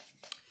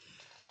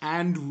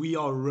And we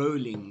are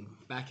rolling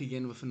back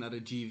again with another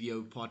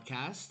GVO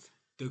podcast,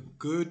 the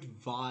Good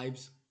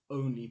Vibes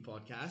Only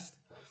podcast.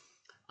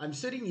 I'm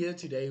sitting here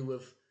today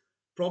with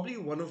probably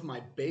one of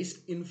my best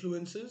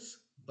influences,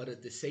 but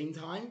at the same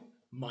time,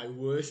 my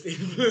worst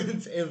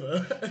influence ever.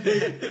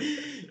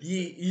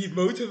 he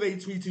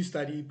motivates me to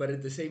study, but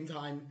at the same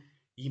time,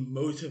 he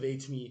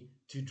motivates me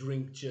to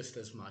drink just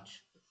as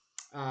much.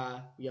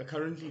 We are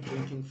currently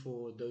drinking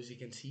for those you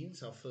can see.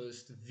 It's our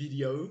first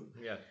video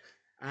Yeah,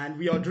 and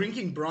we are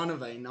drinking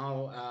Branaway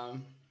now.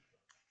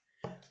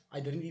 I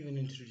didn't even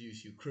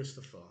introduce you,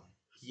 Christopher.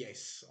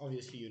 Yes,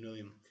 obviously you know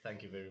him.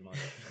 thank you very much.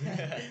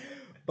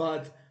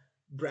 But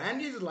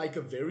brandy is like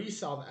a very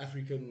South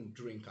African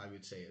drink, I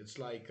would say.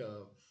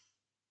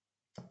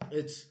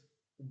 It's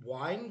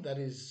wine that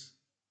is,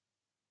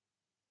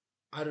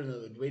 I don't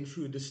know, it went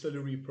through a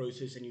distillery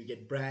process and you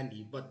get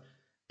brandy, but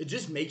it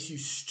just makes you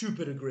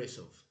stupid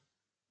aggressive.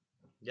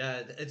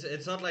 Yeah,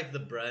 it's not like the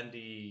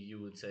brandy you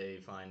would say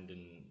find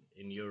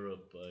in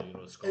Europe,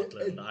 It,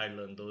 Scotland, it,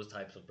 Ireland, those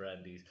types of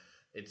brandies.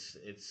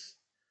 It's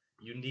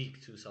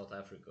unique to South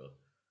Africa.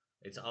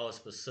 It's our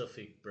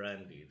specific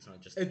brandy. It's not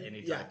just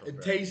any yeah, type of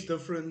it tastes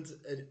brandy. different.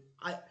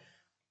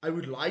 I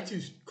would like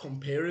to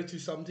compare it to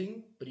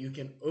something, but you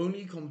can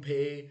only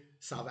compare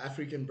South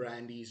African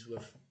brandies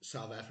with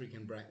South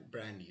African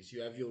brandies.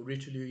 You have your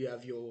Richelieu, you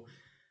have your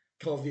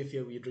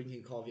Calviafia. We're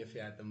drinking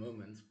Calviafia at the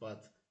moment,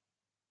 but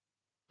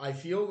I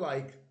feel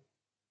like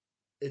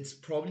it's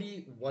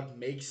probably what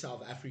makes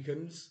South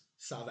Africans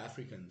South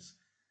Africans.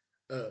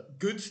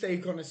 Good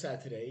steak on a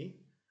Saturday,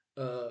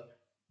 uh,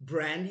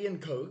 brandy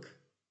and Coke,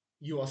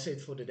 you are set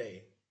for the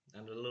day.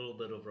 And a little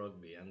bit of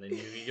rugby, and then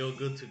you're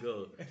good to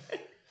go.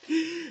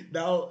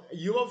 Now,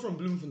 you are from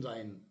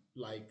Bloemfontein,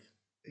 like,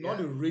 not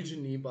Yeah,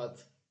 originally, but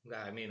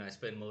yeah. I mean, I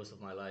spent most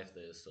of my life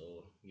there,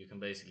 so you can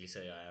basically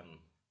say I am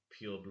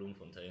pure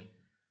Bloemfontein.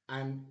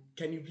 and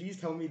can you please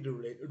tell me the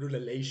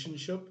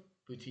relationship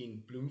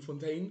between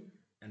Bloemfontein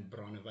and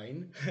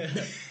Brandewijn?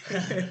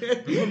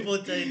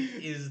 Bloemfontein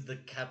is the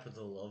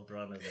capital of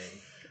Brandenburg.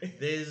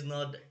 There's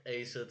not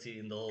a city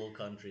in the whole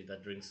country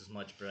that drinks as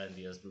much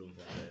brandy as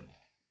Bloemfontein.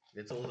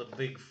 It's all the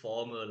big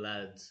farmer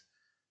lads.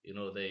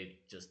 They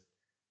just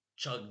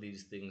chug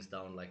these things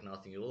down like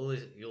nothing. You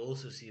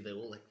also see they're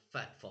all like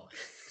fat fucks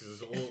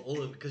because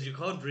all because you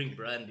can't drink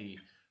brandy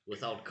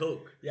without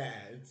Coke. Yeah,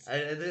 it's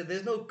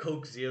There's no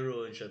Coke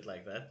Zero and shit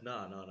like that.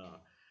 No, no, no.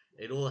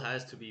 It all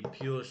has to be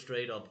pure,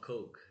 straight up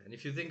Coke. And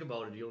if you think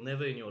about it, you'll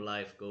never in your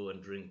life go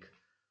and drink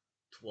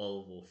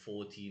 12 or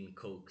 14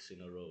 Cokes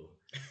in a row.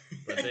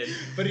 But then.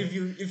 but if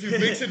you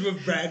mix it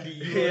with brandy,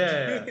 you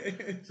Yeah.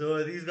 would.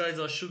 So these guys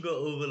are sugar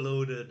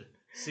overloaded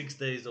 6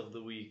 days of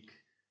the week,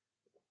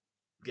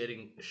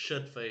 getting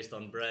shit faced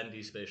on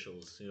brandy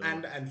specials.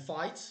 And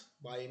fights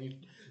by any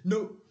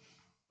no.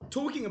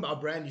 Talking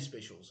about brandy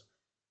specials,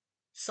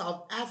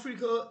 South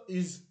Africa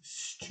is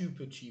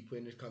stupid cheap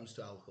when it comes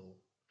to alcohol.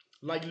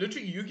 Like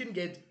literally, you can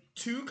get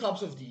 2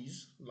 cups of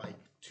these, like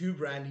two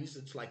brandies.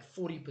 It's like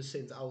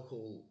 40%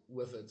 alcohol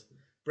with it.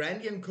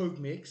 Brandy and Coke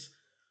mix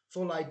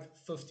for like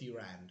 50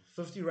 rand.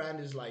 50 rand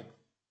is like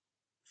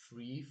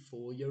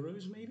 3-4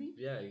 euros maybe.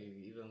 Yeah,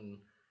 even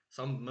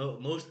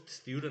most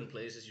student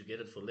places you get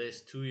it for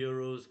less,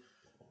 €2.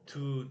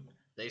 Two,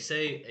 they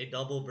say a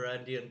double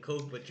brandy and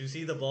Coke, but you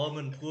see the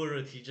barman pour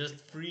it, he just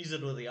frees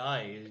it with the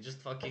eye. He just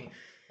fucking,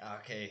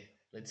 okay,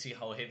 let's see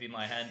how heavy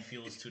my hand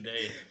feels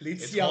today.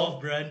 Let's It's see how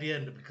half brandy,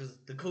 and because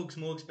the Coke's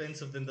more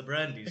expensive than the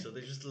brandy, so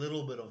there's just a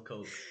little bit of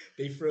Coke.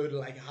 they throw it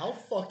like, how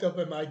fucked up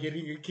am I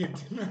getting a kid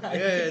tonight?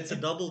 Yeah, it's a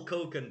double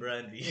Coke and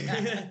brandy.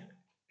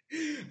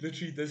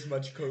 Literally this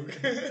much Coke.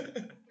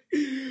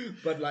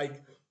 But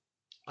like,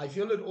 I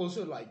feel it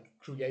also like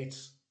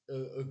creates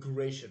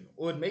aggression,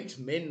 or it makes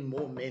men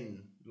more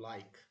men.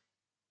 Like,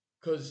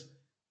 because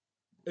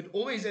it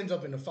always ends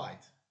up in a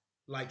fight,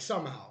 like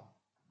somehow.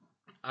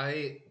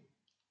 I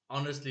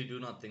honestly do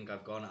not think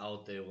I've gone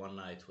out there one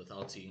night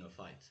without seeing a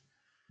fight.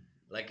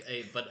 Like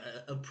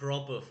a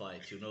proper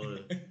fight,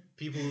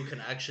 people who can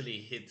actually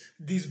hit.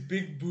 These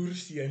big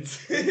Boersians.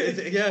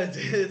 Yeah,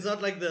 it's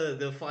not like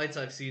the fights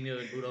I've seen here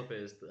in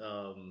Budapest,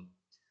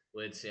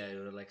 where it's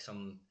like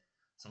some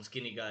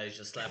skinny guys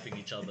just slapping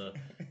each other.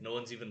 No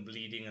one's even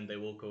bleeding, and they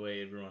walk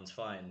away. Everyone's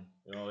fine.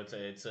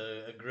 It's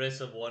a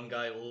aggressive. One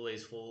guy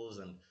always falls,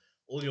 and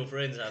all your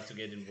friends have to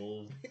get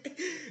involved.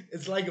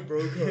 It's like a bro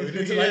code.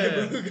 It's like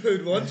a bro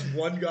code. Once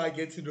one guy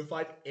gets into a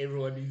fight,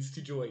 everyone needs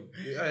to join.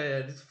 Yeah,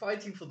 it's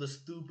fighting for the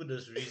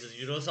stupidest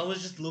reasons.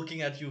 Someone's just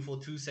looking at you for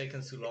 2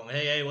 seconds too long.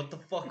 Hey, what the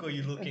fuck are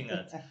you looking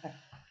at?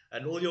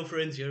 And all your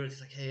friends hear it.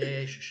 It's like,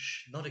 hey,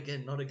 shh, not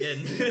again, not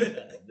again.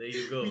 There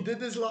you go. We did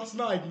this last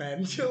night,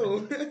 man.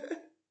 Chill.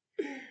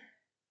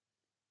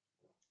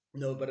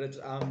 No, but it's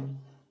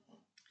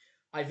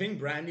I think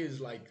brandy is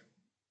like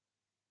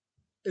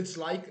it's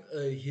like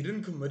a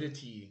hidden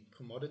commodity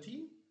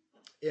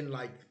in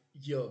like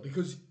here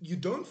because you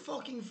don't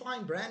fucking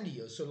find brandy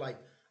here. So like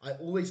I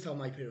always tell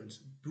my parents,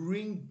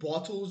 bring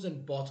bottles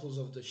and bottles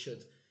of the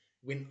shit.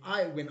 When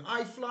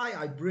I fly,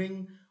 I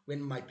bring.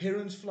 When my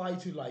parents fly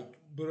to like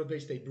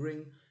Budapest, they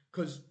bring.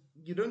 because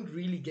you don't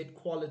really get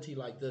quality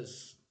like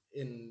this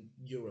in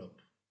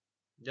Europe.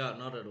 Yeah,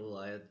 not at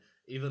all.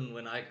 Even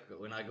when I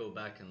go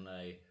back and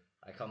I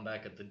come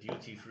back at the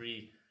duty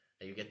free,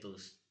 and you get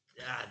those.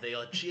 Yeah, they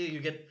are cheap. You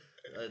get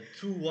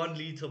two 1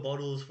 liter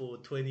bottles for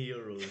 20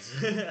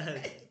 euros.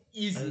 And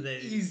Easy,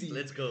 easy.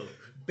 let's go.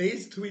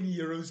 Best 20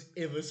 euros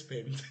ever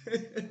spent.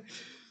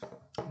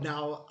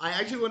 Now, I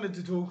actually wanted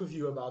to talk with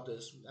you about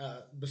this.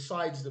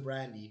 Besides the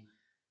brandy,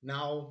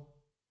 now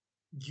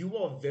you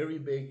are very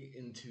big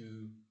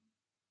into,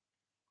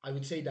 I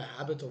would say, the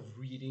habit of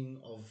reading,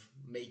 of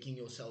making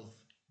yourself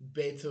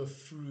better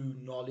through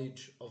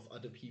knowledge of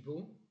other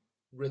people,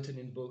 written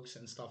in books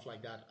and stuff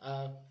like that.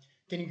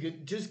 Can you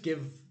just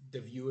give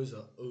the viewers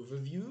an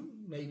overview,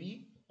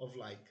 maybe, of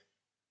like,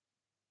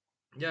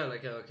 Yeah,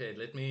 like okay,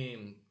 let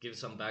me give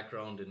some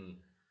background. In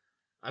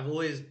I've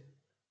always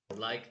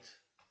liked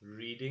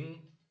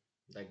reading,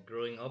 like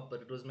growing up,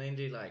 but it was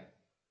mainly like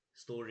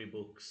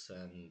storybooks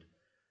and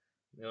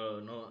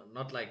no,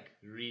 not like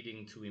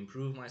reading to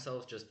improve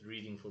myself, just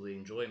reading for the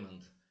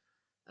enjoyment.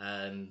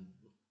 And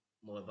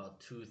more about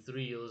 2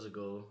 3 years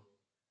ago,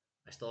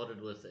 I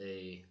started with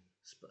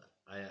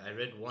I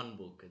read one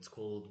book. It's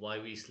called Why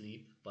We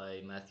Sleep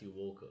by Matthew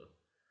Walker,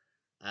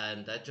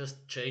 and that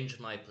just changed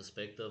my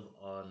perspective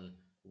on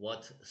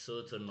what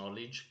certain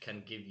knowledge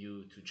can give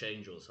you to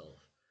change yourself.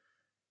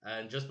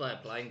 And just by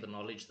applying the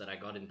knowledge that I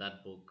got in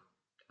that book,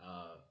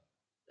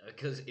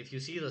 because if you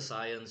see the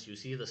science, you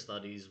see the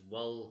studies,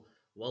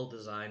 well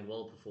designed,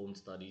 well performed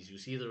studies, you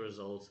see the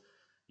results,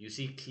 you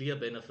see clear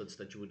benefits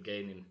that you would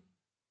gain in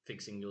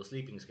fixing your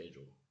sleeping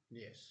schedule.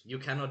 yes. You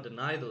cannot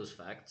deny those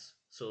facts,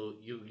 so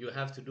you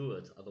have to do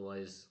it,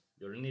 otherwise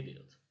you're an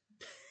idiot.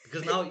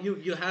 Because now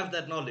you have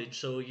that knowledge,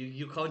 so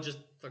you can't just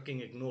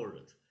fucking ignore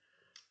it.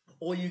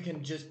 Or you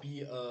can just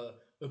be a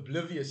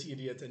oblivious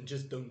idiot and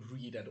just don't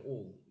read at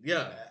all.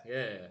 Yeah,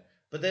 yeah, yeah.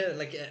 But then,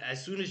 like,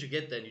 as soon as you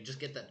get there, and you just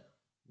get that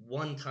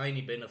one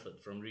tiny benefit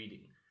from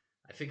reading.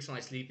 I fix my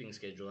sleeping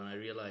schedule, and I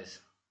realize,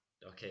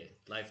 okay,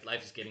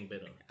 life is getting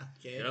better.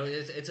 Okay.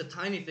 It's a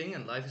tiny thing,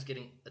 and life is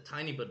getting a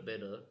tiny bit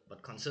better,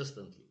 but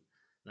consistently.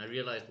 And I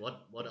realized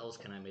what else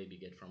can I maybe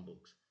get from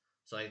books.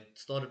 So I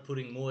started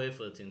putting more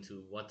effort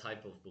into what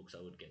type of books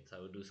I would get.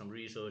 I would do some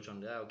research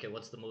on, okay,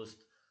 what's the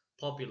most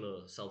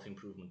popular self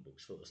improvement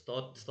books first.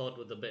 Start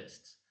with the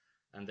best,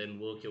 and then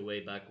work your way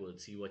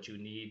backwards. See what you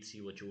need,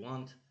 see what you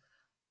want,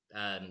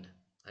 and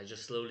I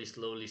just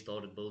slowly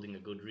started building a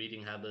good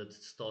reading habit.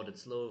 Started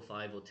slow,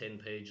 5 or 10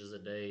 pages a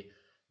day,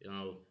 you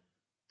know,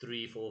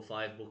 3 4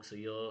 5 books a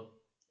year,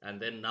 and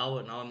then now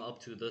I'm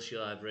up to this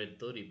year. I've read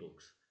 30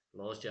 books.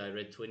 Last year I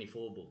read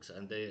 24 books,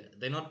 and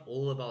they're not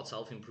all about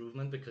self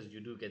improvement, because you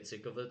do get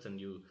sick of it, and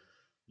you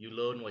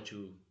learn what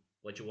you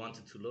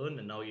wanted to learn,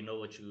 and now you know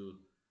what you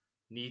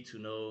need to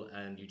know,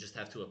 and you just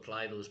have to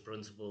apply those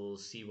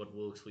principles, see what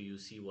works for you,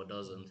 see what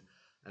doesn't.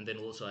 And then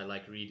also I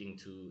like reading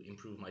to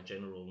improve my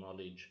general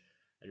knowledge.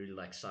 I really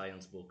like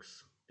science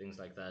books, things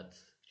like that.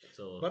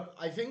 So But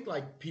I think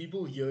like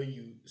people hear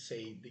you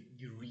say that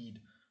you read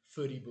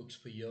 30 books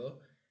per year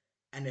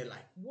and they're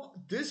like,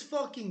 what? This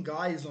fucking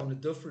guy is on a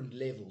different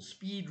level,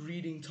 speed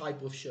reading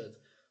type of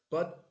shit.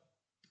 But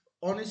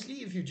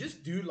honestly, if you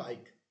just do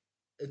like,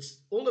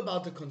 it's all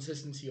about the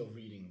consistency of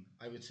reading,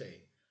 I would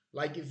say.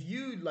 Like if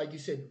you, like you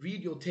said,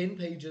 read your 10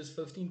 pages,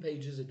 15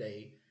 pages a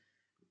day,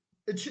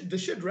 the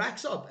shit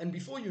racks up, and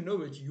before you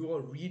know it, you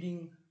are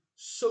reading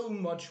so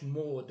much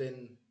more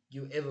than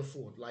you ever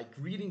thought. Like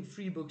reading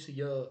 3 books a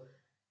year,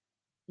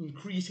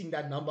 increasing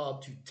that number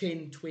up to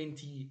 10,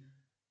 20.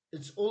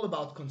 It's all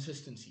about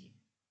consistency,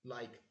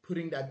 like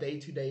putting that day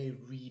to day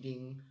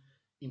reading,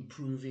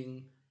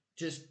 improving,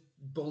 just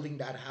building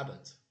that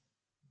habit,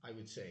 I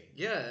would say.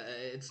 yeah,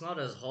 it's not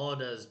as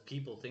hard as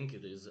people think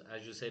it is.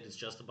 As you said, it's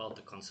just about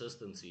the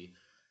consistency.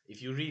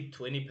 If you read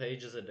 20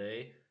 pages a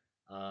day,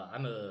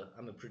 I'm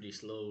a pretty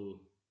slow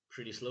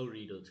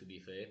reader, to be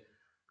fair.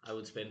 I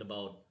would spend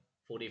about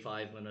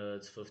 45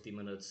 minutes, 50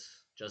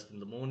 minutes just in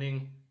the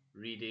morning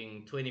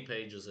reading 20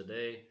 pages a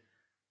day.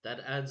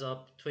 That adds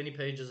up, 20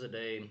 pages a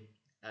day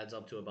adds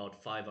up to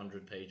about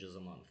 500 pages a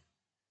month.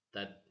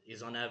 That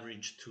is on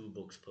average 2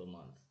 books per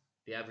month.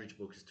 The average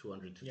book is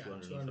 200 to Yeah,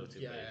 200. 250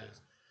 Yeah,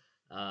 pages.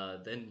 yeah.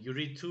 Then you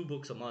read 2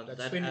 books a month.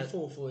 That's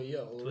 24 for a year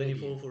already.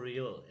 24 for a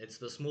year. It's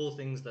the small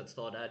things that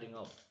start adding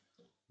up.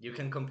 You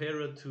can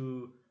compare it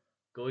to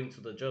going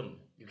to the gym.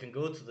 You can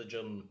go to the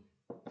gym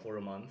for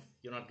a month.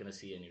 You're not going to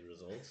see any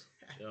results.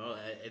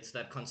 It's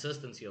that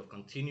consistency of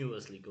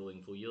continuously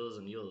going for years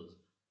and years,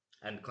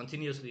 and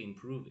continuously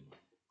improving.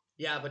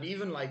 Yeah, but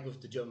even like with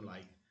the gym,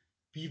 like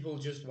people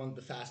just want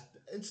the fast.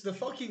 It's the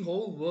fucking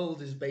whole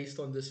world is based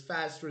on this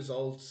fast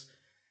results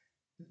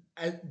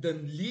at the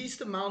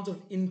least amount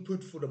of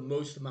input for the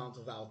most amount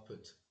of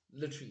output.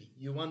 Literally,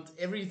 you want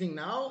everything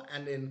now,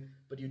 and then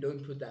but you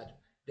don't put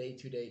that day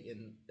to day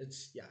in.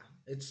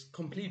 It's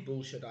complete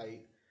bullshit.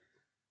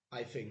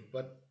 I think,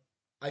 but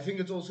I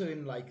think it's also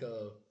in like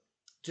a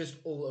just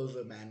all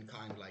over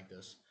mankind like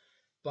this.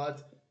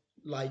 But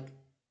like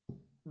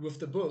with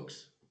the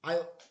books,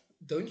 I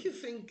don't you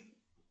think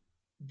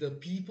the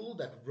people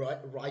that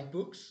write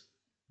books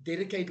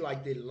dedicate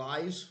like their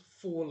lives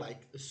for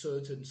like a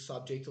certain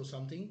subject or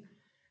something,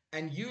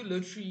 and you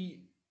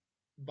literally,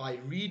 by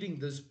reading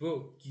this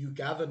book, you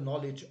gather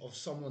knowledge of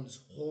someone's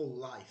whole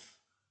life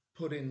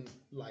put in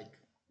like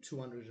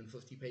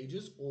 250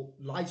 pages, or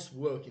life's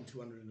work in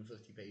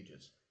 250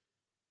 pages.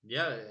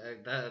 Yeah,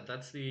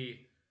 that's the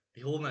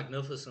whole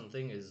magnificent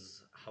thing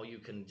is how you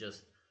can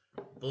just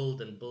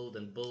build and build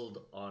and build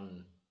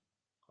on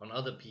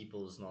other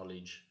people's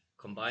knowledge,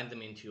 combine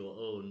them into your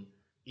own.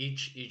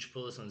 Each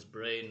person's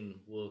brain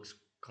works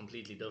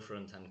completely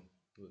different and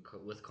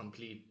with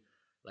complete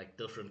like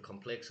different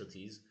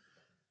complexities.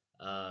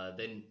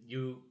 Then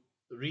you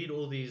read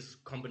all these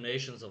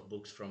combinations of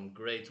books from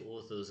great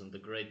authors and the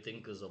great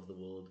thinkers of the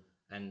world,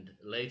 and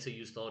later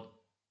you start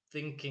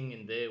thinking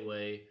in their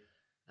way,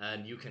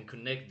 and you can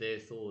connect their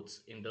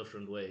thoughts in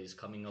different ways,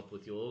 coming up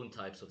with your own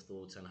types of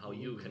thoughts and how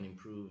you can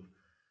improve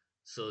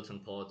certain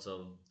parts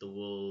of the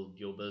world,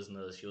 your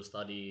business, your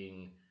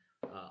studying,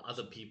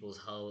 other people's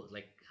health,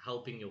 like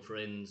helping your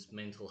friends,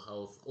 mental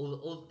health.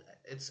 All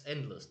it's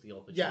endless the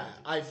Yeah,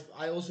 opportunity.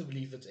 I also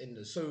believe it's in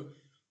this. So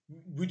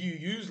would you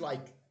use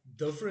like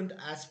different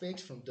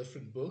aspects from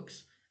different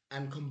books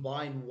and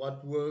combine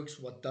what works,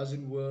 what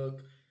doesn't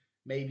work,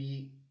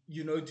 maybe,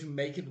 to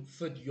make it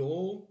fit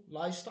your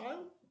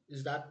lifestyle?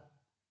 Is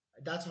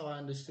that's how I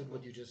understood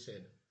what you just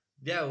said.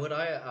 Yeah, what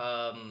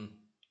I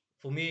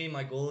for me,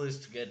 my goal is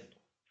to get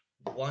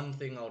one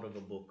thing out of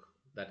a book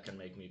that can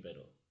make me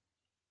better.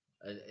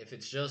 If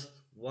it's just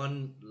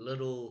one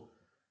little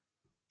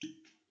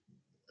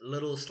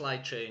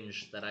slight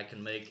change that I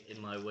can make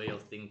in my way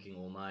of thinking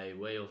or my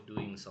way of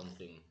doing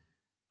something,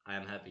 I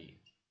am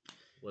happy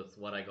with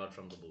what I got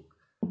from the book.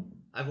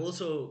 I've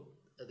also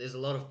there's a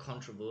lot of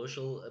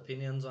controversial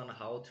opinions on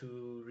how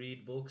to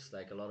read books.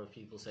 Like a lot of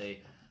people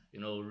say,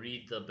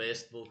 read the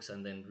best books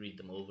and then read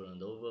them over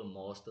and over,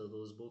 master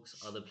those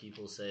books. Other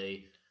people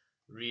say,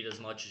 read as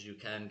much as you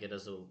can, get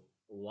as a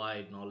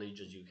wide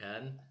knowledge as you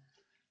can.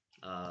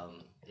 I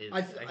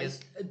guess,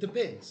 It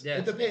depends. yeah,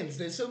 It depends.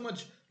 There's so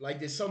much, like,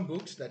 there's some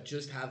books that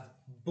just have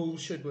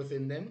bullshit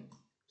within them,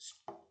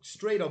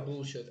 straight up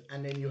bullshit,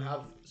 and then you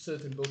have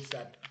certain books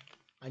that,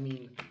 I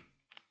mean,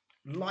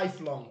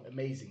 lifelong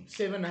amazing.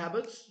 Seven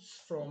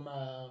Habits from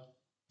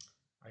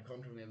I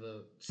can't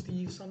remember,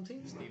 Steve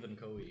something. Stephen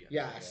Covey.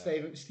 Yeah,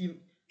 Steve,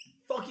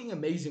 fucking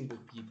amazing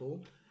book,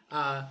 people.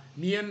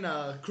 Me and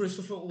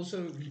Christopher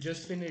also, we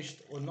just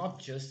finished, or not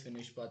just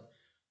finished, but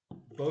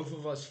both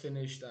of us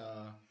finished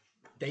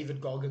David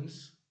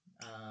Goggins,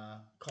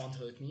 Can't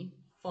Hurt Me.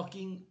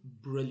 Fucking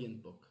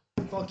brilliant book.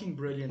 Fucking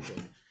brilliant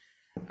book.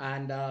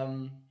 And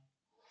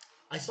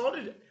I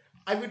started,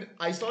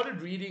 I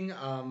started reading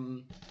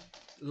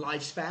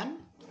Lifespan.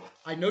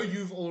 I know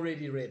you've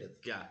already read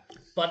it, Yeah,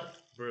 but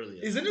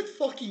brilliant. isn't it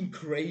fucking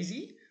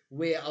crazy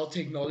where our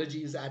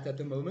technology is at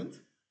the moment?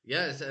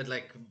 Yeah, it's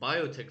like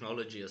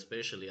biotechnology,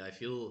 especially. I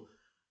feel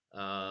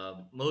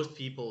most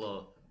people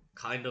are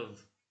kind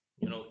of,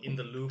 in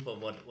the loop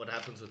of what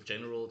happens with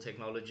general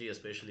technology,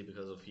 especially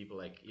because of people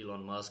like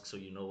Elon Musk. So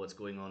you know what's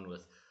going on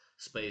with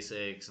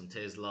SpaceX and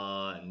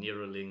Tesla and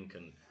Neuralink,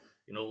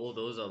 and all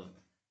those are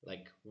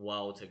like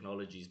wow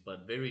technologies.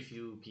 But very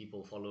few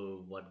people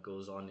follow what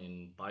goes on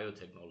in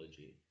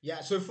biotechnology. Yeah,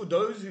 so for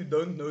those who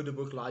don't know the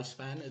book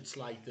Lifespan, it's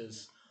like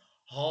this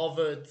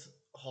Harvard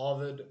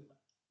Harvard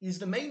is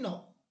the main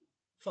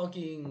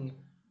fucking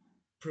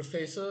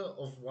professor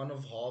of one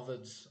of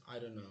Harvard's, I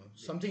don't know,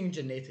 something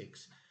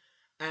genetics.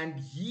 And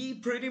he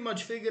pretty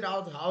much figured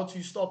out how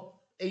to stop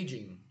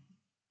aging.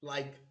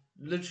 Like,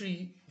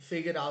 literally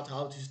figured out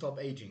how to stop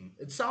aging.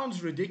 It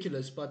sounds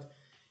ridiculous, but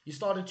he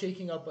started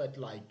checking up at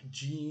like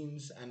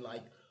genes and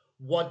like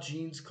what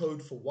genes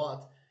code for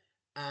what.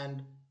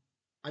 And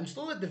I'm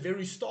still at the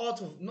very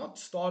start of, not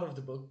start of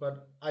the book,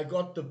 but I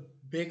got the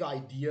big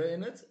idea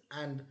in it.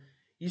 And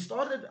he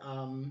started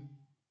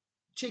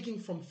checking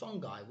from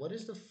fungi. What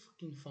is the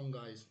fucking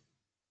fungi's?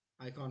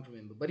 I can't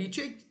remember. But he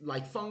checked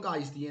like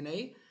fungi's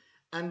DNA,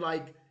 and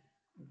like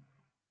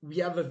we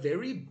have a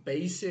very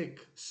basic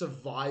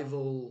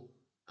survival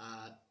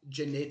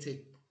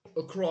genetic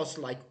across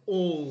like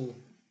all,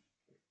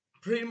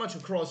 pretty much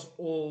across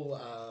all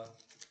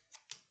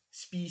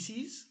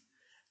species,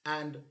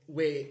 and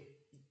where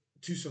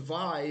to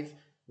survive,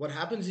 what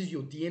happens is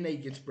your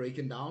DNA gets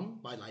broken down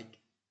by like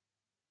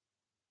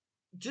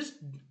just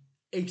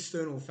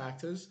external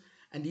factors,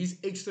 and these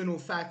external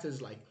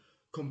factors like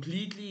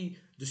completely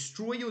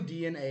destroy your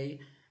DNA.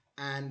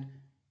 And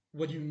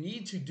what you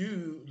need to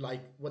do,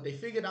 like what they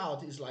figured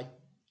out, is like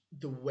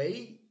the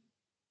way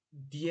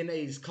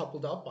DNA is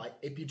coupled up by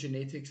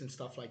epigenetics and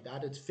stuff like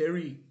that. It's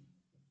very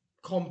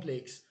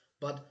complex,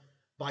 but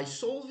by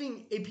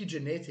solving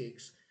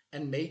epigenetics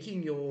and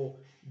making your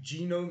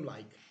genome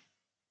like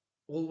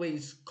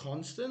always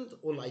constant,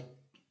 or like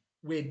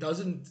where it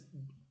doesn't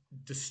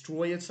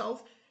destroy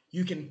itself,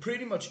 you can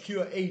pretty much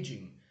cure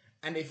aging.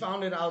 And they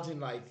found it out in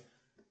like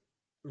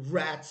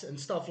rats and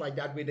stuff like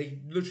that, where they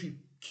literally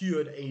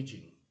cured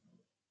aging.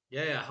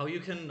 Yeah, yeah. How you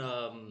can,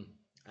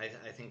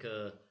 I think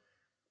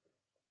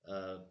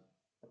uh,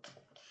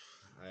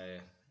 I,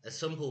 a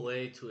simple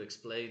way to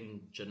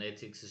explain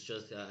genetics is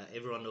just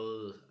everyone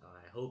knows.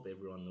 I hope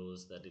everyone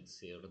knows that it's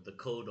the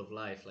code of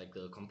life, like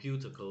the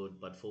computer code,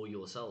 but for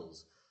your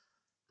cells.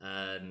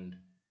 And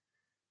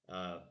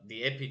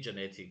the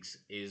epigenetics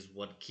is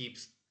what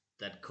keeps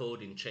that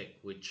code in check,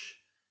 which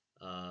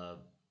uh,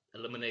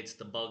 eliminates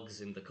the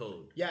bugs in the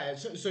code. Yeah,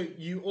 so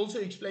you also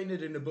explain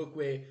it in a book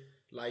where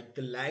like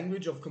the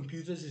language of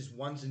computers is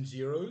ones and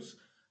zeros,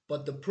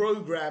 but the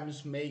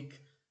programs make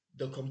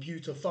the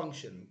computer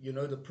function. You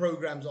know, the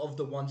programs of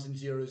the ones and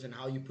zeros and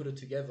how you put it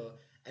together.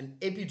 And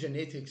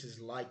epigenetics is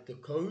like the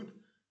code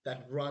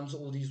that runs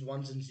all these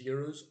ones and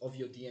zeros of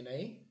your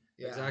DNA.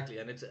 Yeah. Exactly,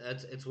 and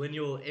it's when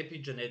your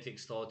epigenetics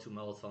start to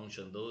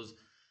malfunction. Those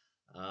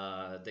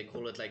they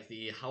call it like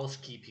the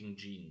housekeeping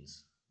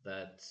genes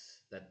that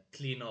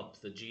clean up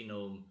the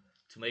genome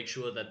to make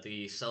sure that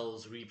the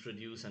cells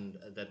reproduce and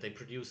that they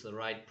produce the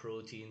right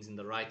proteins in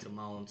the right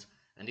amount.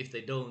 And if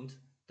they don't,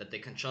 that they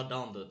can shut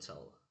down the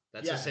cell.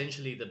 That's Yeah.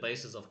 essentially the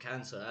basis of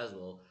cancer as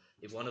well.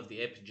 If one of the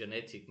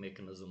epigenetic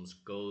mechanisms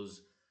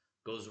goes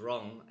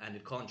wrong and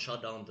it can't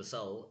shut down the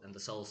cell and the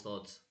cell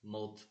starts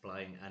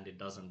multiplying and it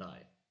doesn't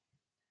die.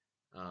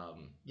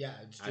 Yeah,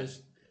 it's I,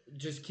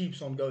 just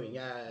keeps on going.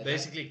 Yeah.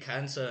 Basically,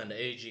 cancer and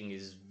aging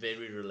is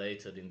very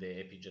related in their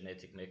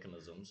epigenetic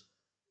mechanisms,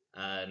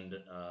 and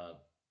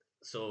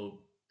so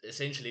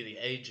essentially, the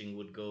aging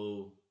would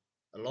go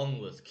along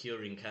with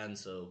curing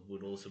cancer,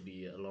 would also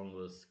be along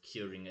with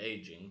curing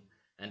aging.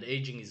 And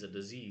aging is a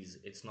disease;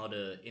 it's not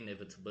a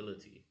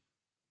inevitability.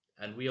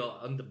 And we are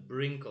on the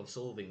brink of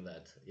solving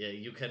that. Yeah,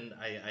 you can.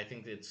 I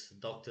think it's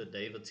Dr.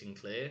 David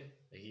Sinclair.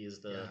 He is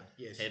the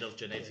Yes. head of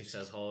genetics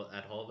Yes.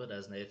 at Harvard,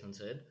 as Nathan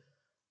said.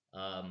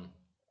 Um,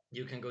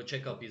 you can go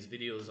check up his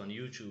videos on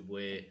YouTube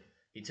where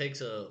he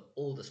takes a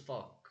old as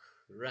fuck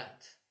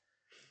rat.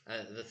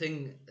 The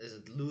thing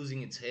is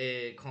losing its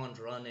hair, can't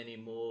run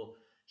anymore.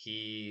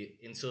 He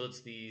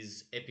inserts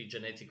these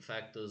epigenetic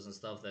factors and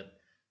stuff that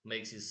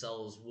makes his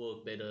cells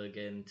work better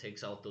again,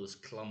 takes out those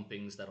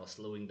clumpings that are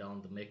slowing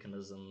down the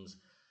mechanisms,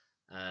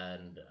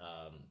 and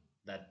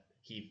that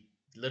he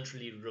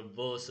literally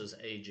reverses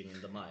aging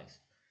in the mice.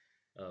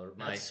 That's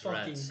Mice,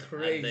 fucking rats, and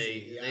crazy.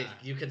 they Yeah.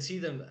 you can see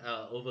them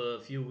over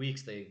a few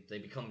weeks. They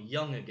become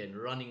young again,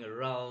 running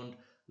around,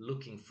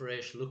 looking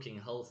fresh, looking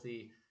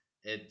healthy.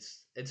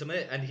 It's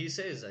amazing. And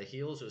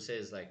he also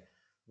says like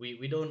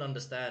we don't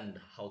understand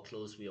how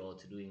close we are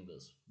to doing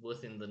this.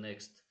 Within the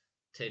next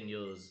 10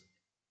 years,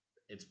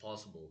 it's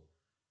possible,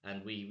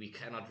 and we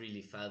cannot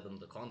really fathom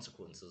the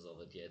consequences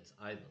of it yet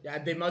either. Yeah,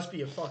 there must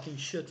be a fucking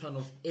shit ton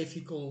of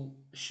ethical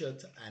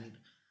shit. And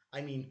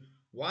I mean,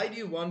 why do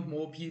you want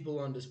more people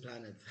on this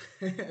planet?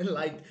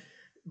 Like,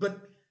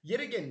 but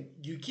yet again,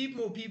 you keep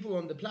more people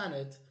on the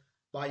planet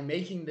by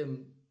making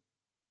them,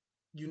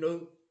 you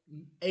know,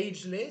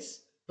 age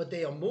less, but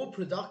they are more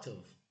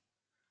productive.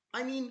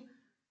 I mean,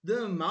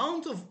 the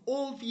amount of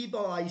old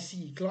people I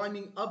see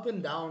climbing up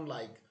and down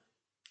like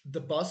the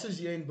buses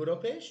here in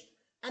Budapest,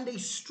 and they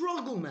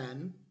struggle,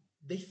 man.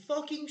 They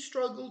fucking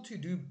struggle to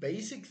do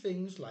basic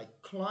things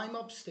like climb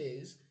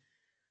upstairs,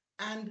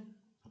 and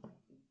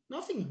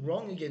nothing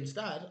wrong against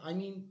that. I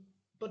mean,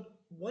 but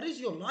what is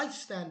your life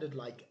standard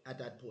like at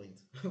that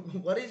point?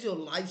 What is your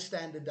life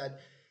standard that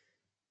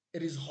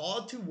it is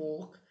hard to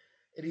walk,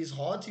 it is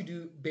hard to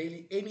do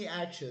barely any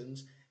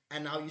actions,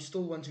 and now you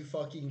still want to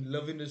fucking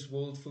live in this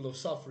world full of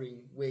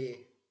suffering where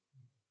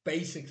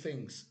basic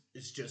things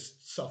is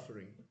just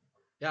suffering?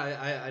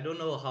 Yeah, I don't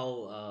know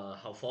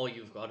how far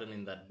you've gotten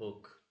in that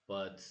book,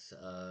 but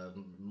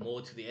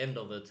more to the end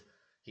of it,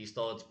 he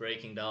starts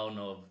breaking down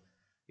of,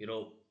 you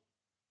know,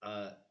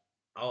 uh,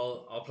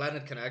 our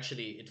planet can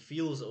actually it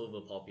feels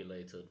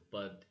overpopulated,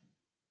 but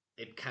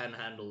it can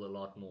handle a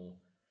lot more,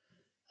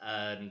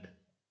 and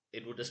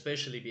it would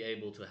especially be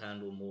able to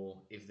handle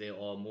more if there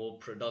are more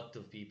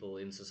productive people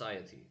in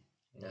society,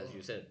 as you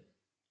Oh. said,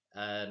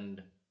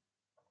 and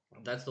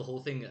that's the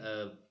whole thing.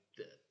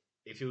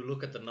 If you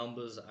look at the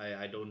numbers,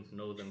 I don't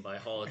know them by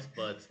heart,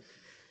 but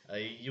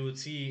you would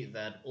see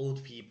that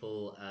old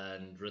people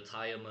and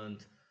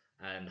retirement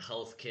and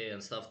healthcare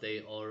and stuff,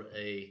 they are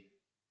a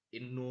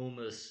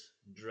enormous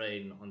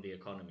drain on the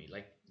economy.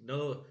 Like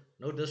no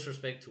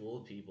disrespect to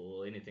old people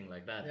or anything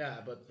like that. Yeah,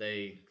 but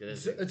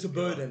it's a you know,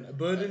 burden. A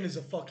burden is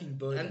a fucking and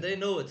burden. they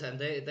know it, and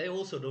they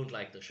also don't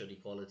like the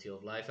shitty quality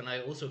of life. And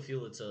I also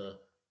feel it's a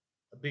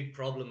big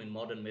problem in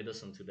modern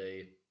medicine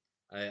today.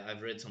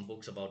 I've read some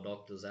books about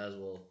doctors as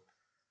well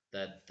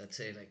that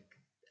say like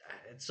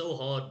it's so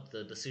hard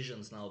the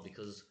decisions now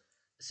because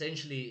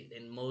essentially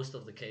in most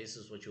of the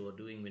cases what you are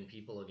doing when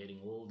people are getting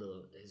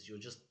older is you're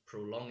just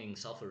prolonging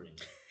suffering.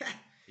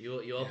 You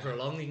are Yeah.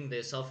 prolonging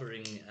their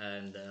suffering,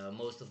 and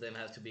most of them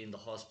have to be in the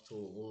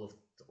hospital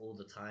all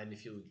the time.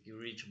 If you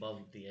reach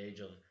above the age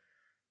of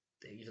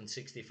even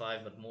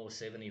 65, but more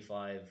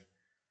 75,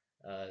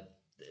 uh,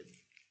 the,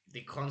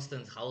 the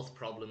constant health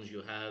problems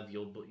you have,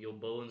 your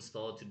bones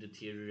start to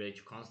deteriorate.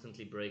 You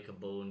constantly break a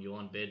bone. You're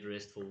on bed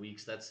rest for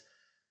weeks.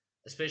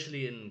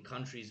 especially in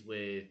countries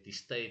where the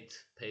state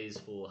pays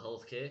for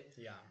healthcare.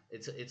 Yeah.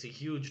 It's a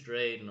huge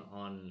drain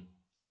on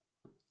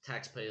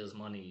taxpayers'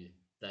 money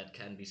that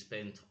can be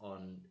spent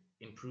on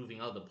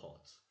improving other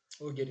parts.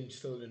 Or getting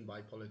stolen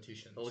by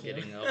politicians. Or Yeah.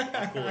 getting,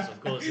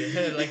 of course,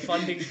 yeah. Like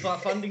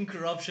funding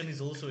corruption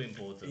is also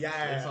important. Yeah.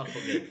 Let's not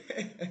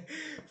forget.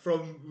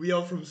 We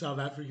are from South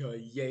Africa,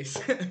 yes.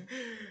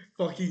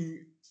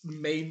 Fucking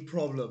main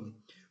problem.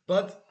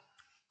 But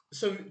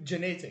so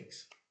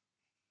genetics.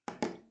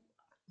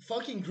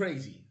 Fucking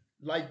crazy.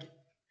 Like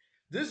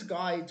this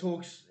guy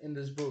talks in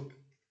this book,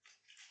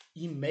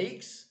 he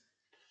makes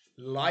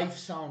life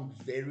sound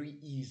very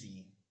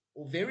easy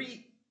or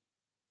very,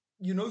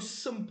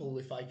 simple,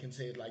 if I can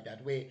say it like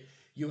that, where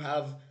you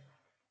have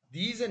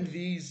these and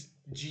these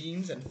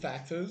genes and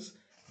factors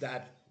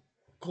that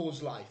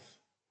cause life.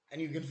 And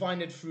you can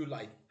find it through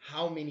like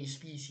how many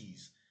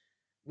species,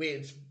 where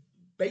it's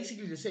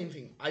basically the same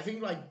thing. I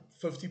think like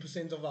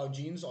 50% of our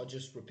genes are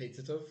just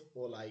repetitive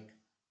or like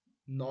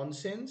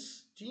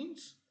nonsense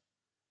genes.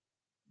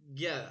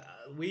 Yeah,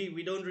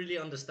 we don't really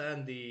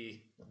understand the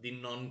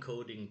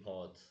non-coding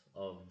part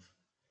of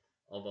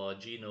our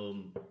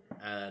genome,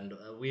 and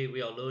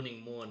we are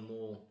learning more and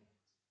more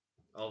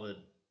of it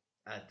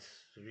at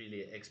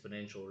really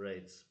exponential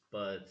rates.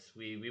 But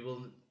we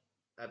will,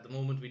 at the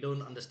moment, we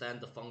don't understand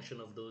the function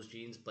of those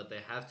genes, but they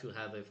have to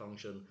have a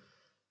function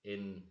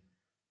in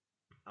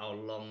our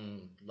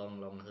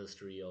long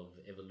history of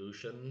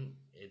evolution.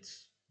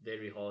 It's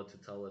very hard to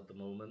tell at the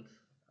moment.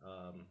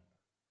 Um,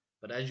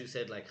 but as you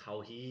said, like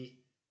how he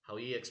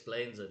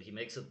explains it,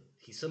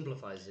 he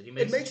simplifies it. He It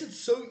makes it. makes it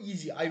so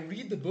easy. I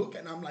read the book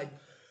and I'm like,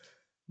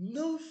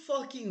 no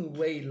fucking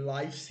way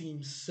life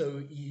seems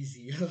so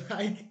easy.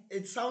 Like,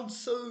 it sounds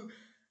so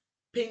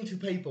pen to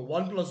paper.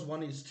 One plus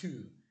one is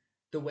two,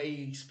 the way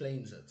he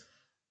explains it.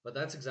 But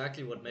that's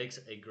exactly what makes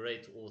a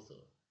great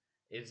author.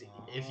 It's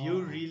if you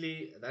Ah.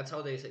 really, that's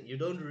how they say, you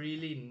don't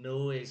really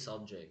know a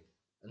subject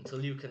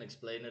until you can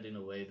explain it in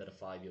a way that a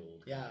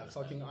 5-year-old can Yeah,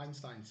 understand fucking it.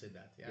 Einstein said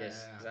that. Yeah,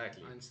 Yes, yeah,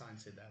 exactly. yeah. Einstein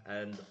said that.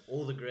 And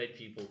all the great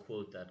people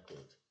quote that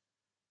quote,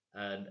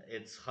 and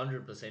it's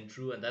 100%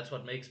 true. And that's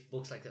what makes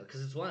books like that,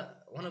 because it's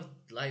one of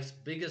life's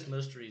biggest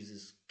mysteries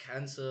is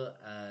cancer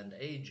and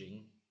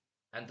aging,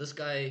 and this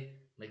guy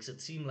makes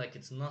it seem like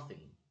it's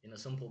nothing in a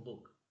simple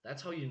book.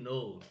 That's how you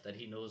know that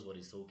he knows what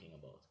he's talking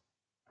about.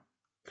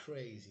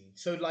 Crazy.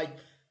 So, like,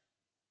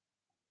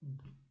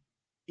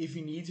 if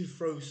you need to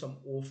throw some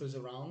authors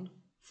around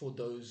for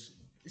those,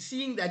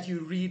 seeing that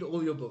you read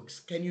all your books,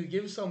 can you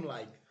give some,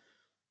 like,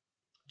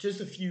 just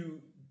a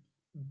few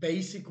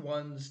basic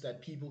ones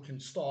that people can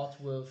start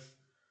with,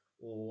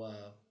 or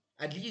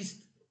at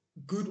least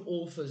good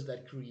authors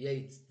that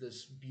create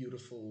this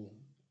beautiful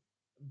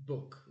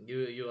book?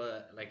 You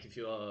are like, if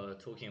you are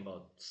talking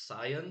about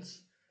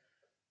science,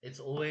 it's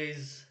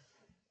always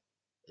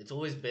it's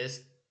always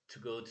best to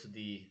go to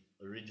the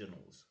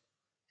originals.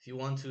 If you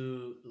want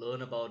to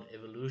learn about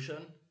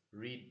evolution,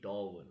 read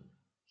Darwin.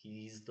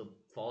 He's the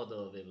father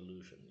of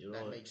evolution.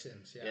 That makes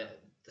sense, yeah. Yeah.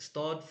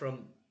 Start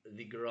from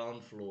the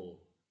ground floor.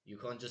 You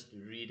can't just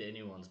read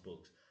anyone's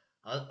books.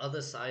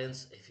 Other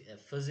science,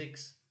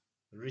 physics,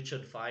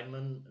 Richard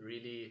Feynman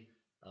really.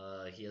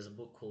 He has a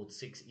book called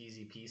Six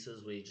Easy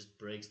Pieces where he just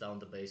breaks down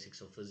the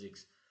basics of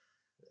physics,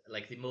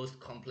 like the most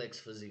complex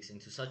physics,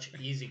 into such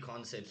easy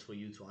concepts for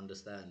you to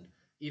understand.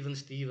 Even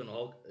Stephen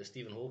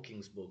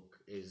Hawking's book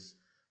is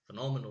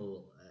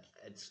phenomenal.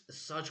 It's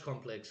such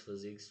complex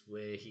physics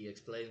where he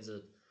explains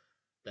it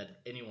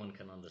that anyone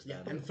can Yeah,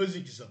 understand and it.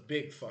 physics is a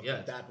big fuck Yeah,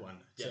 up, that one.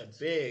 It's yeah,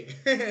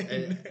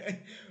 a big.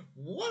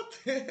 What?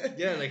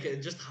 yeah, like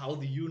just how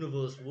the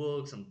universe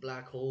works and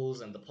black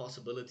holes and the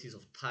possibilities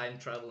of time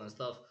travel and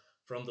stuff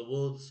from the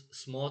world's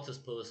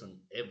smartest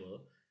person ever,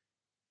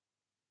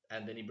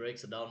 and then he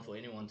breaks it down for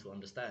anyone to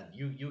understand.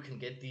 You can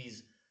get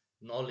these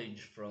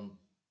knowledge from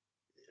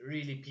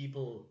really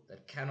people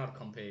that cannot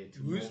compare to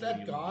Who's normal that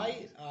human guy?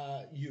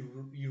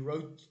 beings. You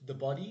wrote The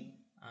Body?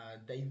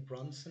 Dave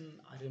Brunson?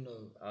 I don't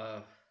know.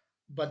 Uh,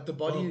 But The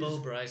Body Bill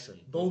is. Bryson.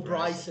 Bill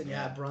Bryson,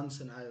 yeah,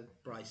 Brunson,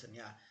 Bryson,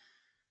 yeah.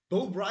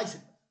 Bill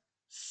Bryson.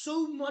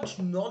 So much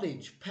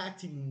knowledge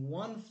packed in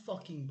one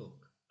fucking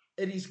book.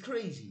 It is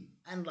crazy.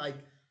 And, like,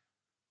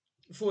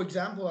 for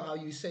example, how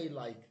you say,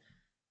 like,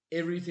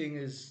 everything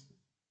is.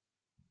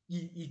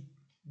 He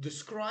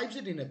describes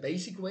it in a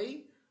basic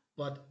way,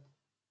 but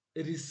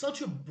it is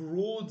such a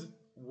broad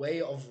way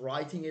of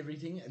writing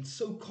everything and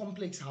so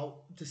complex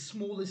how the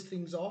smallest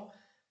things are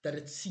that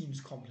it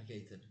seems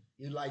complicated.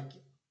 You like,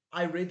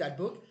 I read that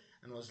book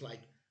and I was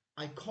like,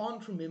 I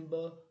can't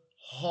remember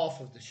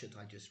half of the shit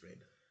I just read.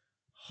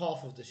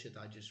 Half of the shit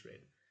I just read.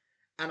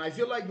 And I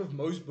feel like with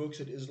most books,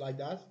 it is like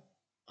that.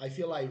 I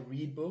feel I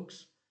read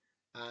books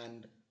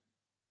and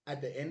at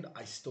the end,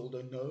 I still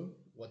don't know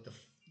what the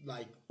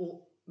like.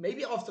 Or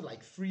maybe after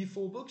like 3,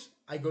 4 books,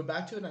 I go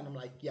back to it and I'm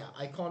like, yeah,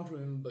 I can't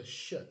remember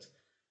shit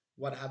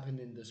what happened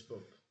in this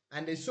book.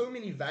 And there's so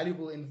many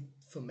valuable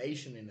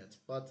information in it.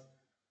 But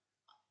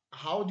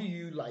how do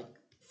you like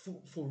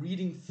for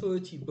reading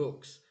 30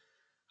 books?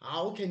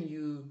 How can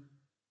you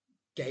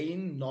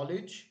gain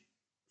knowledge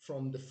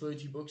from the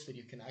 30 books that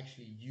you can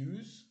actually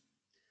use?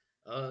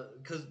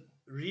 Because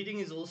reading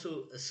is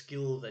also a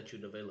skill that you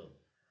develop.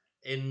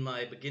 In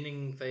my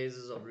beginning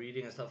phases of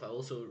reading and stuff, I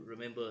also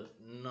remember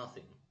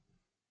nothing.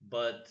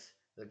 But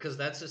because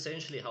that's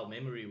essentially how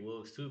memory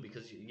works too,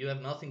 because you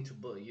have nothing to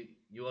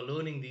you are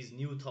learning these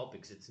new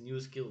topics, it's new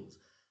skills.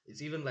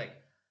 It's even like,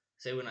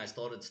 say, when I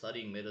started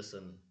studying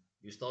medicine,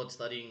 you start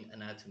studying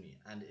anatomy,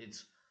 and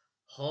it's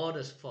hard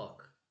as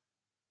fuck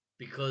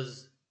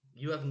because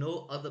you have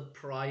no other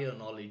prior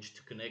knowledge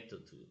to connect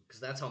it to,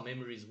 because that's how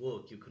memories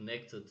work. You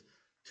connect it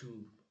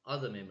to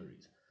other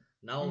memories.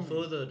 Now Mm.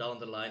 further down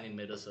the line in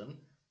medicine,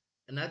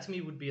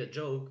 anatomy would be a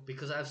joke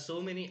because I have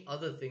so many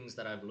other things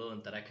that I've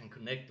learned that I can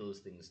connect those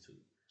things to.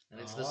 And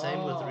it's the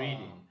same with Ah.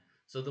 reading.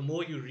 So the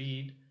more you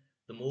read,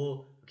 the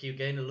more, okay, you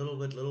gain a little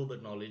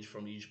bit knowledge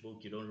from each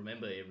book. You don't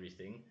remember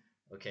everything.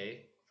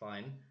 Okay,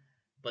 fine.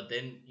 But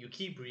then you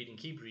keep reading,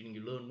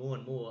 you learn more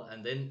and more,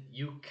 and then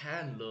you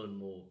can learn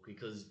more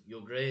because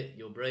your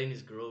brain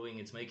is growing,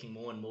 it's making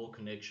more and more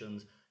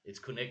connections, it's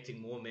connecting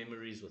more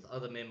memories with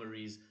other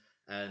memories,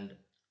 and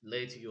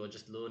later you are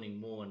just learning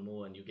more and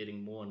more and you're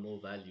getting more and more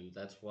value.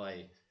 That's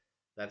why,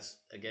 that's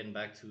again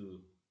back to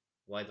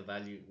where the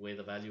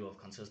value of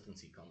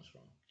consistency comes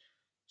from.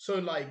 So,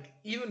 like,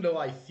 even though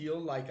I feel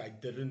like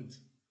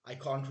I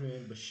can't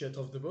remember shit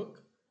of the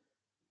book,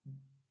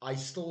 I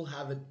still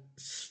have it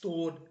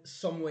stored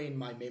somewhere in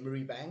my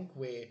memory bank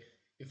where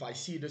if I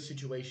see the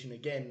situation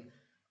again,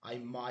 I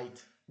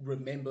might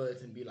remember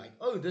it and be like,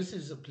 oh, this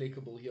is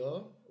applicable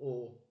here.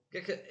 Or,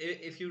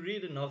 If you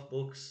read enough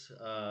books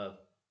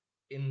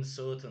in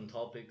certain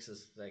topics,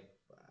 as like,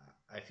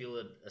 I feel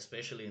that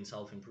especially in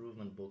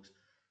self-improvement books,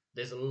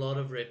 there's a lot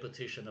of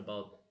repetition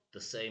about the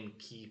same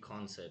key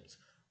concepts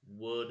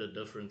worded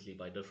differently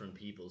by different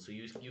people, so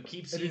you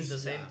keep it seeing the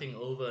is, same yeah. thing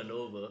over and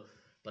over,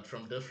 but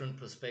from different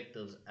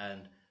perspectives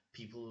and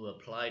people who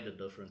applied it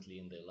differently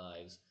in their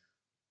lives,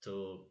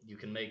 so you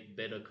can make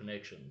better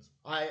connections.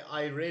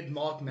 I read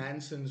Mark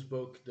Manson's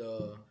book,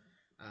 the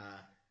uh,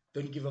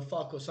 Don't Give a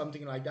Fuck or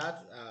something like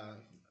that.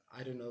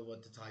 I don't know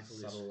what the title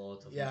is. Subtle art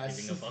of not Yeah,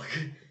 giving a fuck.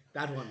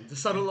 that one. The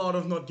Subtle Art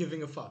of Not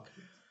Giving a Fuck.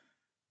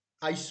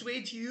 I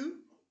swear to you,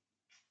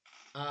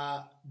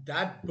 uh,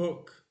 that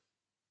book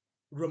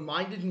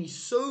reminded me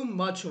so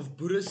much of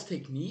Buddhist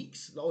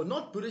techniques, or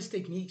not Buddhist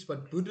techniques,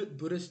 but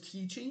Buddhist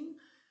teaching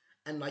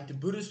and like the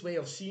Buddhist way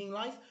of seeing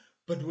life,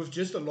 but with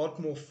just a lot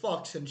more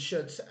fucks and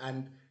shits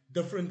and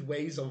different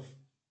ways of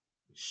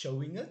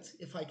showing it,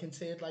 if I can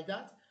say it like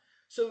that.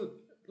 So,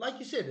 like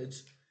you said,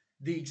 it's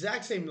the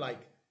exact same, like,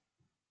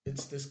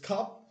 it's this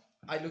cup.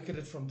 I look at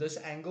it from this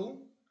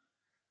angle,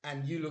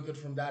 and you look at it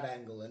from that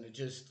angle, and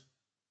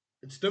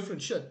it's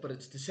different shit, but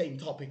it's the same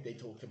topic they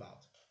talked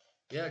about.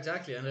 Yeah,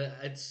 exactly, and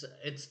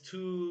it's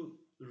to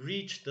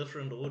reach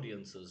different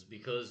audiences,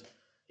 because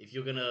if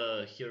you're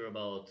gonna hear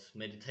about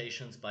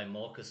meditations by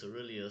Marcus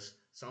Aurelius,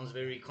 sounds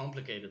very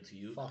complicated to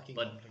you. Fucking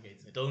But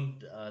complicated. don't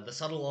the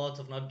subtle art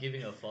of not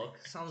giving a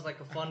fuck sounds like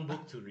a fun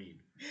book to read,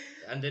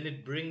 and then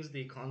it brings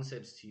the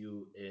concepts to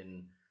you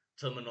in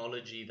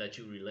terminology that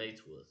you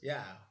relate with,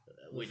 Yeah,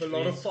 with a which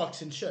lot of means,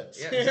 fucks and shits.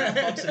 yeah,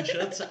 exactly, fox and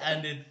shirts,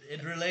 and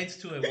it relates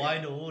to a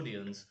wider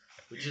audience,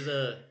 which is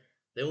a.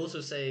 They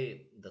also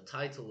say the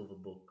title of a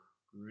book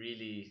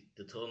really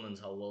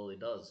determines how well it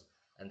does,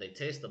 and they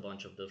test a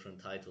bunch of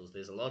different titles.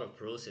 There's a lot of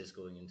process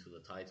going into the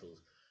titles.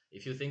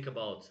 If you think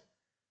about,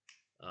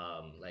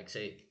 like,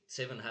 say,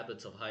 Seven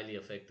Habits of Highly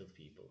Effective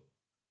People,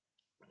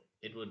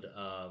 it would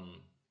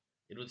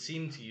it would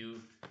seem to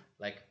you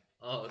like,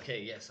 oh,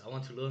 okay, yes, I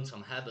want to learn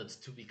some habits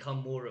to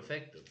become more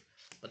effective.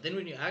 But then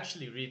when you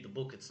actually read the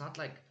book, it's not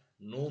like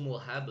normal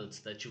habits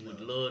that you would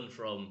No. learn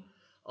from,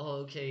 oh,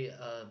 okay,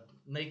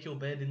 make your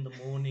bed in the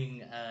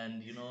morning,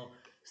 and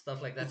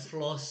stuff like that, It's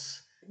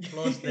floss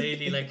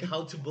daily, like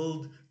how to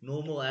build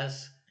normal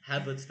ass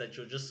habits that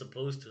you're just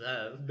supposed to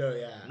have. no,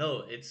 yeah,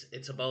 No,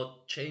 it's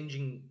about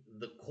changing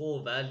the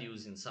core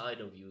values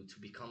inside of you to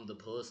become the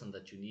person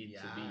that you need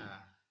to be. yeah.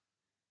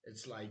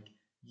 It's like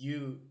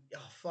oh,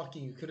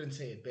 fucking, you couldn't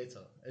say it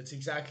better. It's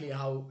exactly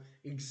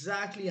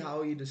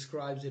how he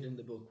describes it in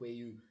the book, where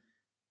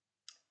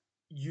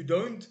you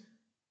don't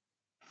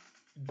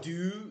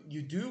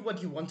you do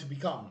what you want to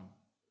become.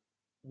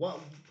 What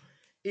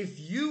if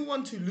you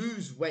want to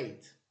lose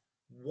weight?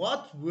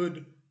 What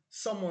would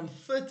someone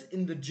fit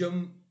in the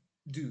gym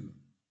do?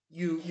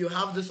 You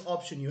have this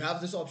option. You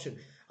have this option.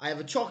 I have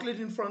a chocolate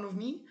in front of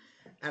me,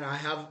 and I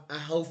have a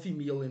healthy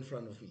meal in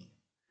front of me.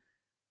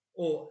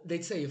 Or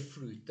let's say a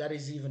fruit. That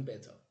is even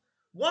better.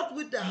 What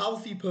would the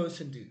healthy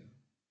person do?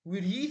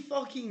 Would he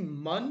fucking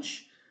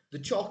munch the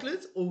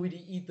chocolate, or would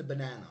he eat the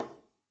banana?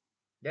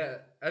 Yeah,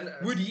 and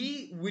Would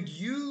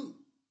you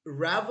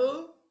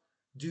rather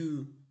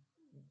do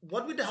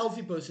what would the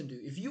healthy person do?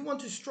 If you want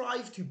to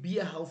strive to be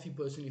a healthy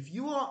person, if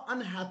you are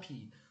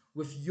unhappy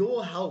with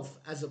your health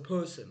as a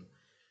person,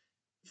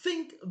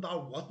 think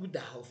about what would the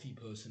healthy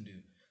person do?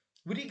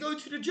 Would he go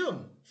to the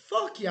gym?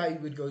 Fuck yeah, he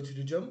would go to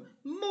the gym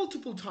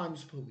multiple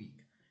times per week.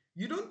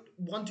 You don't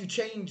want to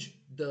change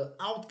the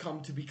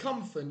outcome to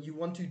become thin. You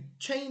want to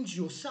change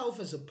yourself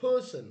as a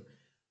person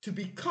to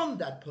become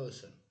that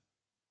person.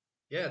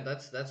 Yeah,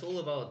 that's all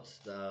about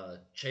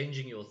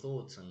changing your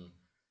thoughts and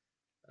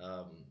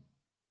um,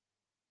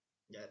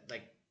 yeah,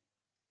 like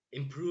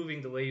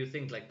improving the way you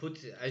think. Like put,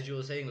 as you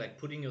were saying, like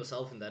putting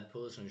yourself in that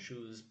person's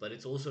shoes. But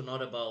it's also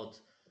not about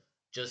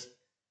just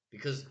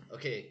because,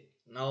 okay,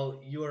 now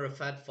you are a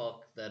fat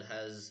fuck that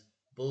has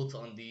built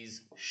on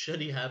these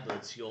shitty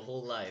habits your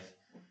whole life.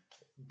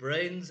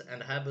 Brains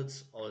and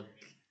habits are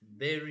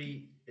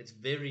it's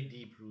very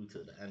deep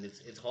rooted, and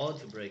it's hard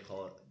to break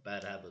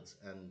bad habits,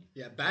 and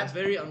Yeah, that's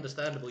bad. very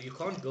understandable. You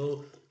can't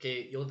go,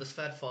 okay, you're this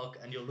fat fuck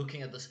and you're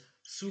looking at this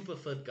super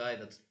fit guy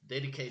that's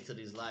dedicated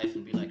his life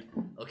and be like,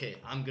 okay,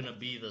 I'm gonna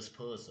be this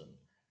person.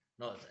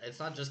 No, it's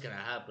not just gonna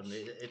happen.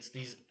 It's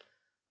these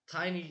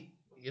tiny,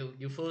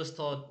 you first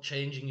start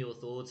changing your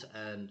thoughts,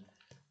 and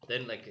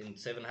then like in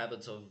 7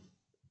 habits of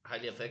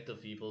highly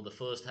effective people, the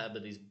first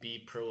habit is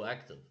be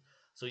proactive.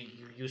 So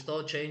you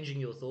start changing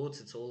your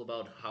thoughts. It's all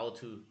about how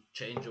to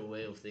change your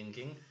way of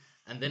thinking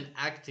and then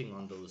acting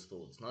on those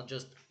thoughts, not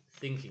just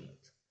thinking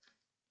it.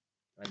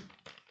 And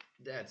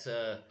that's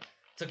a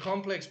it's a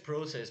complex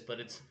process, but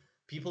it's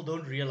people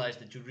don't realize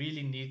that you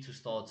really need to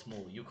start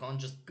small. You can't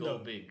just go No,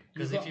 big, you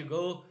because if got. you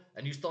go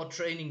and you start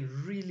training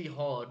really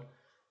hard,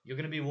 you're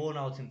gonna be worn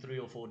out in 3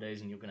 or 4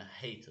 days, and you're gonna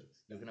hate it.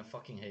 You're gonna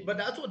fucking hate But it.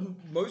 that's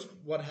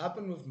what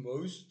happened with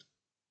most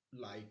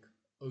like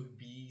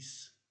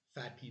obese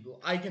fat people.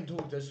 I can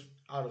talk this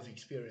out of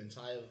experience.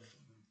 I have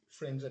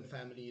friends and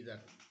family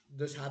that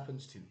this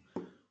happens to,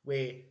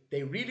 where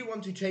they really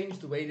want to change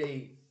the way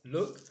they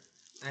look,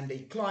 and they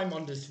climb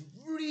on this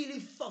really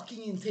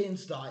fucking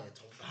intense diet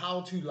of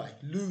how to like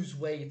lose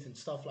weight and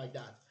stuff like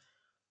that.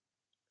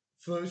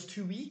 First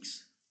 2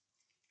 weeks,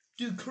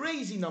 do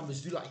crazy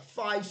numbers, do like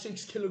 5,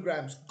 6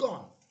 kilograms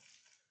gone.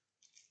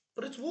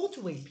 But it's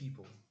water weight,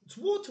 people. It's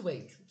water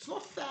weight. It's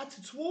not fat,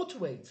 it's water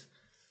weight.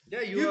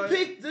 Yeah, you You are.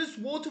 pick this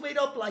water weight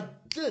up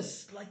like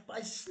this, like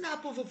by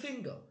snap of a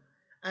finger.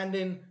 And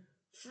then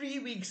 3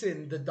 weeks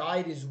in, the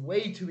diet is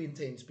way too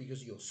intense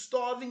because you're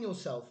starving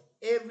yourself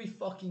every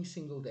fucking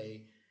single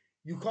day.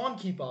 You can't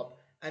keep up.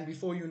 And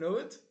before you know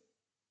it,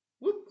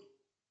 whoop,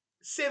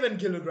 7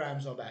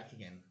 kilograms are back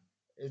again.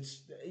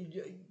 It's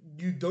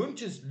you don't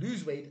just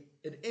lose weight;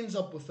 it ends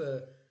up with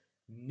a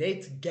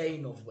net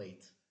gain of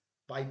weight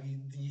by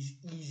these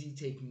easy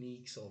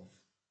techniques of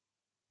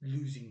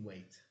losing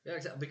weight. Yeah,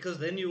 exactly. Because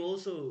then you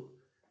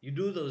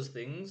do those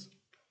things,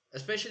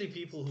 especially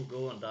people who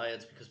go on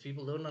diets, because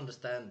people don't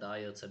understand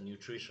diets and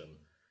nutrition.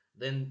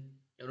 Then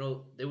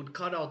they would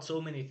cut out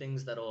so many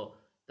things that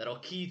are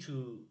key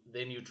to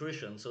their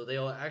nutrition. So they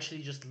are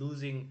actually just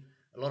losing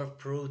a lot of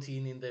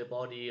protein in their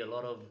body, a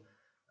lot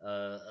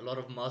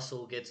of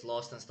muscle gets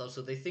lost and stuff.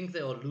 So they think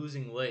they are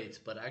losing weight,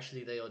 but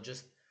actually they are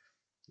just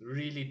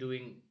really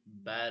doing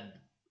bad,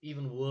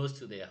 even worse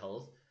to their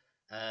health.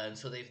 And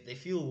so they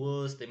feel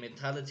worse, their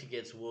mentality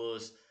gets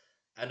worse,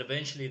 and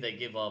eventually they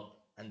give up,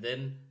 and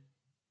then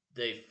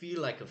they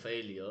feel like a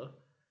failure.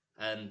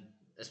 And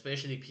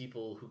especially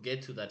people who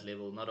get to that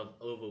level, not of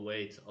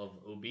overweight, of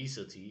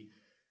obesity,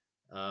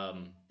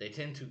 they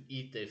tend to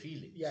eat their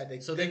feelings. Yeah, they,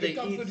 So they then get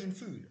they comfort eat. in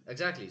food.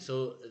 Exactly.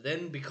 So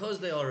then, because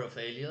they are a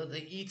failure,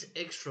 they eat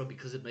extra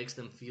because it makes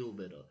them feel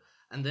better.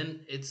 And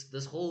then it's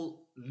this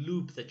whole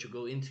loop that you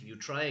go into. You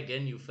try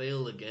again, you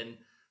fail again,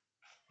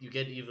 you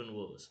get even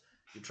worse.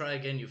 You try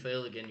again, you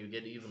fail again, you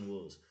get even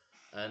worse.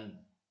 And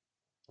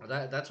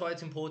that's why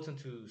it's important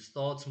to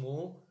start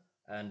small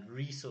and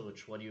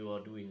research what you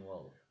are doing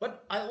well.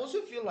 But I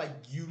also feel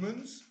like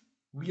humans,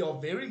 we are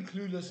very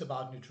clueless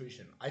about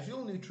nutrition. I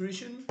feel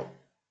nutrition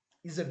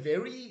is a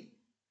very,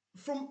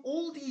 from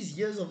all these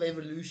years of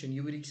evolution,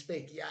 you would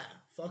expect, yeah,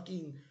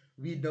 fucking,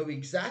 we know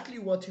exactly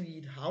what to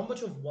eat, how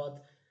much of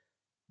what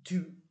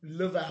to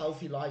live a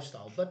healthy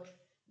lifestyle. But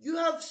you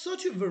have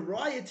such a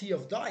variety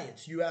of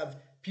diets. You have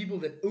people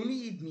that only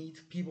eat meat,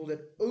 people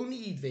that only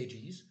eat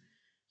veggies.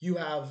 You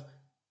have,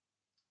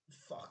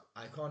 fuck,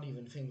 I can't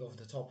even think off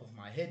the top of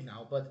my head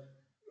now, but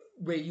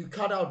where you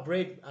cut out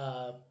bread,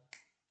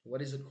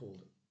 what is it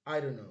called? I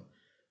don't know.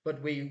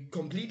 But where you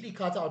completely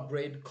cut out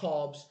bread,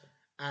 carbs,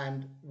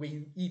 and where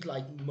you eat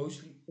like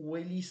mostly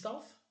oily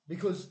stuff.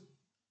 Because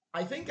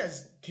I think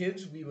as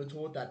kids we were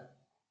taught that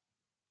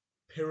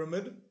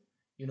pyramid,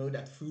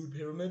 that food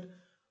pyramid,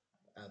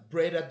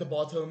 bread at the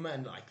bottom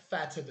and like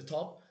fats at the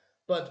top.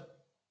 But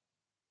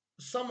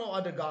some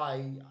other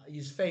guy,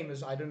 he's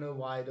famous. I don't know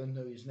why. I don't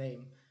know his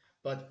name,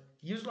 but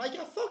he was like,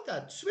 "Yeah, fuck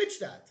that. Switch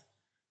that.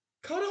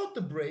 Cut out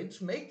the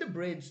breads. Make the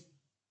breads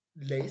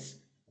less.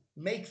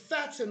 Make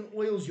fats and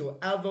oils your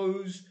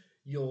avos,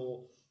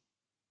 your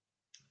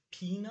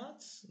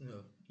peanuts.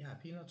 No, yeah,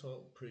 peanuts are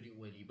pretty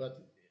oily,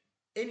 but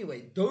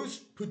anyway,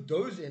 put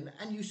those in,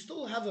 and you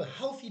still have a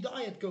healthy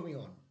diet going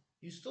on.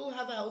 You still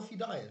have a healthy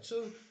diet.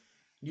 So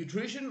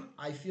nutrition,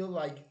 I feel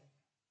like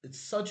it's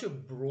such a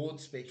broad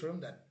spectrum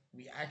that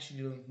we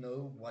actually don't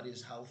know what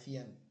is healthy,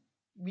 and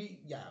we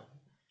yeah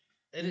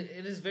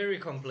It is very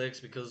complex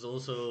because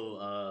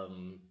also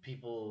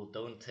people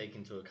don't take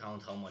into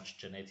account how much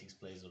genetics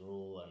plays a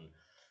role, and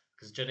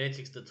because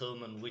genetics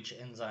determine which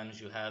enzymes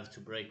you have to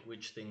break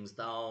which things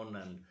down,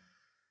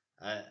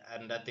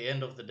 and at the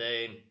end of the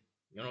day,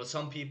 you know,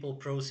 some people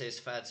process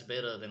fats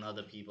better than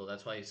other people.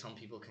 That's why some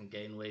people can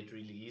gain weight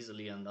really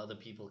easily, and other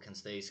people can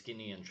stay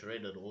skinny and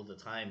shredded all the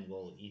time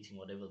while eating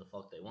whatever the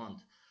fuck they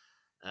want.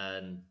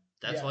 And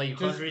that's why Yeah, you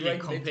can't just really great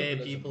compare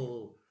metabolism.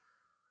 people,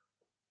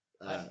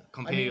 I I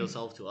compare mean,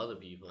 yourself to other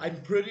people.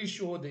 I'm pretty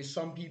sure there's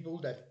some people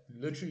that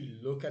literally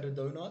look at a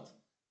donut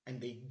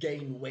and they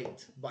gain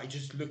weight by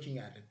just looking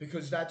at it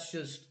because that's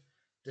just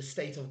the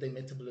state of their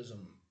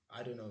metabolism.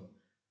 I don't know.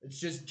 It's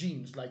just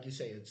genes, like you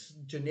say. It's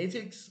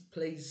genetics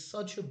plays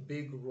such a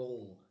big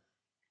role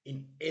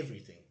in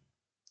everything.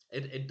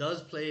 It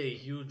does play a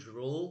huge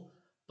role,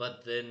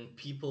 but then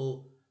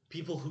people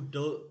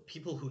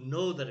who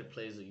know that it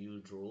plays a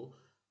huge role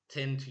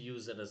tend to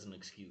use it as an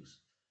excuse.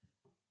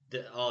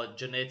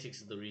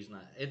 Genetics is the reason.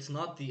 It's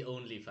not the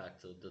only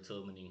factor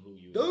determining who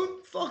you are.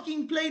 Don't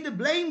fucking play the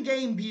blame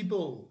game,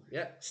 people.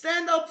 Yeah,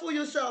 Stand up for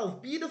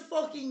yourself. Be the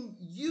fucking.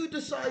 You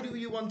decide who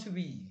you want to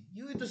be.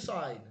 You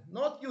decide.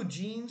 Not your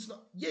genes.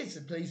 Yes,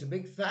 it plays a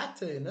big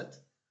factor in it.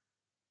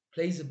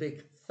 Plays a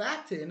big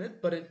factor in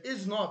it, but it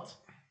is not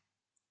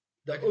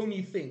the okay,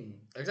 only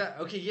thing.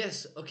 exactly. Okay,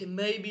 yes. Okay,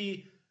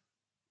 maybe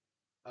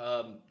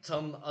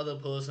some other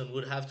person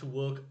would have to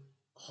work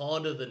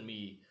harder than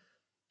me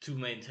to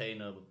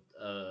maintain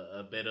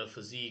a better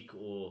physique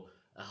or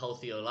a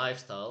healthier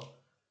lifestyle.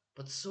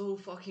 But so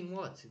fucking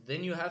what?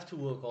 Then you have to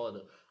work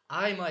harder.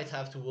 I might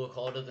have to work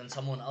harder than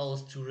someone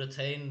else to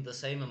retain the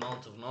same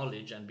amount of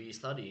knowledge and be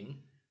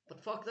studying.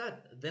 But fuck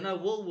that. Then I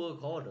will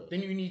work harder.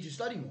 Then you need to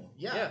study more.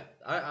 Yeah. Yeah,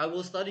 I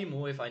will study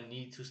more if I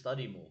need to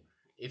study more.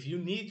 If you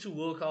need to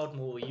work out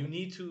more, you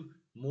need to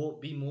more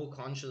be more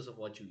conscious of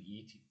what you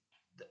eat.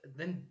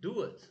 Then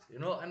do it. You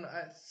know, and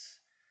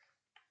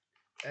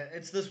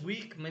it's this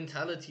weak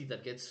mentality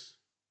that gets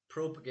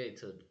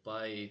propagated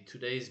by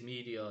today's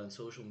media and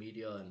social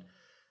media and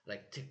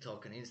like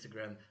TikTok and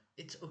Instagram.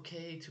 It's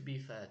okay to be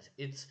fat.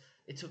 It's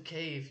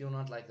okay if you're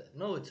not like that.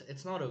 No,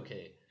 it's not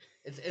okay.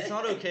 It's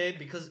not okay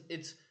because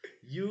it's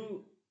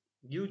you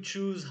you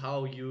choose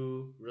how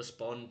you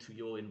respond to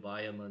your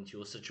environment,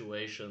 your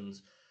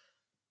situations.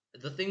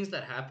 The things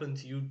that happen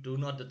to you do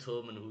not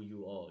determine who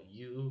you are.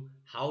 You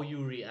how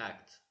you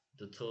react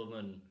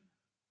determine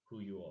who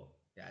you are.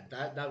 Yeah,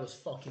 that was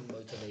fucking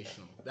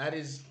motivational. That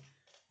is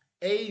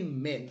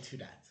amen to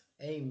that.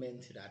 Amen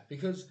to that.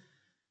 Because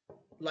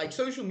like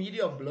social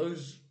media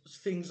blows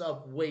things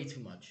up way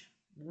too much.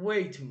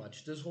 Way too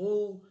much. This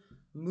whole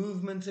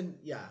movement and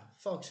yeah,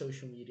 fuck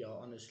social media,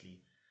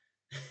 honestly.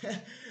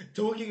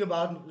 Talking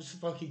about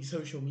fucking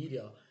social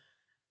media,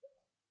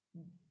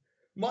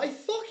 my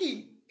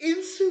fucking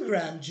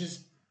Instagram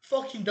just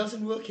fucking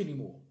doesn't work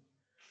anymore.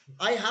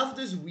 I have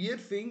this weird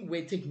thing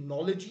where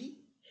technology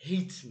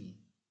hates me.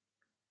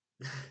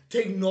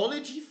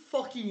 Technology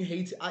fucking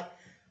hates. I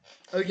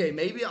okay.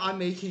 Maybe I'm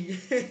making.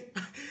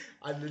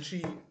 I'm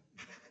literally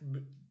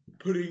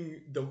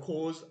putting the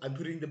cause. I'm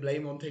putting the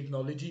blame on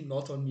technology,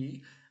 not on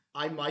me.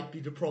 I might be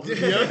the problem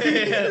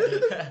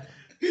here.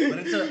 But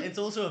it's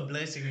also a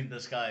blessing in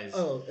disguise.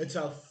 Oh, it's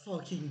a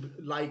fucking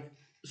like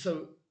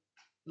so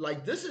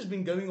like this has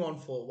been going on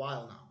for a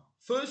while now.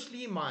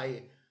 Firstly,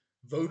 my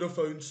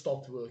Vodafone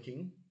stopped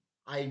working.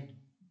 I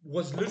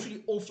was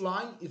literally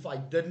offline if I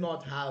did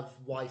not have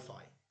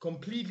Wi-Fi.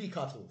 Completely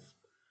cut off.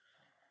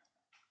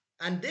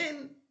 And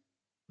then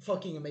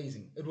fucking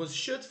amazing. It was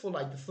shit for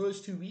like the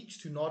first 2 weeks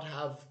to not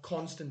have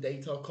constant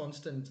data,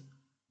 constant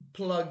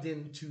plugged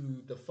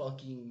into the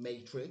fucking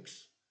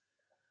matrix.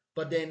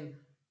 But then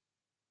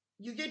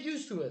you get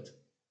used to it.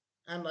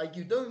 And like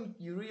you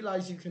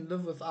realize you can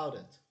live without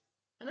it.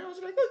 And I was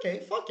like, okay,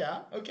 fuck yeah,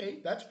 okay,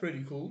 that's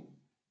pretty cool.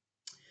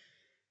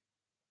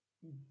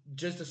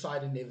 Just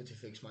decided never to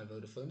fix my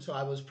Vodafone, so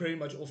I was pretty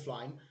much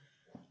offline.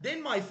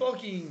 Then my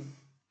fucking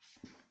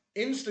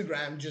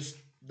Instagram just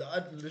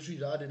literally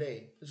the other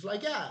day, it's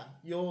like, yeah,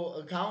 your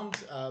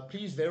account,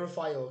 please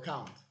verify your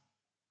account.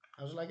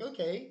 I was like,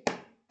 okay,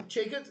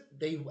 check it.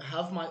 They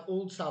have my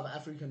old South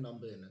African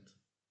number in it,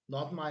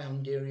 not my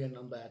Hungarian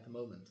number at the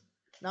moment.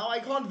 Now I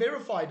can't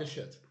verify the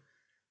shit.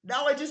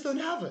 Now I just don't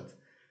have it.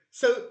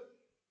 So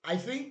I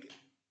think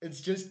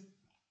it's just,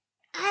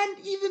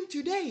 and even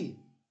today,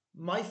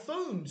 my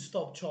phone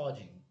stopped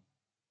charging.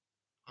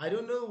 I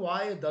don't know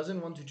why it doesn't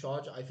want to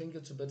charge. I think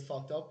it's a bit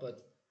fucked up,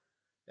 but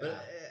But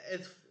yeah.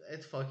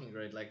 it's fucking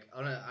great. Like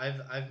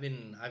I've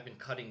been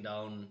cutting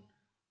down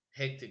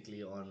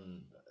hectically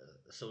on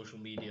social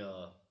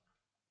media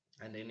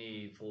and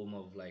any form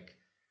of like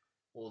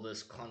all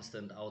this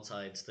constant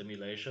outside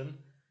stimulation.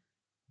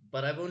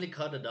 But I've only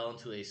cut it down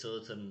to a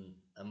certain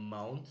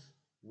amount,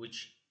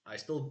 which I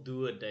still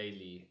do it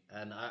daily,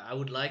 and I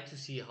would like to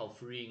see how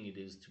freeing it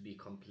is to be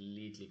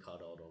completely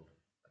cut out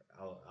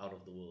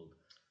of the world.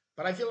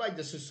 But I feel like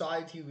the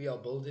society we are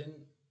building,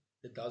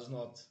 it does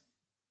not,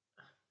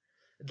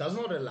 it does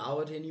not allow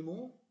it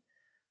anymore.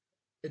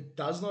 it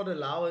does not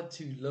allow it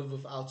to live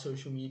without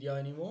social media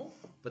anymore.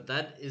 But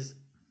that is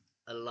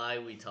a lie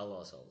we tell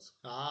ourselves,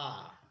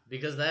 Ah,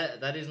 because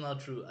that is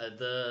not true.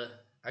 The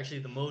Actually,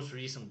 the most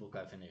recent book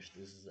I finished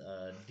is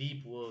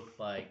Deep Work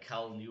by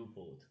Cal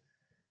Newport.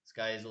 This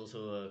guy is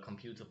also a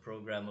computer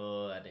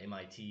programmer at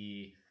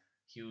MIT.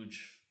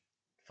 Huge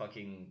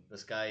fucking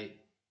this guy,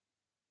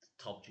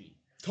 top G.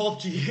 top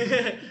G,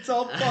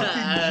 top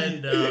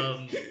fucking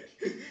And G.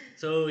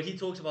 so he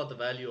talks about the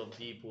value of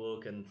deep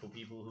work, and for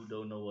people who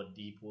don't know what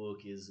deep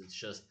work is, it's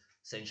just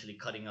essentially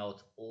cutting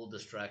out all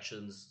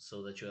distractions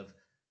so that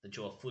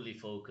you are fully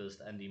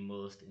focused and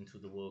immersed into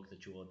the work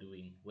that you are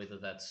doing, whether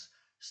that's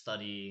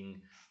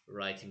studying,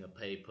 writing a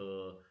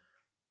paper,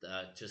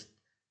 just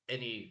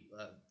any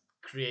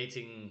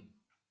creating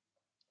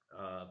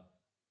uh,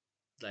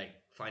 like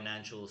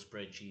financial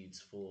spreadsheets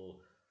for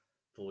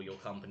your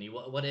company,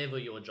 whatever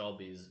your job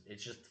is.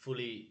 It's just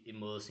fully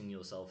immersing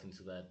yourself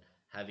into that,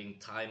 having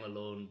time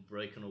alone,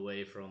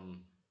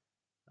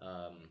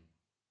 um,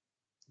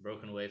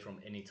 broken away from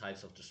any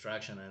types of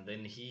distraction. And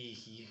then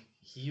he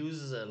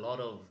uses a lot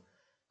of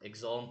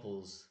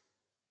examples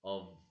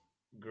of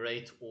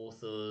great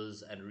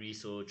authors and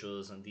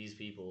researchers and these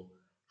people,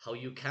 how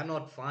you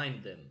cannot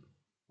find them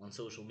on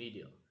social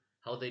media,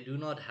 how they do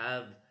not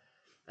have.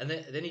 And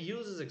then he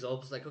uses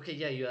examples like, okay,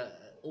 yeah,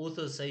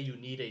 authors say you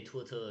need a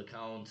Twitter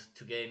account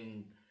to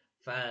gain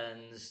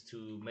fans,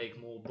 to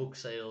make more book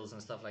sales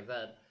and stuff like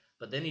that.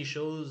 But then he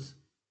shows,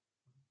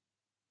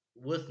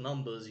 with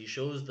numbers, he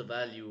shows the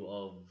value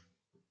of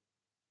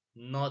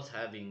not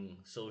having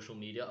social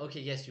media. Okay,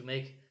 yes, you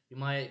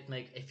might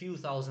make a few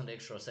thousand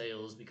extra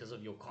sales because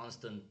of your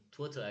constant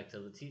Twitter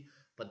activity,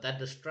 but that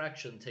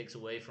distraction takes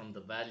away from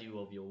the value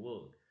of your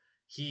work.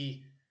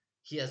 He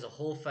he has a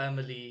whole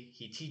family,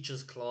 he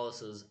teaches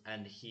classes,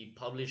 and he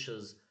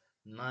publishes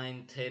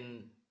 9,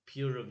 10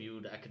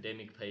 peer-reviewed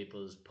academic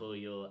papers per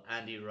year,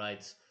 and he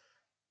writes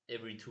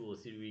every 2 or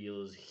 3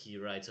 years he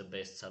writes a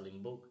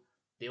best-selling book.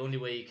 The only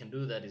way he can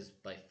do that is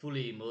by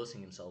fully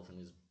immersing himself in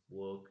his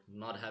work,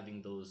 not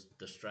having those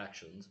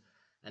distractions.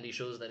 And he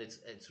shows that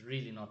it's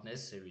really not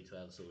necessary to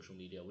have social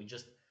media. We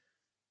just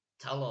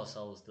tell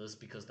ourselves this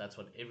because that's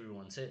what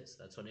everyone says.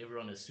 That's what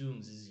everyone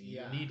assumes is you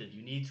Yeah. need it.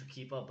 You need to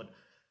keep up. But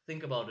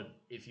think about it.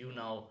 If you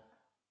now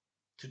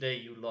today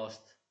you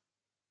lost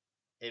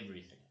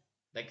everything.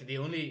 Like the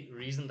only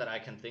reason that I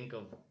can think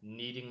of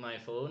needing my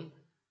phone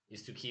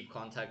is to keep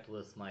contact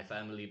with my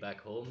family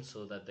back home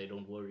so that they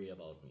don't worry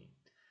about me.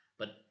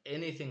 But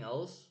anything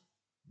else,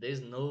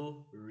 there's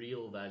no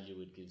real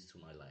value it gives to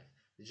my life.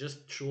 It's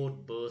just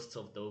short bursts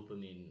of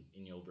dopamine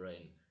in your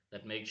brain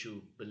that makes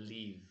you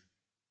believe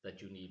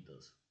that you need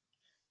this.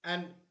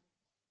 And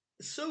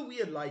so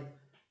weird, like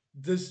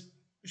this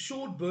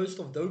short burst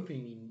of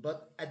dopamine,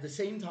 but at the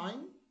same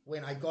time,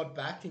 when I got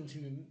back into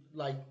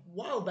like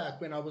while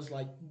back when I was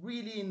like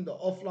really in the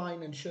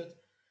offline and shit,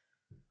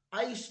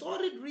 I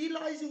started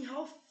realizing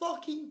how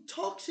fucking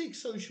toxic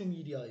social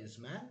media is,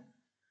 man.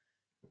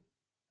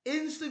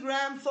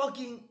 Instagram,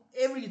 fucking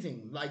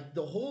everything, like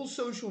the whole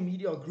social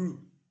media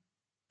group,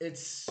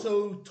 it's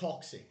so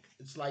toxic.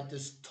 It's like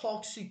this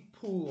toxic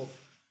pool of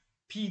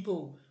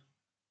people.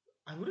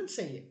 I wouldn't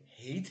say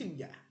hating,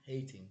 yeah,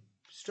 hating,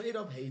 straight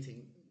up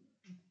hating,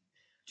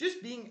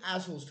 just being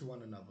assholes to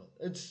one another.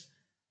 It's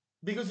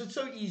because it's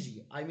so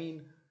easy. I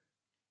mean,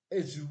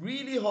 it's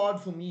really hard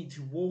for me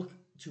to walk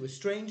to a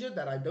stranger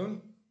that I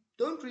don't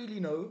really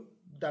know,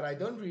 that I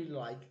don't really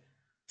like,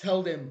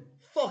 tell them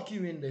fuck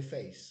you in their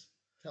face.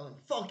 Tell them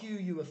fuck you,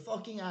 you a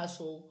fucking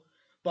asshole.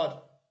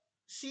 But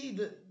see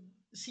the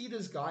see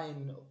this guy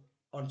in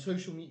on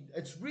social media.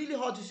 It's really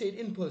hard to say it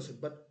in person,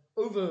 but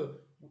over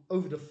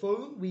the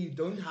phone where you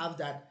don't have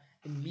that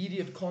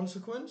immediate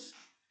consequence,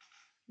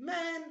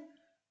 man,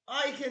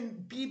 I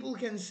can people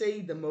can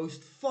say the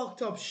most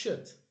fucked up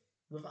shit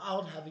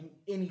without having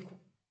any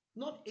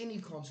not any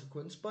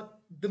consequence, but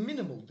the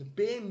minimal, the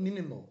bare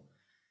minimal.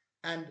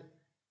 And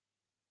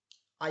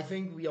I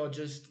think we are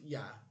just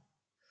yeah,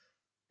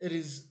 it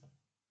is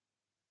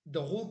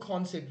the whole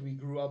concept we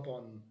grew up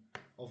on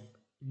of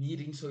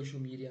needing social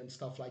media and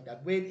stuff like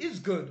that, where it is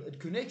good, it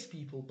connects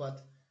people,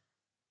 but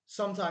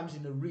sometimes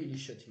in a really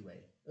shitty way.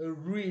 A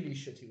really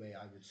shitty way,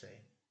 I would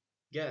say.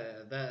 Yeah,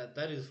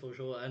 that is for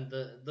sure. And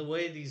the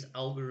way these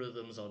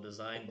algorithms are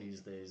designed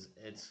these days,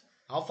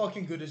 How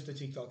fucking good is the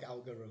TikTok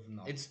algorithm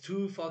now? it's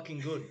too fucking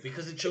good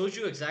because it shows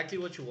you exactly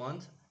what you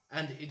want,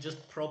 and it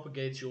just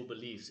propagates your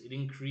beliefs. It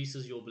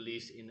increases your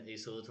beliefs in a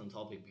certain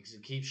topic because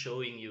it keeps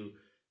showing you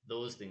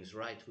those things,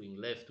 right wing,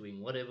 left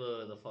wing,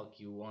 whatever the fuck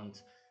you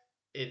want.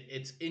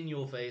 It's in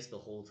your face the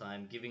whole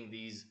time, giving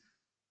these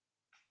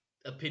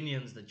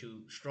opinions that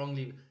you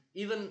strongly,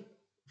 even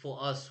for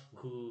us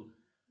who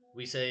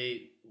we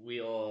say we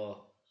are,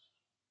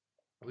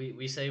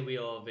 we say we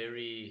are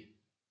very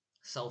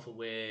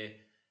self-aware,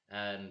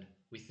 and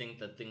we think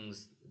that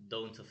things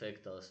don't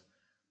affect us,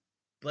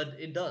 but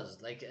it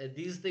does. Like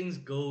these things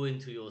go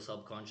into your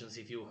subconscious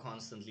if you're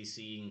constantly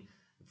seeing,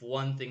 if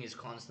one thing is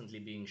constantly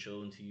being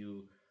shown to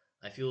you.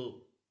 I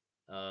feel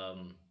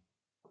um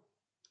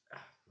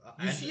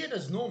You And see it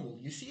as normal.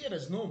 You see it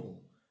as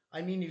normal.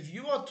 I mean, if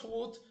you are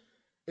taught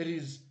it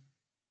is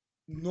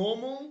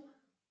normal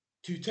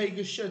to take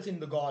a shit in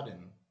the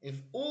garden, if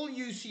all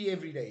you see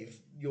every day, if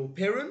your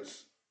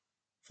parents,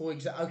 for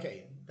example,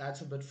 okay,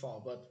 that's a bit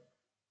far, but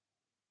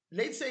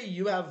let's say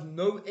you have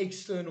no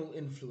external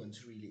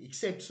influence really,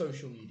 except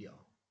social media,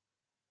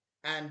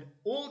 and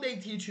all they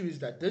teach you is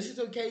that this is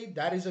okay,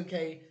 that is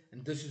okay,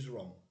 and this is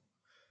wrong.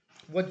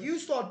 What you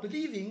start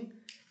believing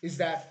is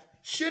that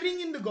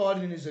shitting in the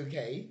garden is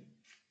okay,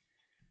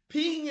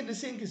 peeing in the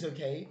sink is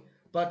okay,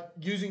 but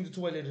using the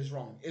toilet is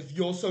wrong. If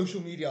your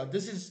social media,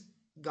 this is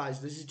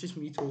guys, this is just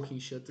me talking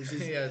shit. This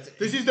is yeah,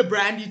 this is the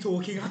brandy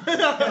talking.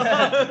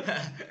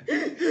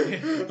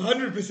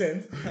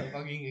 100%.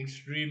 fucking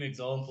extreme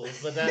examples,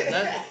 but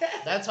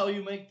that's how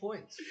you make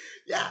points.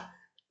 Yeah,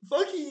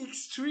 fucking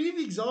extreme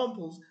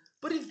examples.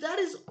 But if that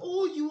is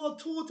all you are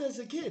taught as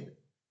a kid,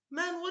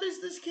 man, what is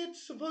this kid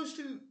supposed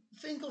to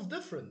think of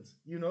different?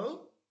 You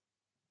know?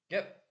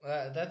 Yep,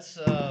 that's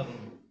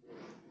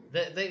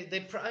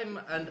they prime,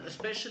 and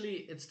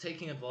especially it's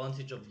taking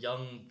advantage of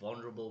young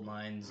vulnerable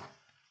minds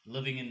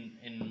living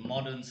in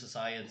modern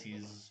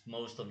societies,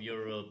 most of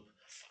Europe,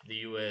 the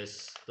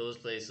US, those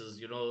places.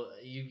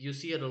 You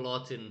see it a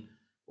lot in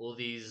all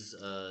these.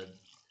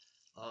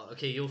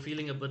 Okay, you're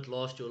feeling a bit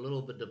lost, you're a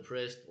little bit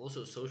depressed.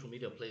 Also, social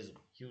media plays a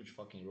huge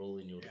fucking role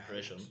in your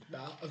depression.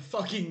 A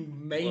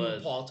fucking main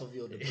But part of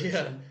your yeah,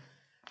 depression.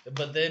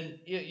 but then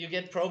you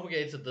get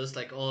propagated this,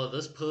 like, oh,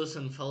 this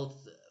person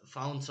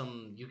found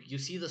some. You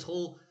see this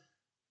whole,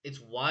 it's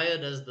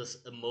wired as this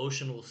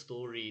emotional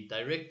story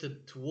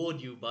directed toward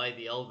you by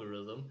the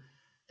algorithm.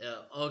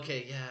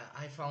 Okay, yeah,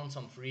 I found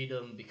some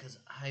freedom because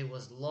I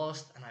was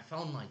lost and I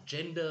found my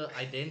gender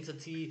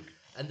identity.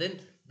 And then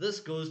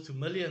this goes to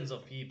millions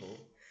of people.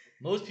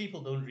 Most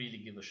people don't really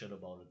give a shit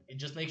about it. It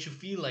just makes you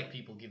feel like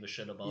people give a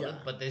shit about it. Yeah.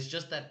 But there's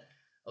just that,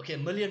 okay, a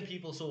million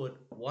people saw it,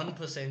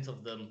 1%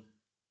 of them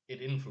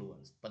it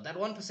influenced. But that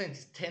 1%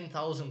 is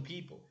 10,000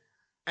 people.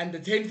 And the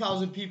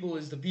 10,000 people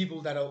is the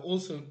people that are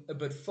also a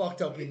bit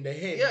fucked up in the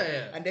head.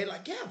 Yeah. And they're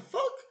like, yeah,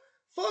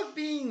 fuck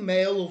being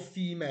male or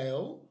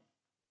female.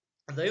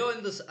 They are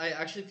in this. I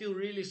actually feel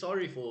really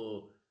sorry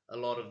for a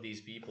lot of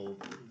these people.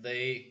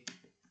 They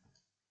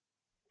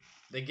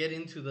get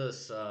into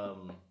this.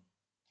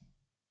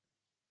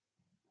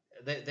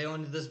 They are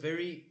in this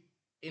very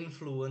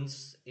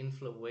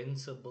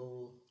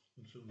influenceable.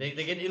 They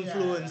get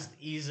influenced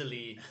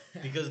easily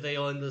because they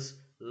are in this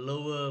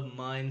lower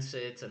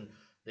mindset, and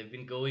they've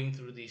been going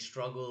through these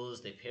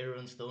struggles. Their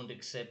parents don't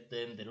accept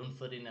them. They don't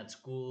fit in at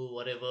school,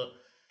 whatever.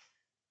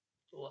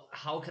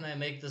 How can I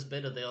make this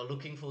better? They are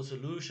looking for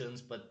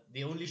solutions, but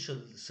the only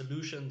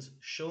solutions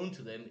shown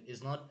to them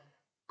is not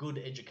good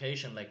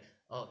education. Like,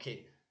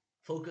 okay,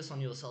 focus on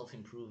your self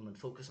improvement,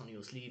 focus on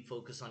your sleep,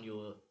 focus on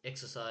your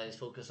exercise,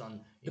 focus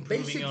on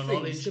improving your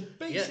knowledge. The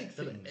basic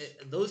things.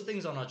 Those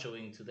things are not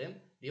showing to them.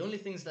 The only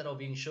things that are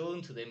being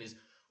shown to them is,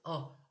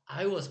 oh,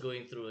 I was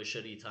going through a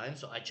shitty time,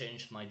 so I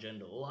changed my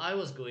gender. Or I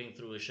was going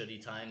through a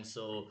shitty time,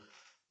 so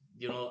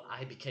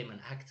I became an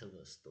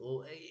activist,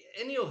 or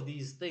any of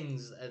these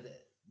things.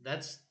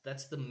 That's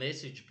the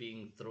message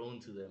being thrown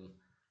to them,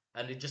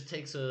 and it just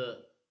takes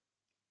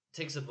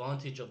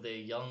advantage of their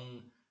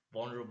young,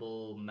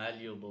 vulnerable,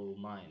 malleable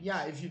minds.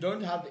 Yeah, if you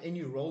don't have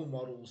any role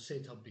models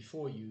set up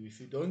before you, if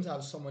you don't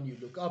have someone you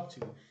look up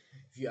to,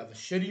 if you have a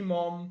shitty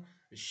mom,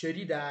 a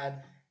shitty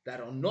dad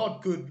that are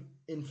not good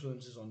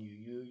influences on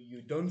you,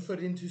 you don't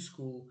fit into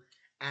school,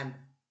 and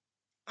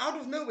out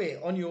of nowhere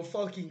on your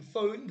fucking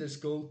phone, this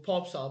girl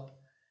pops up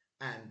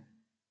and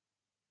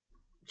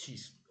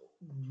she's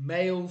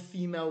male,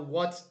 female,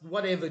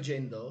 whatever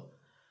gender,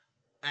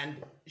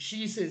 and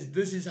she says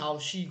this is how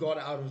she got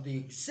out of the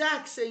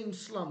exact same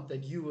slump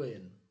that you were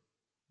in.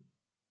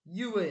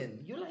 You're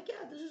like,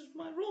 yeah, this is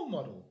my role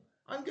model.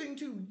 I'm going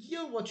to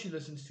hear what she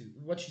listens to,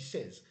 what she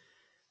says.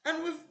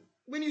 And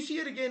when you see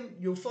it again,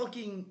 you're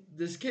fucking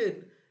this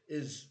kid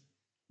is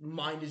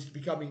mind is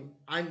becoming,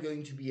 I'm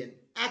going to be an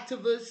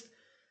activist.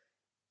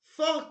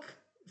 Fuck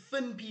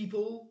thin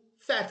people,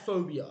 fat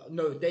phobia.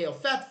 No, they are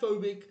fat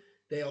phobic,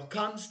 they are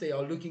cunts, they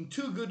are looking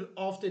too good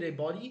after their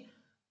body.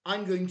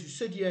 I'm going to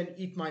sit here and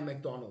eat my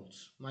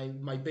McDonald's,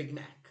 my Big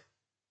Mac.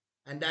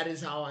 And that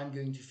is how I'm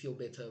going to feel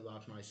better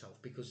about myself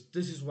because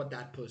this is what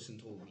that person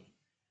told me.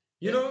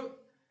 You know,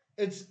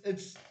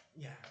 it's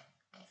yeah,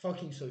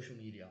 fucking social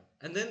media.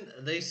 And then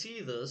they see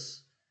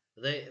this.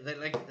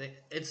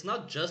 It's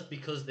not just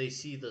because they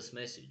see this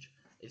message.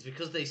 It's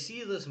because they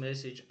see this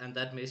message, and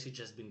that message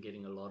has been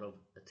getting a lot of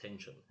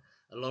attention,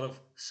 a lot of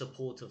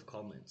supportive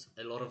comments,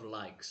 a lot of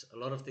likes, a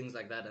lot of things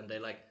like that, and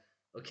they're like,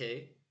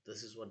 okay,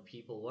 this is what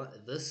people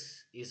want.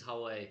 This is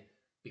how I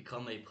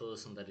become a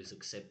person that is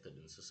accepted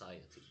in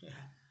society. Yeah.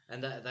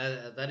 And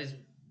that is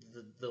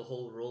the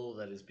whole role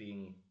that is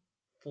being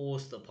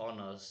forced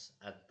upon us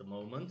at the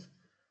moment,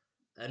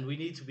 and we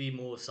need to be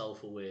more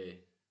self-aware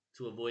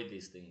to avoid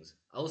these things.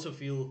 I also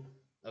feel,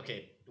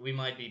 okay, we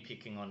might be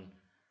picking on,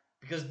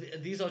 because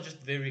these are just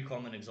very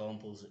common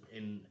examples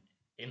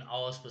in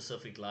our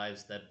specific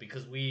lives, that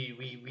because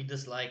we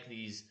dislike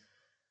these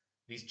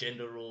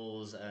gender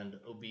roles and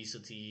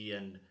obesity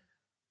and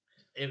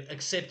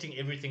accepting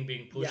everything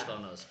being pushed Yeah.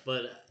 on us.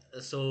 But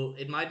so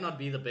it might not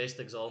be the best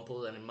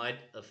example and it might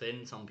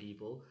offend some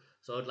people.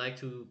 So I'd like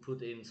to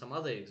put in some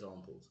other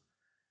examples.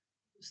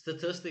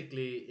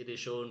 Statistically, it is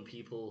shown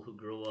people who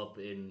grow up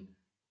in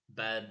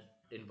bad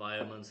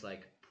environments,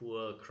 like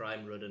poor,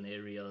 crime-ridden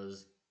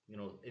areas,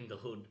 in the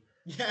hood,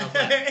 stuff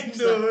like Yeah, in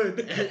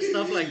the stuff,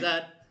 stuff like hood.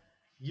 that.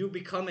 You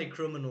become a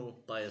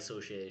criminal by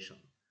association.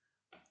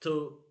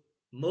 So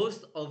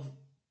most of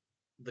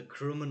the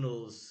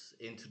criminals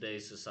in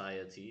today's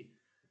society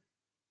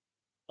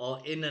are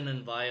in an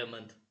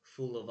environment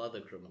full of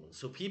other criminals.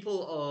 So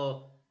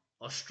people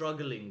are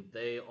struggling.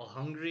 They are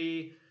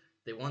hungry.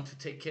 They want to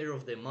take care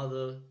of their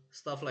mother,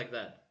 stuff like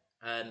that,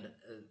 and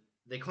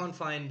they can't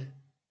find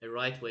a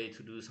right way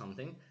to do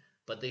something.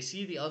 But they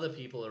see the other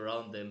people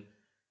around them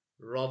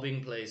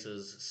robbing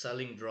places,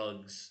 selling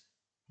drugs,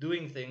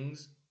 doing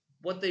things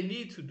what they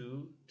need to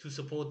do to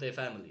support their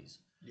families.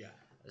 Yeah.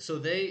 So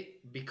they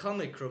become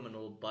a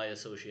criminal by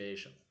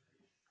association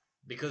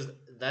because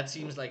that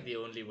seems like the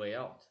only way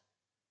out.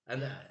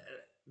 And Yeah.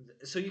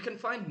 so you can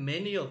find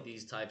many of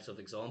these types of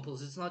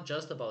examples. It's not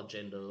just about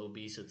gender,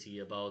 obesity,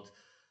 about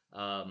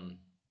um,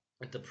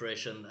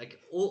 depression. Like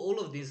all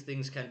of these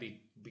things can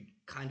be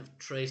kind of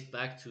traced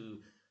back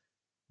to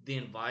the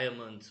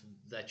environment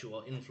that you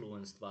are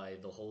influenced by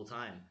the whole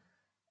time.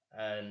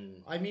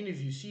 And I mean,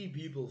 if you see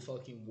people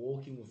fucking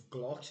walking with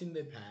Glocks in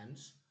their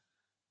pants,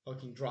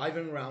 fucking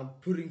driving around,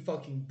 putting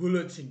fucking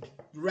bullets in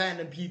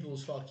random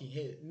people's fucking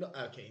head. No,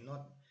 okay,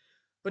 not.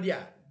 But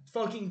yeah,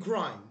 fucking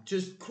crime.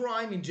 Just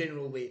crime in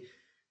general, where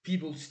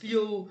people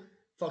steal,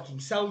 fucking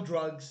sell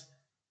drugs.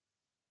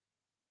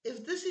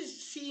 If this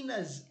is seen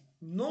as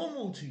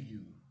normal to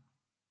you,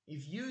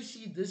 if you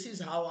see this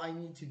is how I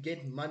need to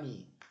get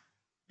money,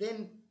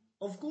 then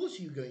of course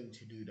you're going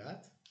to do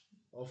that.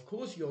 Of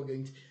course you're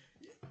going to.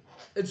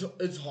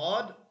 It's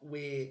hard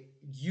where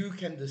you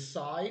can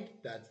decide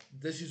that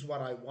this is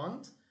what I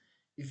want.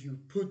 If you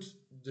put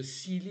the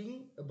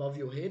ceiling above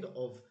your head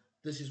of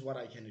this is what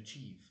I can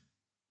achieve.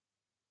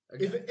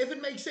 If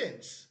it makes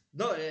sense.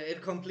 no,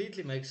 it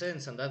completely makes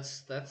sense, and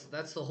that's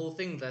the whole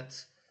thing.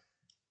 That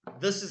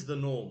this is the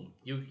norm.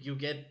 You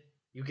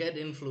get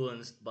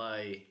influenced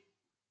by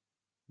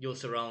your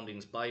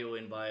surroundings, by your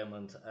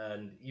environment,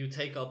 and you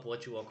take up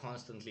what you are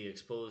constantly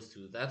exposed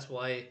to. That's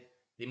why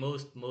the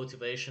most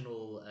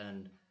motivational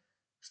and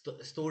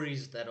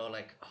stories that are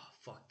like, oh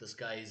fuck, this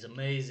guy is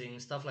amazing,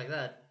 stuff like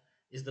that,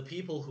 is the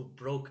people who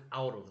broke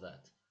out of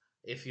that.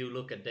 If you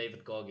look at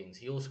David Goggins,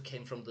 he also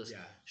came from this Yeah,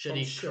 from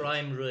shitty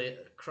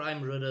shit.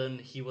 crime ridden.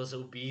 He was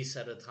obese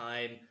at a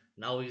time.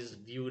 Now he's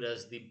viewed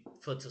as the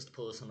fittest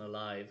person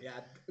alive. Yeah,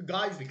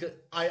 guys, Because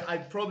I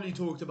probably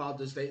talked about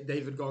this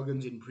David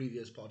Goggins in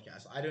previous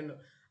podcasts. I don't know.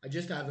 I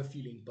just have a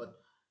feeling, but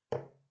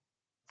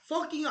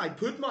fucking, I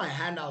put my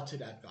hand out to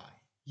that guy.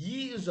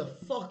 He is a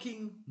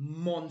fucking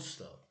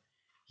monster.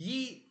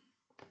 He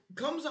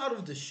comes out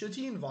of the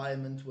shitty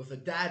environment with a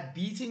dad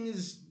beating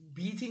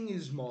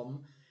his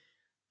mom.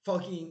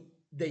 Fucking,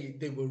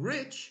 they were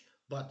rich,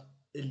 but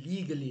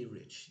illegally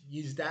rich.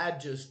 His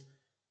dad just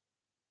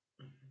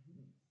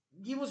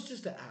he was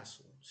just an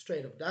asshole,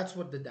 straight up. That's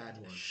what the dad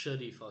was.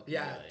 shitty fucking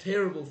Yeah, guy.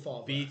 terrible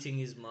father. Beating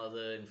his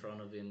mother in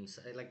front of him.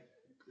 Like,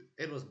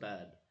 it was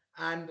bad.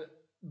 And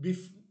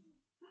bef-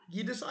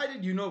 he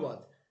decided, you know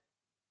what?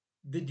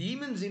 The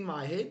demons in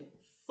my head,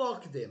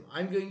 fuck them.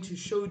 I'm going to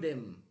show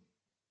them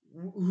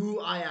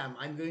who I am.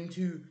 I'm going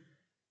to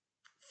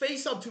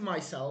face up to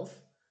myself,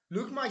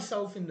 look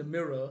myself in the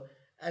mirror,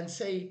 and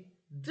say,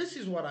 this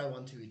is what I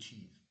want to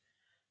achieve.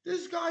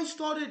 This guy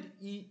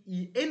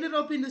he ended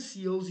up in the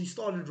SEALs. He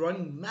started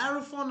running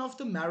marathon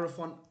after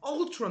marathon,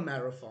 ultra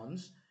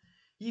marathons.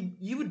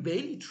 He would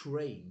barely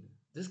train.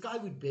 This guy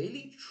would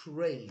barely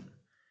train.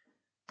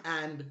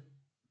 And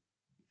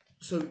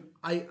so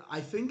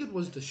I think it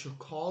was the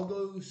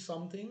Chicago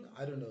something.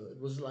 I don't know. It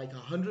was like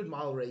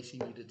 100-mile race he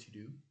needed to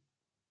do.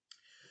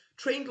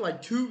 Trained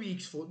like 2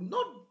 weeks for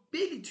not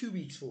barely 2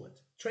 weeks for it.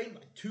 Trained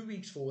like 2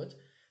 weeks for it.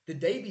 The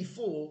day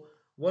before,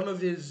 one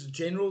of his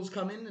generals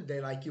come in and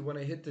they're like, "You want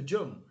to hit the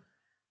gym?"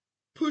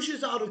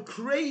 Pushes out a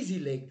crazy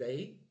leg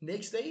day.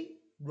 Next day,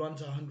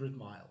 runs 100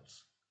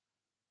 miles.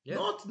 Yeah.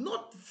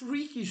 Not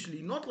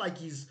freakishly, not like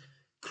he's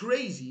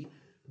crazy.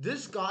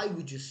 This guy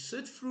would just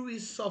sit through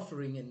his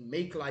suffering and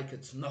make like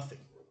it's nothing.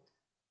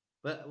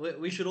 But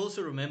we should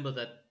also remember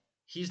that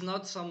he's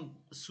not some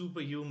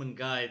superhuman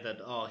guy that,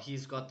 oh,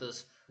 he's got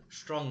this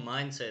strong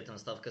mindset and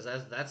stuff, because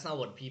that's not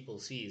what people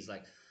see. It's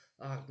like,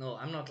 oh no,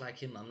 I'm not like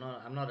him.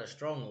 I'm not as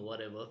strong or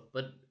whatever.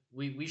 But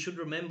we should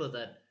remember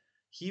that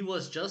he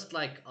was just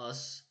like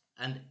us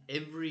and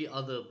every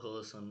other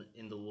person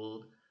in the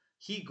world.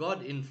 He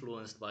got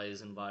influenced by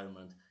his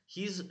environment.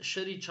 His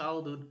shitty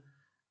childhood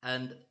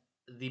and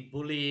the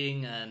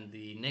bullying and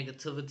the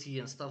negativity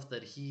and stuff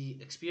that he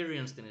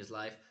experienced in his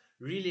life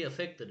really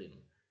affected him,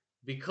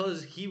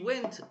 because he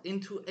went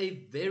into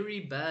a very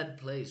bad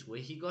place where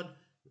he got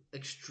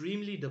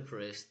extremely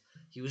depressed.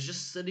 He was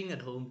just sitting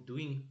at home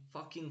doing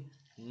fucking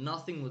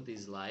nothing with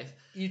his life,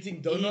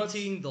 Eating donuts.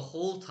 eating the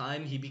whole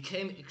time. He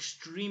became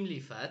extremely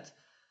fat,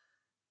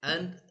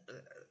 and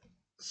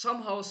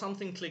somehow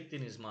something clicked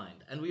in his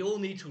mind. And we all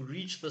need to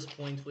reach this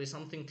point where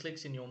something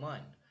clicks in your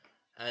mind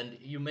and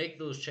you make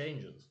those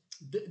changes.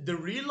 The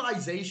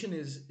realization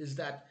is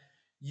that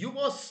you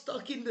are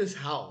stuck in this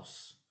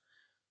house.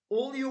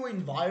 All your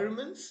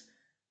environments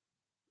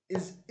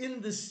is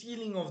in the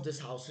ceiling of this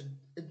house.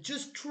 It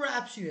just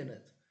traps you in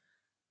it.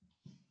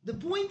 The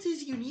point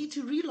is, you need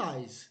to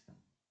realize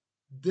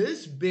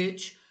this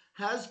bitch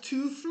has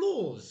 2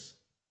 floors.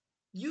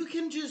 You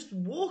can just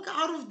walk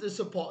out of this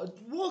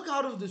walk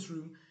out of this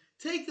room,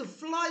 take the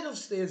flight of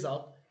stairs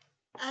up,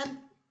 and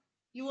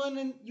you are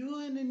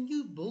in a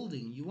new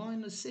building. You are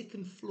in a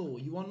second floor.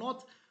 You are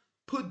not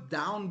put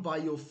down by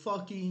your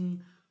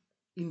fucking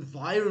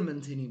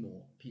environment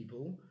anymore,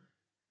 people.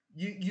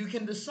 You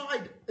can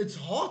decide. It's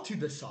hard to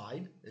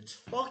decide. It's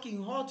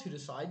fucking hard to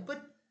decide,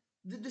 but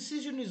the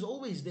decision is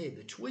always there.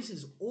 The choice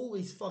is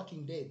always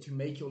fucking there to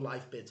make your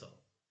life better.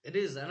 It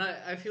is, and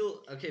I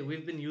feel okay.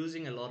 We've been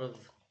using a lot of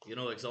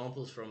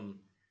examples from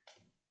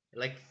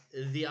like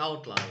the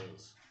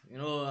outliers.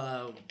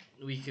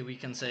 We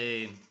can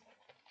say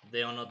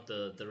they are not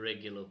the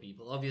regular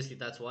people. Obviously,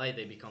 that's why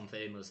they become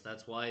famous.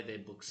 That's why their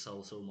books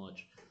sell so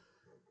much.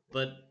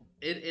 But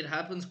it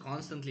happens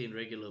constantly in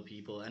regular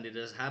people, and it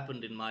has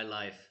happened in my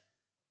life.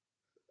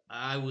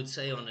 I would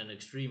say on an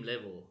extreme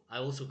level. I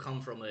also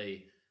come from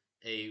a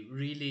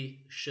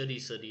really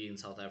shitty city in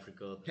South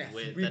Africa, Yes,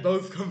 where we that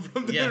both come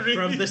from the yeah, from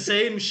really the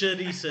same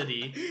shitty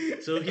city.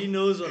 So he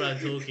knows what I'm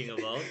talking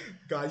about.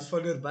 Guys,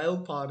 Van der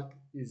Bijl Park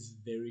is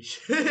very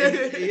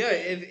Yeah,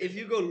 if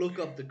you go look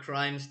up the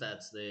crime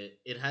stats there,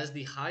 it has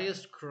the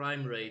highest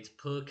crime rate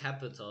per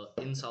capita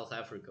in South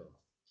Africa.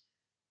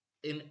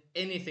 In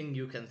anything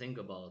you can think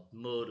about,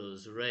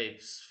 murders,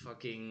 rapes,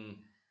 fucking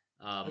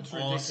It's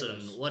arson,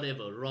 ridiculous.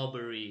 whatever,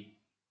 robbery,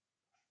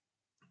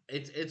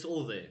 it's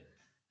all there.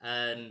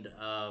 And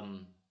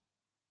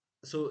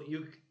so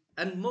you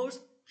and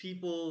most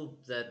people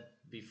that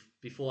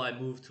before I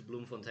moved to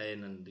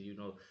Bloemfontein, and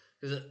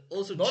because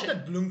also Not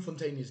that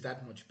Bloemfontein is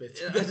that much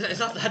better. it's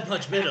not that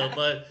much better,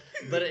 but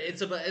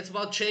it's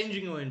about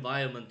changing your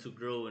environment to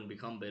grow and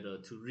become better,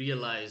 to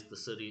realize the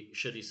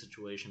shitty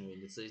situation.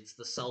 Really, it's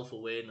the self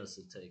awareness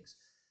it takes,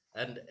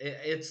 and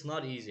it's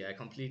not easy. I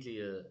completely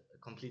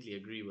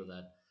agree with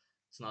that.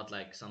 It's not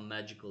like some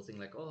magical thing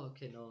like, oh,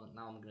 okay, no,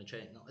 now I'm gonna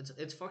change. No,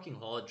 it's fucking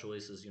hard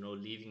choices.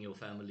 Leaving your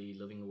family,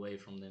 living away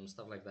from them,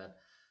 stuff like that.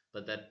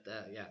 But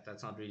yeah,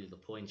 that's not really the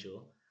point,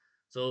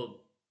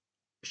 So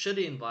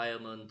shitty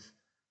environment,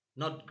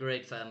 not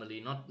great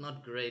family,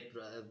 not great.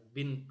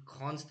 Been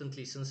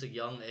constantly since a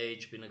young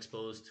age been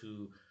exposed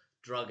to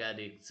drug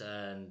addicts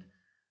and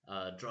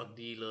drug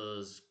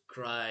dealers,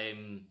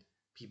 crime,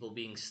 people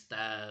being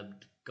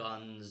stabbed,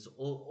 guns,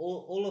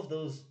 all of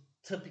those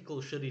typical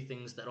shitty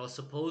things that are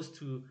supposed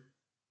to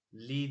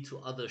lead to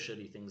other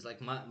shitty things. Like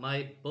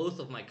my both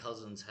of my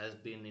cousins has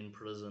been in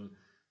prison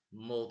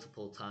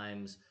multiple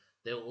times.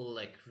 They're all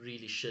like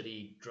really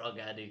shitty drug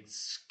addicts,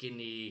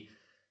 skinny,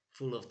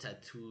 full of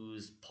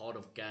tattoos, part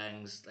of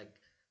gangs, like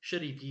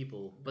shitty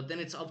people. But then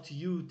it's up to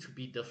you to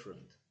be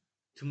different,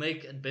 to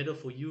make it better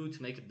for you,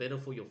 to make it better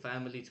for your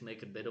family, to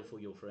make it better for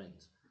your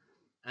friends.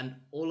 And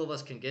all of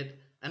us can get.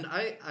 And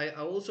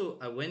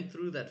I went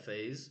through that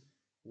phase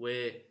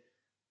where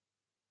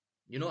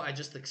I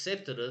just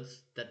accepted it,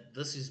 that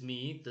this is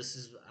me.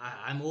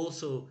 I'm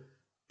also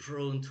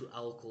prone to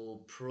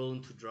alcohol,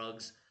 prone to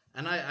drugs,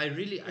 and I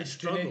really I It's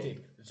struggled.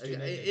 genetic. It's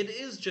genetic. It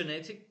is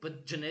genetic,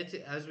 but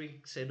genetic, as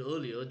we said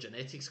earlier,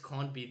 genetics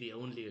can't be the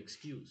only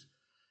excuse.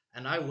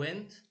 And I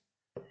went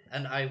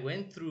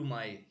through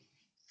my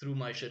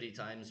shitty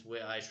times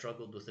where I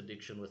struggled with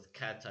addiction with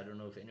cat. I don't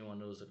know if anyone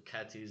knows what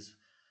cat is,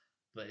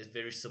 but it's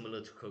very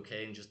similar to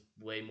cocaine, just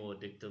way more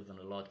addictive and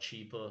a lot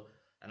cheaper.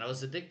 And I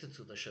was addicted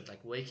to the shit. Like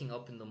waking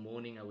up in the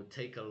morning, I would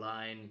take a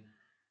line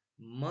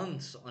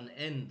months on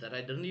end that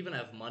I didn't even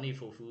have money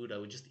for food. I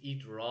would just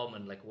eat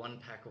ramen, like one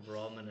pack of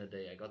ramen a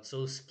day. I got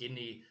so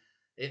skinny.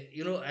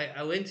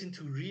 I went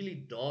into really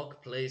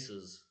dark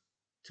places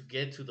to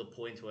get to the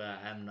point where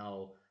I am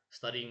now,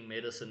 studying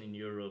medicine in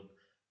Europe,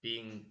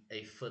 being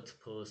a fit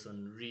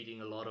person,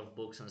 reading a lot of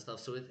books and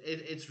stuff. So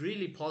it's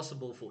really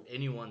possible for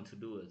anyone to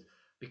do it,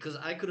 because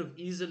I could have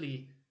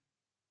easily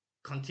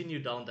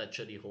continued down that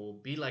shitty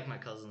hole, be like my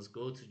cousins,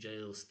 go to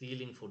jail,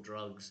 stealing for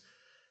drugs,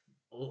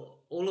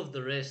 all of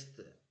the rest.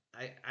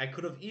 I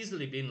could have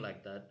easily been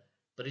like that,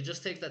 but it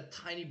just takes that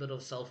tiny bit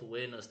of self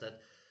awareness,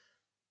 that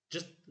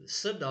just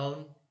sit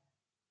down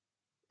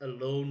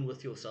alone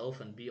with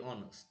yourself and be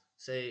honest.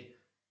 Say,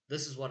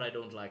 this is what I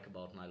don't like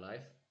about my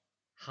life.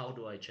 How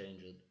do I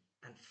change it?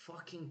 And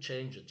fucking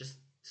change it. Just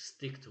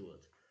stick to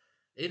it.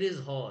 It is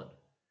hard.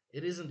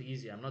 It isn't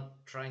easy. I'm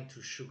not trying to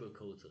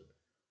sugarcoat it.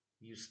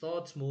 You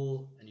start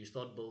small and you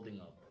start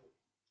building up.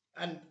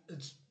 And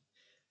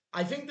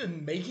I think that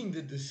making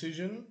the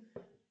decision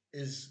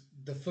is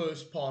the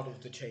first part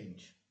of the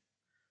change.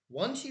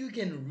 once you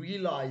can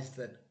realize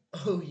that,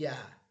 oh yeah,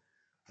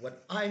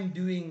 what I'm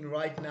doing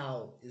right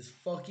now is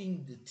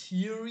fucking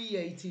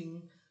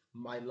deteriorating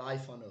my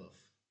life on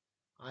earth.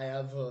 I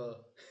have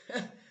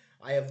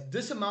I have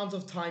this amount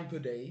of time per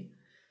day.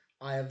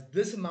 I have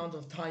this amount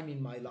of time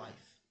in my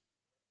life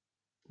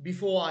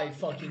before I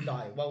fucking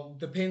die. Well,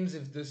 depends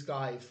if this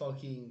guy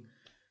fucking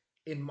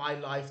in my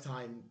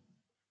lifetime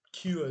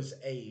cures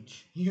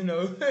age,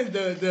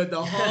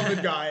 the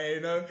Harvard guy,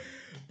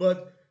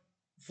 But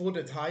for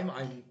the time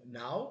I'm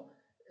now,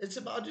 it's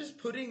about just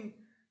trying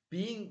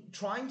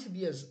to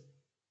be as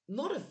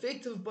not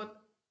effective, but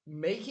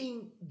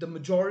making the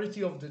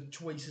majority of the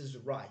choices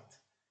right.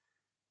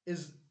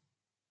 Is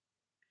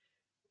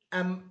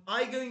am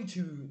I going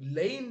to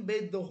lay in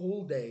bed the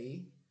whole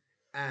day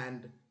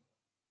and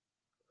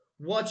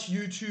watch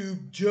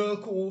YouTube,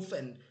 jerk off,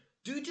 and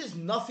do just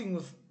nothing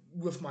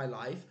with my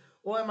life,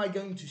 or am I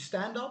going to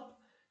stand up,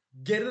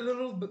 get a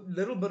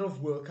little bit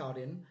of workout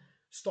in,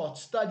 start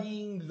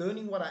studying,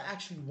 learning what I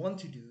actually want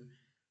to do?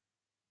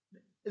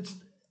 It's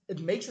it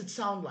makes it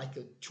sound like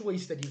a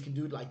choice that you can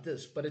do it like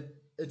this, but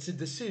it's a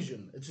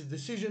decision. It's a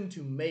decision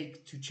to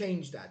make to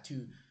change that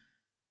to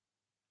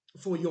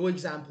for your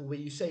example where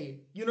you say,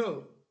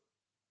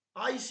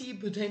 I see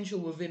potential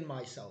within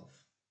myself.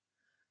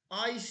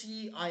 I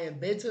see I am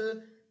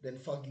better than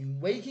fucking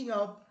waking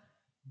up,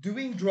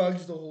 doing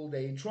drugs the whole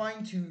day,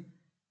 trying to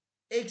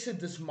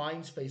exit this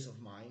mind space of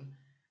mine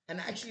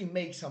and actually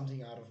make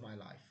something out of my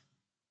life.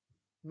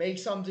 Make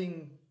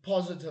something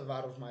positive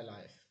out of my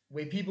life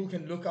where people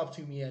can look up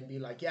to me and be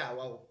like, yeah,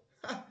 well,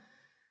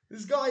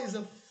 this guy is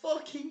a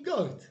fucking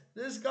goat.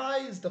 This guy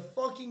is the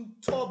fucking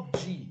top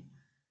G.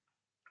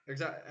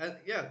 Exactly. And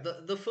yeah,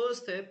 the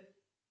first step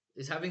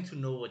is having to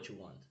know what you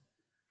want.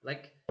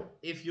 Like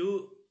if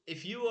you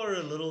are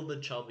a little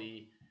bit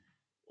chubby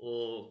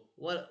or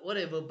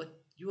whatever,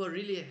 but you are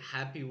really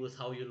happy with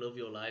how you live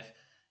your life.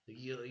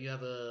 You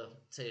have a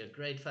say a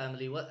great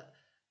family.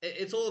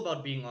 It's all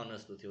about being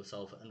honest with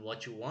yourself and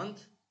what you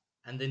want,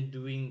 and then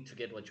doing to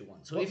get what you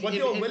want. So What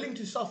you are willing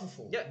to suffer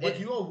for. yeah, What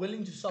you are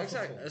willing to suffer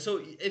exactly. for.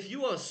 So if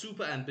you are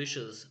super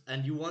ambitious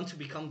and you want to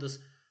become this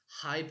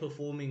high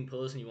performing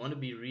person, you want to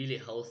be really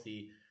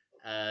healthy,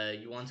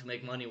 you want to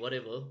make money,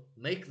 whatever,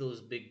 make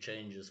those big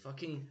changes.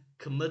 Fucking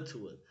commit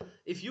to it.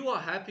 If you are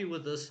happy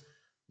with this,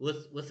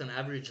 with an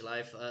average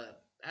life,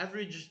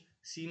 average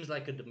seems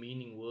like a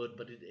demeaning word,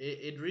 but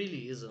it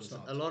really It's isn't.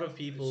 not. A lot of It's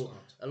people,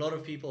 not. a lot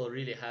of people are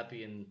really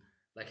happy in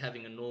like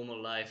having a normal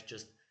life,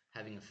 just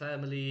having a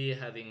family,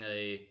 having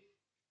a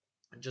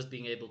just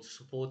being able to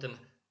support them,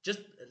 just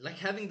like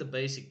having the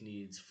basic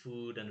needs,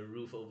 food and a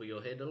roof over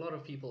your head. A lot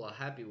of people are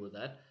happy with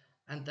that,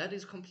 and that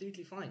is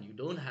completely fine. You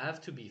don't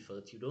have to be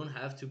fit, you don't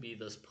have to be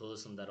this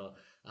person that are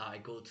I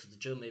go to the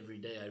gym every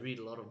day, I read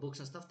a lot of books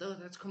and stuff.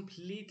 That's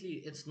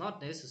completely, it's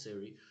not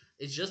necessary.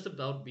 It's just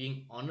about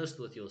being honest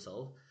with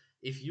yourself.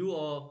 If you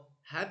are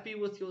happy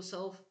with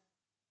yourself,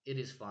 it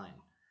is fine.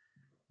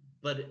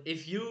 But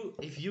if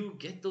you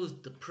get those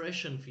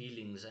depression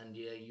feelings and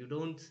yeah, you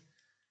don't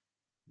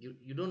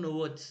know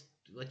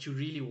what you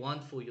really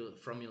want for your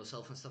from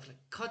yourself and stuff, like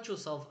cut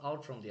yourself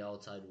out from the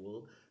outside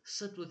world,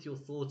 sit with your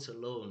thoughts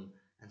alone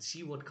and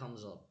see what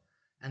comes up,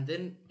 and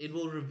then it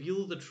will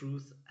reveal the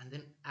truth, and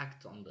then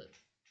act on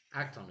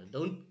it.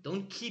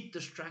 Don't keep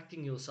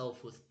distracting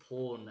yourself with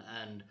porn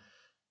and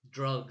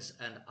drugs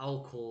and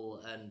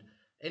alcohol and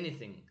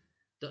anything.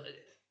 The-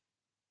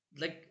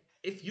 like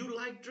if you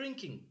like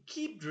drinking,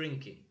 keep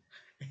drinking,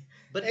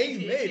 but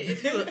Amen.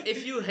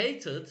 if you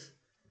hate it,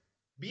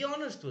 be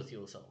honest with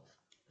yourself.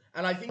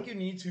 And I think you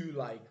need to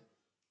like.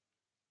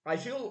 I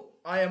feel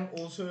I am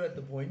also at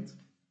the point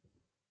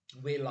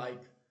where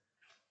like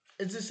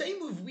it's the same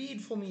with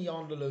weed for me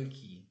on the low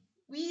key.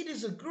 Weed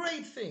is a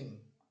great thing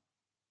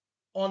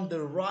on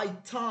the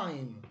right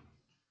time.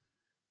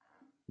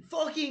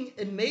 Fucking,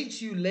 it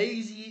makes you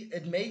lazy.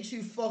 It makes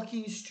you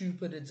fucking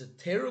stupid. It's a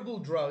terrible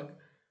drug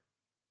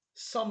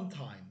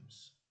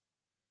sometimes,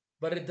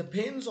 but it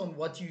depends on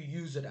what you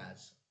use it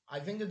as. I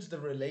think it's the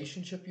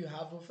relationship you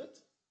have with it.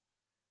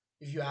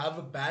 If you have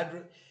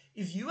a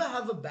if you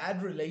have a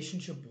bad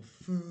relationship with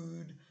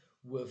food,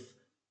 with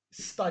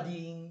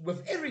studying,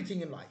 with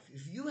everything in life,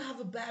 if you have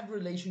a bad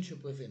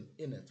relationship with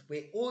in it,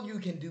 where all you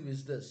can do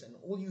is this and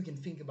all you can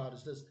think about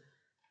is this,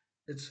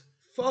 it's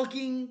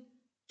fucking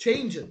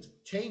change it.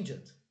 Change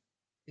it.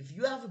 If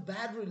you have a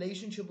bad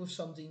relationship with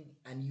something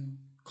and you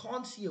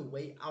can't see a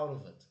way out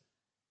of it,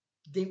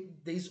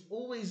 there's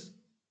always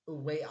a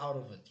way out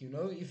of it.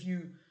 If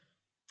you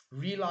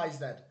realize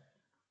that,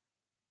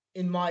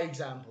 in my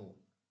example,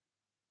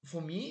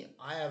 for me,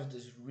 I have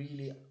this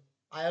really,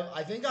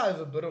 I think I have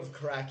a bit of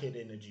crackhead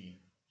energy.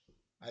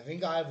 I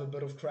think I have a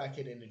bit of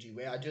crackhead energy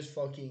where I just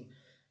fucking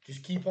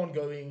just keep on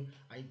going.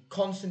 I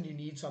constantly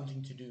need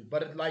something to do,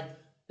 but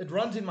it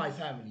runs in my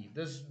family.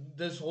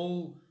 This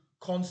whole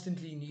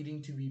constantly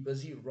needing to be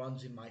busy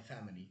runs in my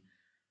family.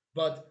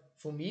 But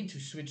for me to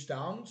switch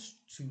down,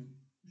 to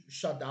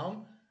shut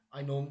down,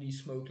 I normally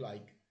smoke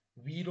like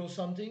weed or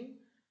something,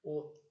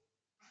 or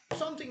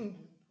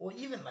something, or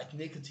even like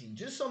nicotine,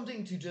 just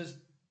something to just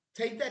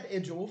take that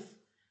edge off,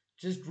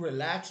 just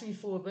relax me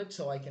for a bit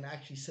so I can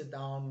actually sit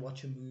down,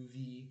 watch a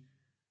movie,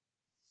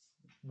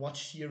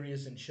 watch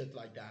series and shit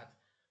like that.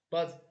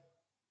 But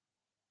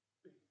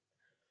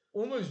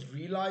almost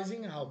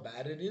realizing how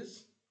bad it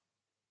is,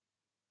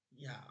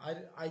 yeah,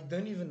 I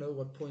don't even know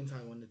what point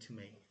I wanted to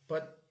make.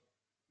 But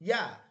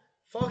yeah,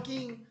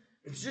 fucking,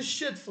 it's just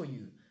shit for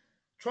you.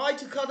 Try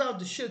to cut out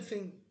the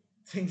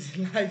things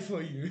in life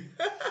for you.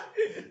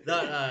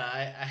 No, no,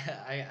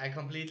 I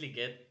completely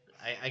get.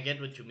 I get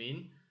what you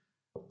mean,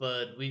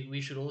 but we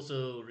should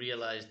also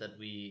realize that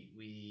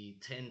we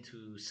tend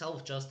to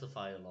self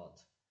justify a lot.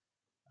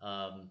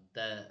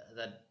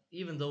 That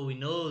even though we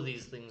know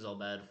these things are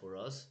bad for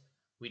us,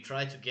 we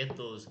try to get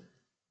those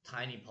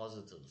tiny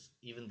positives,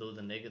 even though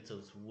the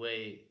negatives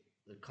way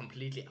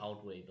completely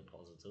outweigh the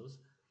positives.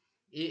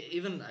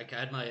 Even like I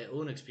had my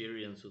own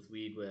experience with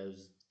weed where I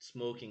was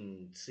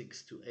smoking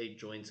 6 to 8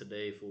 joints a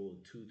day for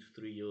 2 to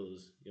 3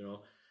 years,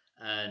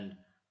 and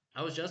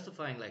I was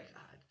justifying like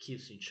it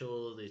keeps me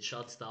chill, it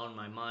shuts down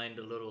my mind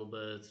a little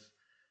bit,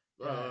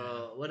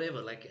 Yeah,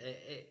 whatever. Like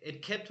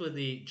it kept with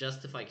the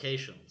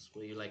justifications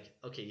where you're like,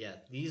 okay, yeah,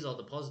 these are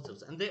the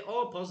positives, and they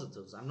are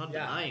positives. I'm not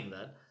yeah. denying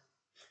that,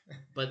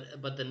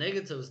 but the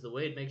negatives, the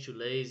way it makes you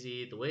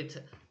lazy, the way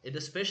it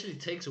especially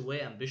takes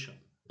away ambition.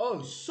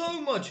 Oh,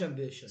 so much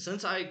ambition.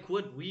 Since I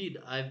quit weed,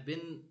 I've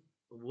been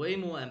way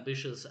more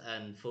ambitious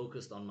and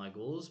focused on my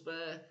goals.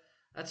 But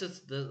that's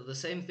just the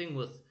same thing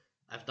with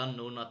I've done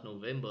No Nut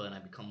November and I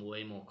become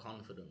way more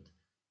confident.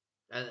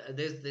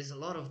 There's a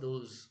lot of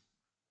those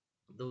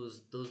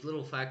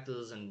little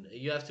factors, and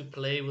you have to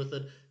play with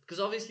it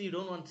because obviously you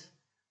don't want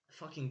a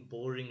fucking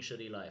boring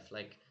shitty life.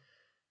 Like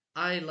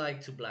I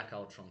like to black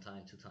out from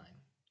time to time.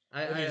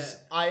 It I is.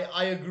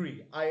 I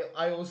agree.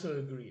 I also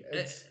agree. I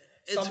It's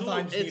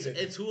sometimes needed.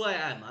 it's who I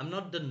am. I'm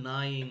not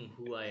denying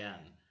who I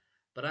am,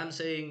 but I'm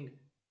saying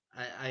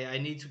I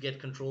need to get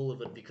control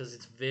of it because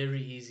it's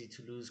very easy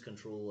to lose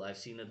control. I've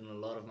seen it in a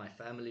lot of my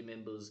family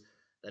members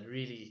that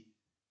really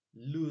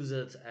lose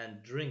it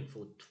and drink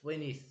for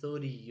 20,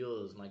 30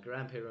 years. My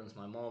grandparents,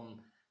 my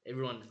mom,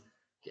 everyone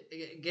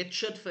get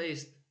shit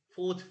faced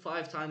 4 to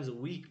 5 times a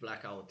week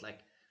blackout. Like,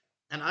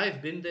 and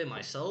I've been there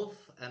myself,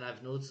 and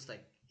I've noticed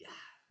like, yeah,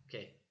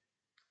 okay,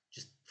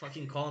 just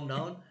fucking calm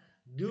down.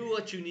 Do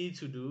what you need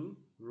to do.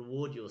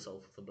 Reward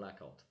yourself with a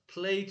blackout.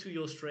 Play to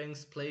your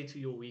strengths. Play to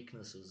your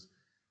weaknesses.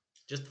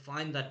 Just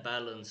find that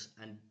balance,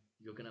 and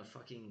you're gonna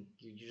fucking.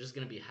 You're just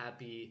gonna be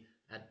happy,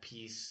 at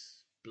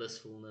peace,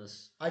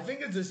 blissfulness. I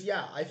think it's just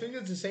yeah. I think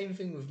it's the same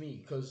thing with me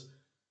because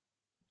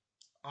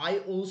I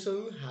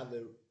also have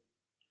a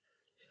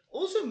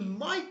also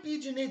might be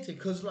genetic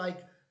because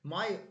like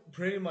my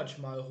pretty much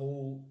my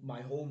whole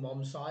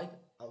mom's side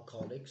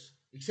alcoholics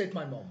except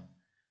my mom.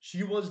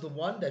 She was the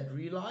one that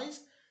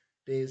realized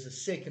there's a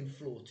second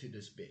floor to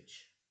this bitch.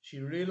 She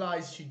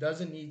realized she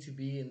doesn't need to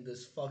be in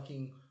this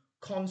fucking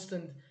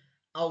constant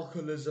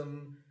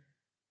alcoholism,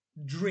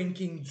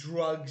 drinking,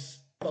 drugs,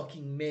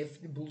 fucking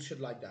meth, bullshit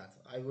like that.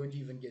 I won't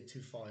even get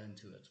too far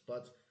into it,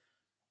 but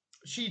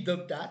she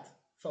did that.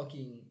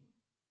 Fucking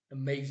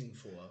amazing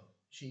for her.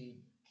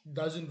 She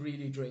doesn't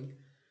really drink.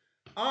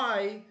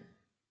 I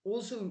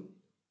also,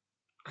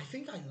 I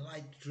think I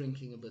like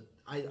drinking a bit.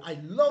 I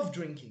love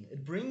drinking.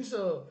 It brings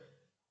a,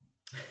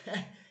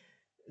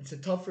 it's a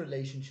tough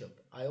relationship.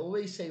 I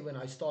always say when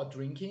I start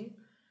drinking,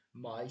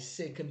 my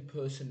second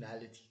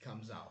personality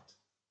comes out.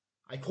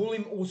 I call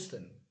him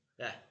Austin.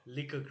 Yeah,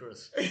 liquor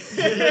Chris.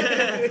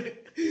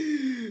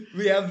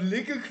 We have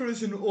Liquor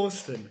Chris and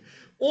Austin.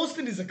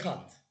 Austin is a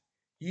cunt.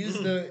 He's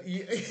the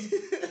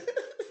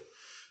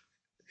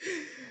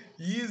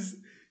he's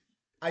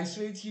I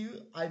swear to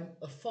you, I'm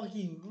a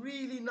fucking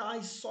really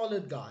nice,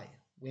 solid guy.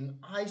 When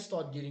I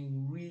start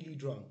getting really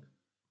drunk,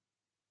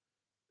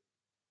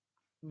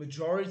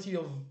 majority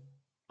of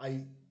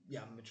I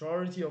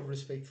majority of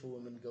respect for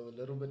women go a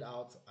little bit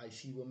out. I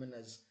see women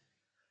as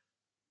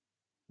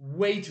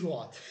way too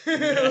hot.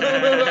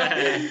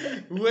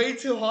 Way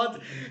too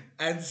hot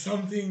and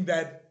something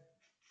that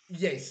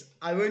yes,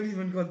 I won't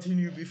even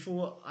continue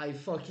before I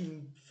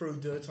fucking throw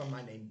dirt on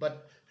my name.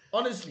 But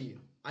honestly,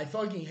 I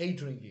fucking hate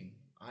drinking.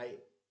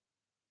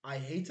 I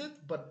hate it,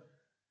 but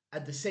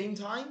at the same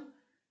time,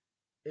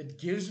 it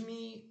gives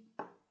me.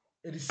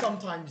 It is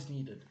sometimes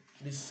needed.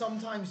 It is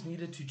sometimes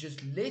needed to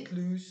just let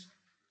loose.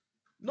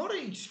 Not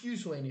an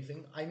excuse or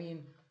anything. I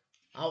mean,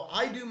 how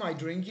I do my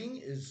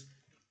drinking is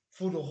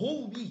for the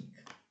whole week.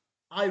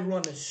 I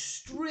run a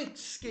strict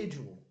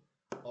schedule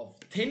of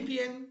 10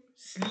 p.m.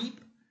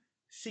 sleep,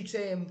 6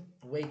 a.m.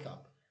 wake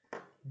up.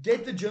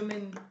 Get the gym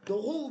in. The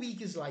whole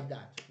week is like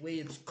that, where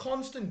it's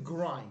constant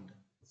grind.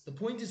 The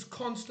point is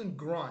constant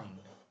grind.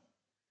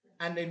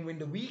 And then when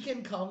the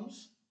weekend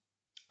comes,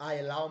 I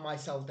allow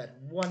myself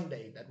that one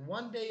day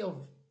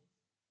of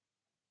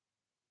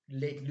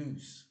let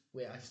loose,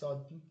 where I start,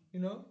 you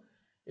know,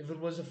 if it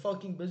was a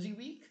fucking busy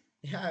week,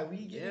 yeah,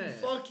 we getting Yeah.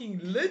 fucking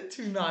lit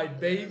tonight,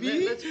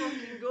 baby. Let's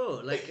fucking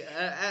go. Like,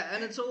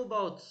 and it's all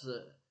about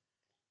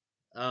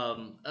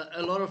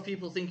A lot of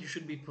people think you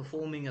should be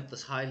performing at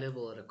this high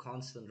level at a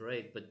constant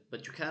rate,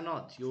 but you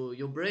cannot.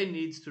 Your brain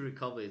needs to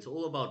recover. It's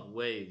all about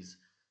waves,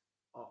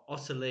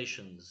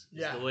 oscillations is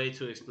Yeah. the way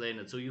to explain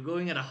it. So you're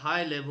going at a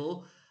high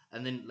level,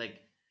 and then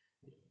like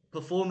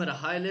perform at a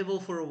high level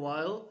for a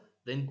while,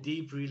 then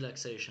deep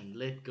relaxation,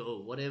 let go,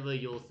 whatever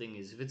your thing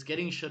is. If it's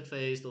getting shit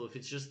faced or if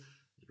it's just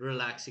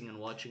relaxing and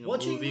watching a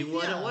Watching, movie,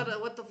 yeah.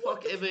 what the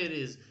fuck ever it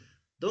is,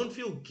 don't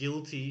feel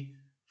guilty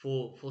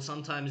for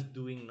sometimes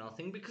doing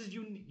nothing, because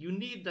you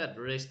need that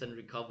rest and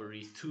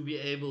recovery to be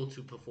able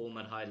to perform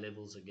at high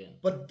levels again.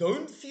 But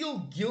don't feel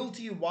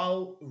guilty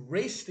while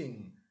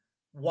resting,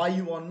 while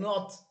you are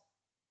not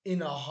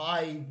in a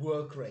high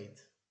work rate.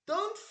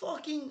 Don't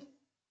fucking,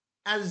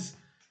 as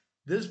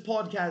this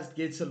podcast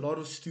gets a lot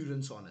of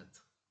students on it.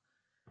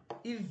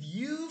 If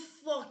you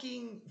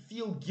fucking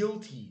feel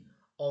guilty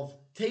of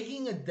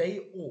taking a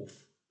day off,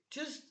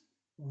 just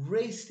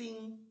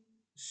resting,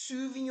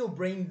 soothing your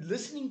brain,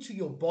 listening to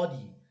your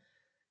body,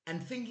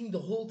 and thinking the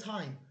whole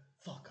time,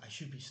 fuck, I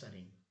should be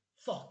studying.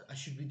 Fuck, I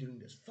should be doing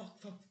this. Fuck,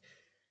 fuck.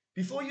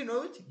 Before you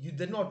know it, you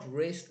did not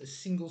rest a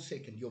single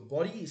second. Your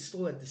body is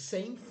still at the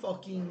same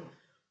fucking,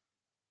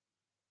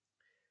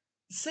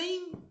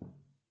 same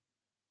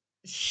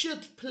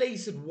shit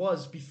place it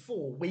was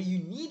before, where you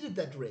needed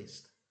that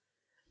rest.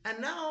 And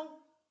now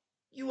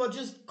you are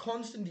just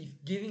constantly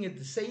giving it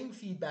the same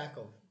feedback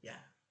of, yeah,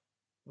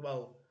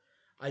 well,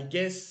 I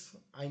guess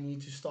I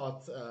need to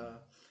start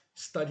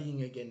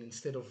studying again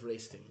instead of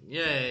resting.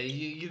 Yeah,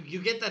 you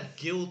get that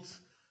guilt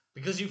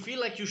because you feel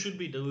like you should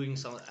be doing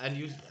something,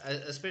 and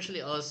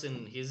especially us,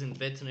 in he's in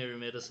veterinary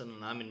medicine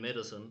and I'm in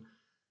medicine.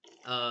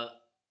 uh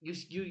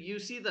you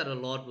see that a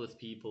lot with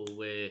people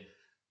where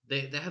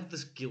they have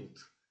this guilt.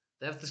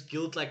 They have this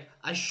guilt like,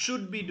 I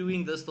should be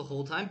doing this the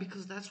whole time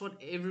because that's what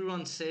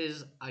everyone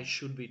says I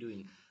should be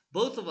doing.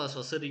 Both of us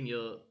are sitting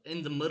here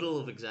in the middle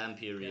of exam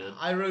period, Yeah,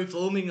 I wrote.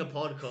 filming a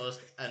podcast,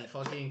 and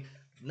fucking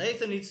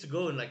Nathan needs to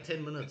go in like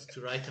 10 minutes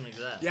to write an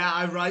exam. Yeah,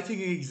 I'm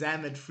writing an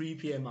exam at 3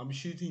 p.m. I'm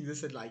shooting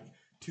this at like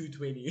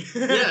 2:20.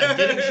 Yeah,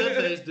 getting shit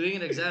faced, doing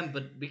an exam,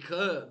 but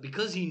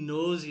because he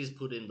knows he's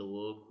put in the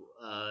work,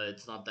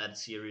 it's not that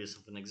serious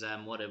of an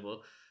exam, whatever.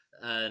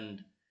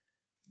 And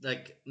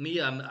like me,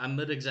 I'm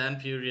mid exam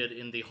period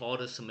in the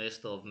hardest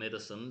semester of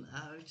medicine.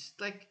 It's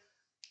like,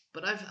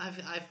 but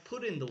I've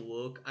put in the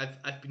work.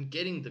 I've been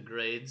getting the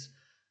grades.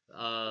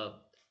 Uh,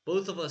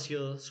 Both of us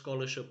here,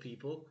 scholarship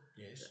people,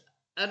 Yes.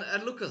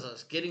 and look at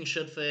us getting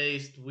shit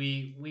faced.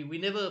 We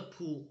never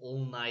pull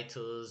all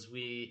nighters.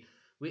 We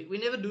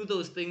never do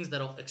those things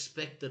that are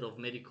expected of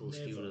medical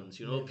Never, students.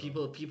 You know,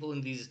 never. people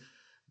in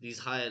these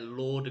higher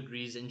law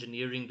degrees,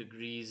 engineering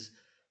degrees,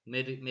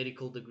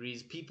 medical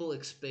degrees. People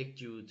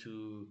expect you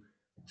to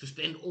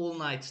spend all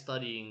night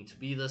studying, to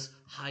be this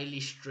highly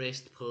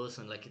stressed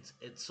person. Like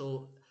it's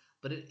so,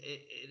 but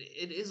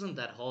it isn't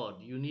that hard.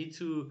 You need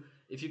to,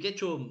 if you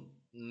get your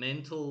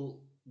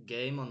mental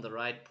game on the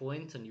right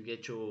point and you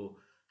get your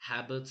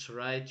habits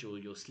right,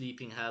 your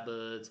sleeping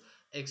habits,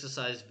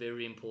 exercise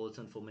very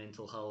important for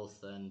mental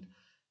health and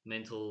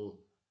mental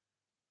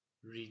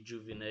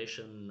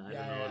rejuvenation. I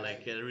don't know, Yeah,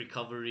 like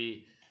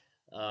recovery.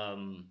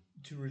 Um,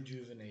 to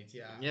rejuvenate,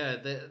 yeah. yeah,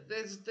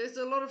 there's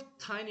a lot of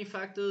tiny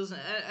factors,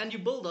 and you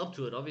build up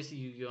to it. Obviously,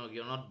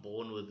 you're not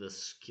born with this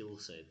skill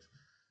set.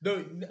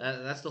 No,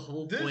 That's the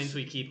whole this, point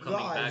we keep coming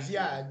guys, back to.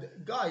 yeah,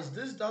 guys,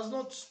 this does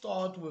not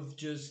start with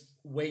just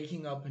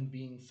waking up and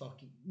being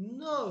fucking.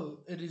 No,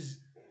 it is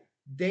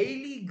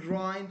daily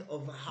grind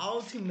of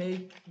how to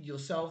make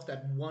yourself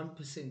that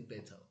 1%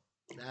 better.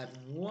 That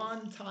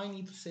one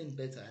tiny percent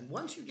better. And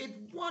once you get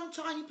one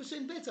tiny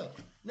percent better,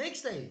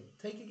 next day,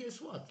 take a guess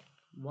what?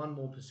 1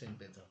 more%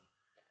 better.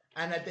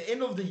 And at the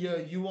end of the year,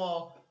 you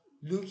are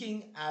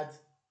looking at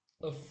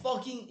a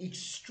fucking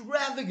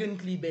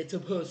extravagantly better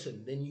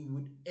person than you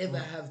would ever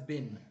have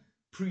been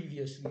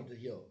previously the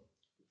year.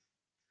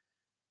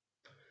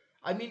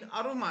 I mean,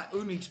 out of my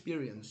own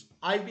experience,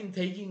 I've been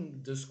taking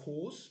this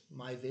course,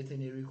 my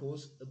veterinary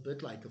course, a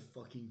bit like a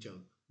fucking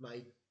joke.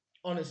 Like,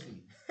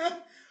 honestly,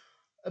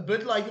 a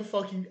bit like a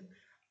fucking.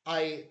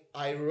 I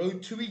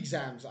wrote 2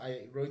 exams.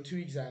 I wrote 2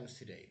 exams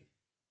today.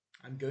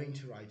 I'm going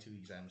to write 2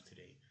 exams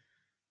today.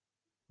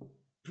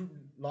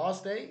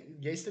 Last day,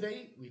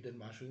 yesterday, we did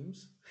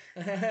mushrooms.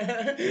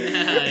 Yeah,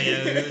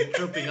 we were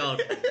tripping out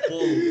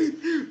balls.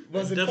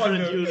 Was A it different fun,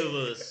 though?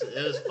 universe.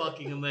 It was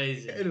fucking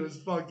amazing. It was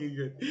fucking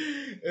good.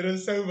 It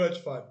was so much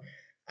fun.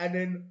 And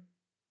then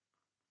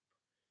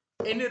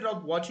ended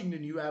up watching the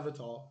new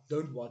Avatar.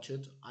 Don't watch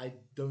it. I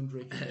don't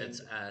recommend It's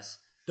it. ass.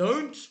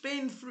 Don't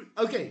spend free.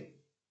 Okay,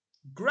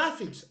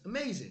 graphics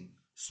amazing.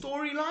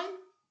 Storyline,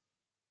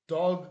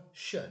 dog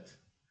shit.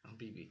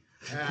 BB.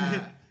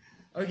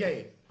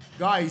 Okay,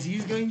 guys,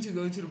 he's going to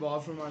go to the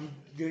bathroom. I'm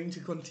going to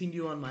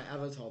continue on my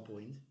Avatar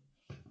point.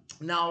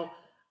 Now,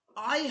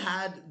 I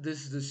had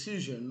this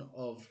decision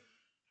of,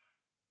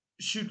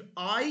 should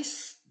I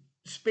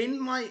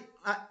spend my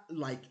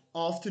like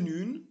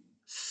afternoon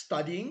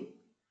studying,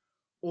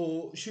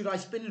 or should I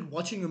spend it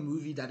watching a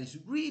movie that is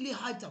really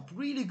hyped up,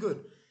 really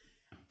good?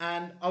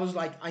 and I was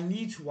like, I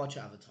need to watch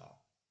Avatar.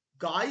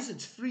 Guys,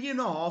 it's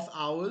 3.5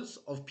 hours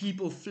of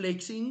people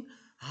flexing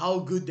how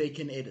good they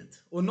can edit.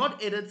 Or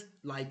not edit,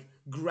 like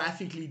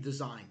graphically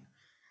design.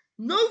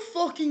 No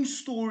fucking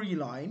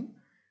storyline.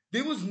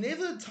 There was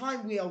never a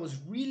time where I was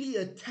really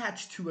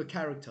attached to a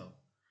character.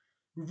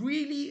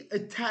 Really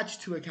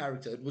attached to a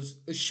character. It was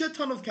a shit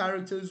ton of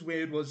characters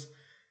where it was,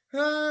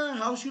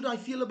 how should I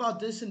feel about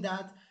this and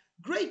that?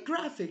 Great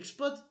graphics,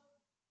 but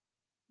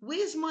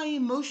where's my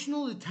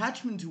emotional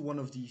attachment to one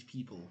of these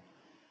people?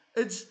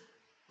 It's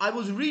I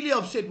was really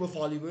upset with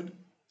Hollywood.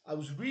 I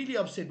was really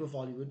upset with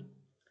Hollywood.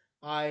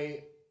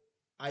 I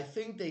I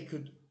think they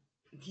could,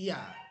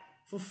 yeah.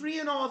 For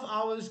 3.5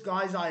 hours,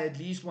 guys, I at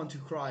least want to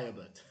cry a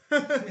bit.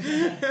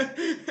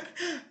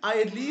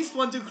 I at least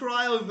want to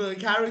cry over a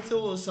character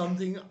or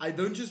something. I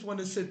don't just want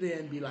to sit there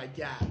and be like,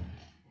 yeah,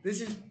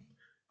 this is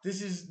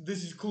this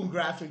is cool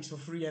graphics for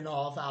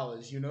 3.5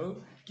 hours.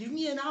 Give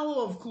me an hour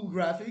of cool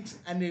graphics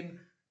and then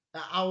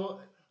an hour,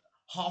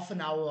 half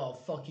an hour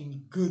of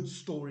fucking good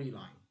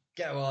storyline.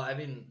 Yeah, well, I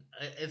mean,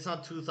 it's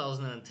not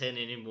 2010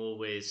 anymore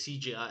where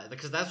CGI,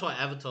 because that's why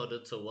Avatar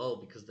did so well,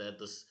 because they had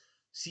this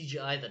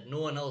CGI that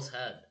no one else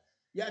had.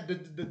 Yeah, the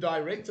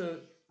director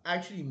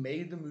actually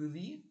made the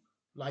movie.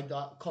 Like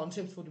the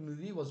concept for the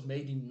movie was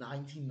made in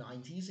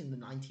 1990s, in the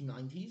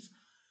 1990s.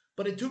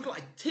 But it took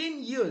like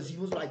 10 years. He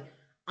was like,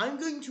 I'm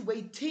going to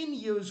wait 10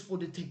 years for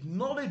the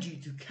technology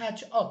to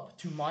catch up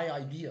to my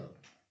idea,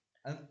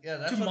 And yeah, to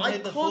that's what my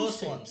made the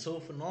first one concept. so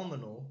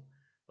phenomenal.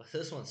 But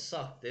this one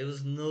sucked. There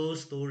was no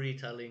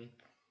storytelling,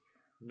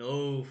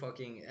 no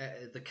fucking.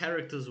 The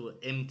characters were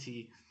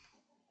empty.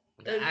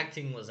 The And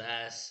acting was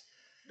ass.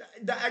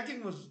 the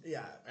acting was,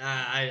 yeah.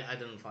 I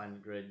didn't find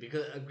it great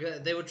because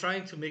they were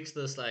trying to mix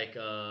this like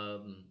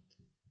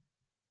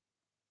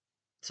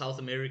South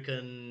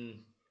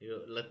American,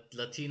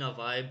 Latina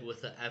vibe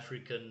with the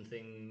African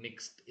thing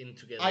mixed in I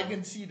together.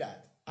 can see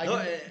that. I No,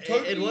 can it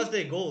totally. was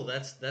their goal.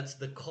 That's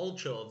the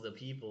culture of the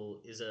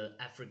people is a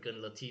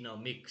African Latino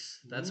mix.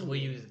 That's where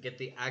Ooh. you get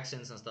the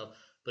accents and stuff.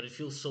 But it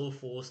feels so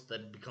forced that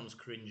it becomes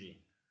cringy.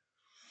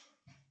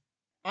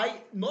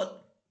 I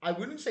not I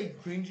wouldn't say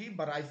cringy,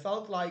 but I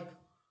felt like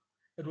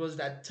it was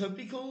that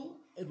typical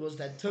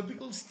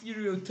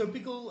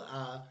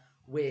stereotypical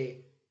where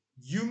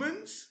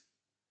humans,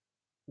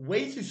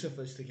 way too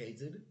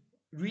sophisticated,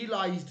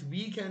 realized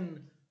we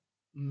can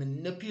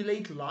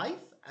manipulate life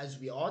as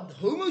we are.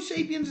 Homo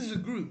sapiens is a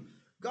group.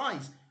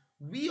 Guys,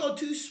 we are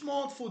too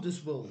smart for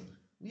this world.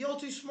 We are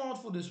too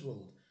smart for this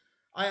world.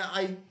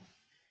 I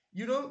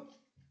you know,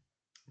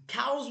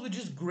 cows were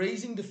just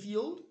grazing the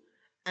field,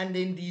 and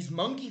then these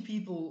monkey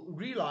people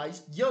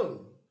realized,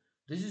 yo,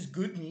 this is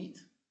good meat.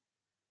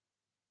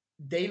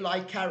 They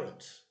like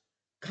carrots.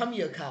 Come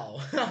here, cow.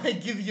 I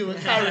give you a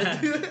carrot.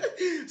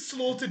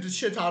 Slaughtered the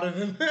shit out of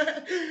him.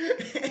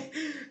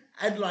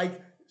 And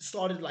like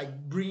started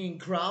like bringing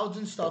crowds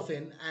and stuff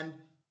in. And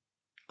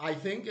I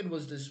think it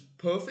was this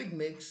perfect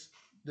mix.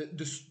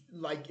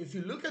 Like if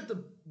you look at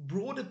the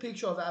broader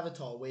picture of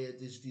Avatar, where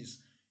there's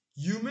these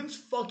humans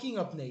fucking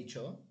up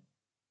nature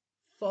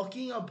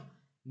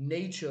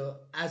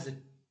as a,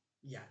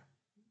 yeah,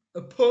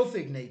 a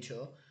perfect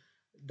nature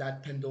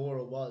that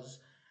Pandora was,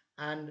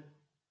 and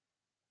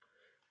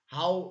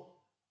how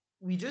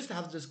we just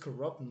have this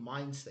corrupt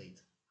mind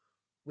state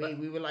where But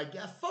we were like,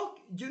 yeah, fuck,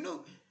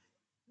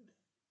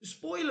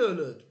 spoiler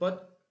alert,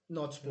 but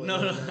not no, spoiler no,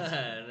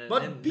 alert.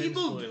 But then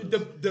people, spoilers.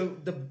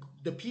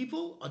 the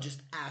people are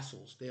just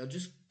assholes. They are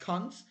just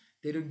cunts.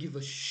 They don't give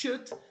a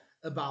shit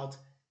about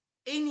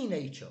any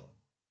nature,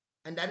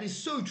 and that is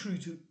so true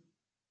to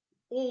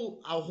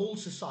all our whole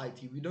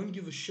society. We don't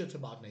give a shit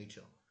about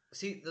nature.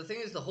 See, the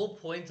thing is, the whole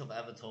point of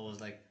Avatar was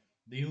like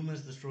the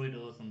humans destroyed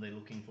Earth and they're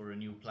looking for a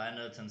new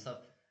planet and stuff.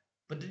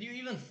 But did you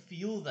even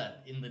feel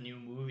that in the new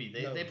movie?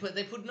 They No,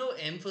 they put no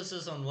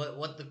emphasis on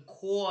what the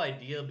core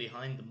idea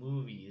behind the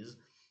movie is.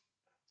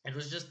 It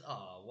was just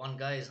one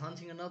guy is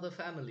hunting another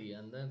family,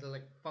 and then they're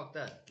like, fuck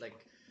that. Like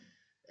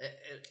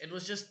it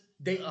was just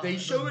they it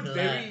was show it very,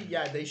 bland.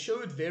 yeah, they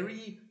show it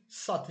very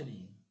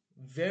subtly.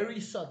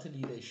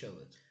 They show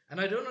it. And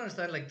I don't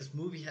understand. Like this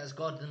movie has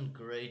gotten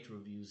great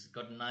reviews. It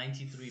got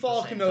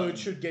Fuck 93% no, it on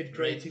should get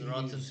great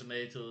Rotten reviews.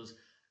 Tomatoes,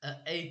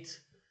 eight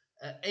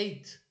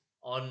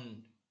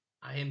on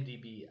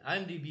IMDb.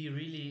 IMDb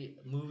really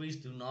movies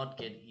do not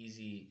get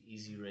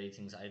easy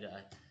ratings. I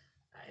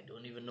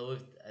don't even know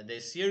if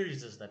there's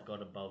series that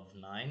got above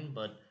 9,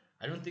 but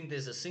I don't think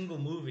there's a single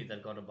movie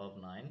that got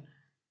above 9.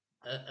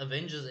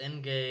 Avengers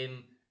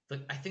Endgame.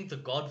 I think The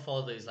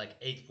Godfather is like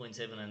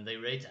 8.7, and they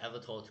rate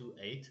Avatar to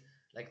 8.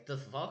 Like the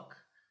fuck.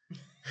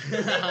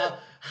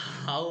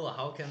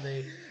 How can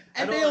they?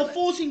 I And they are don't.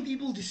 forcing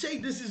people to say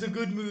this is a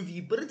good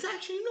movie, but it's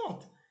actually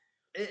not.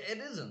 It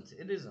isn't.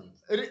 It isn't.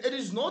 It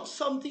is not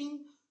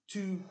something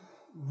to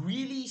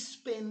really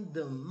spend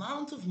the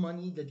amount of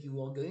money that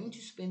you are going to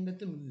spend at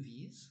the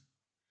movies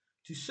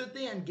to sit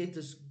there and get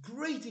this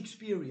great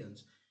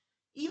experience,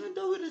 even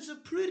though it is a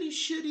pretty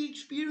shitty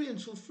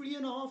experience for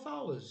 3.5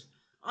 hours.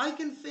 I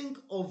can think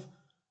of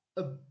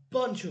a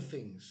bunch of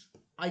things.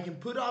 I can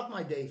put out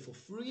my day for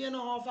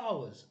 3.5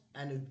 hours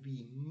and it'd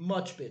be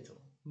much better.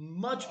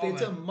 Much Oh,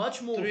 better, man.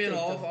 much more 3.5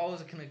 effective.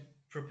 hours can I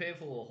prepare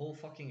for a whole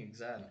fucking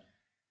exam.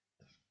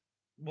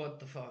 What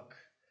the fuck?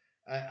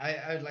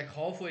 I like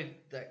halfway,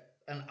 like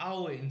an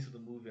hour into the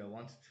movie, I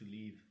wanted to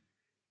leave.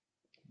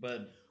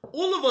 But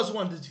All of us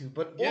wanted to,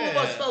 but all of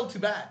us yeah. felt too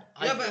bad.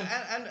 Yeah, but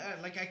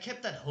like I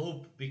kept that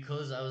hope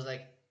because I was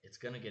like, it's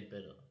gonna get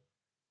better.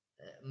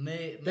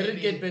 Did Maybe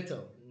it get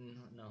better?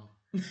 No,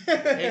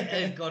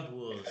 it got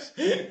worse.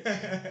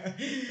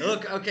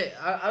 Look, okay,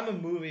 I'm a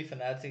movie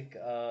fanatic.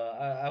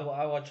 I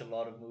watch a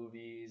lot of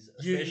movies,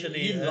 especially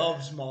He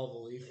loves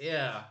Marvel.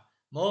 yeah,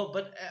 more,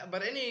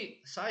 but any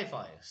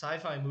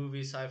sci-fi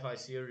movies, sci-fi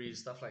series,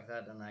 stuff like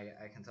that, and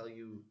I can tell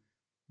you,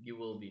 you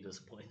will be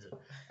disappointed.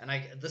 And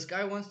this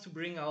guy wants to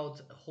bring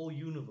out a whole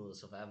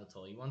universe of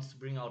Avatar. He wants to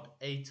bring out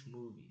 8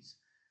 movies.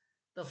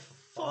 The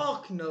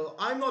fuck? Fuck no,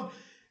 I'm not.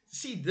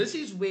 See, this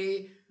is where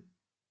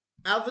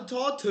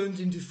Avatar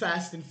turns into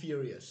Fast and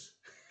Furious.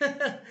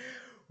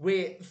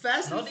 Where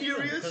Fast and Not even,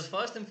 because Furious,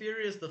 Fast and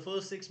Furious, the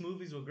first 6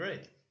 movies were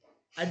great.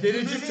 and then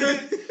it just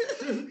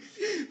turned.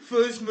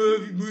 First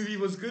movie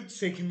was good,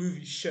 second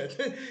movie shit.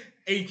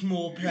 8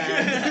 more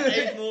planned.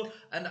 8 more,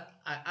 and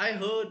I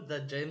heard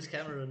that James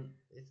Cameron.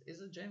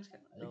 Is it James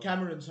Cameron? No.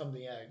 Cameron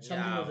something, yeah.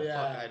 Something of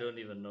fuck, I don't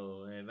even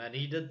know. Man,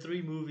 he did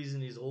 3 movies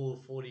in his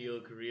whole 40-year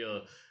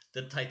career.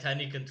 The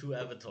Titanic and 2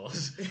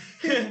 Avatars.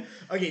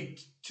 Okay,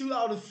 2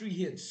 out of 3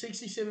 hits,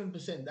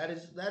 67%.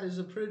 That is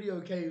a pretty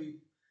okay.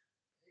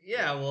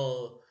 Yeah,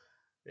 well,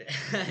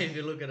 if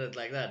you look at it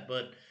like that,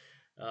 but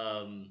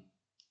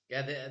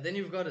yeah, then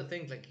you've got to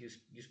think like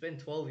you spent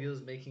 12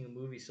 years making a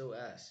movie so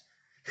ass.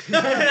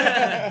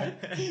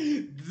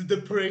 The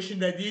depression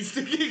that needs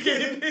to kick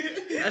in.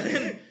 And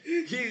then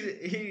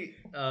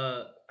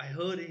I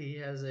heard he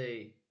has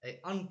a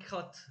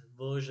uncut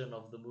version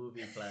of the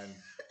movie planned,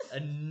 a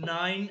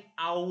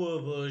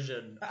 9-hour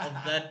version of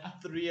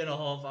that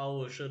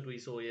 3.5-hour shit we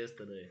saw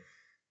yesterday.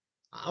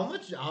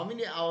 How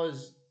many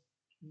hours?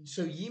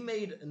 So he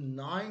made a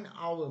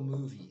 9-hour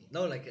movie,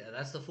 No, like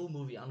that's the full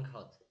movie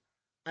uncut.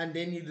 and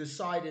then he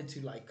decided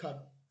to like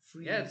cut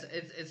free. Yeah,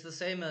 it's the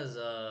same as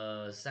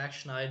Zack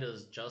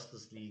Snyder's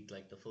Justice League,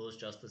 like the first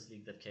Justice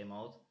League that came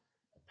out.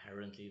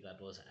 Apparently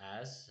that was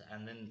ass,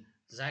 and then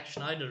Zack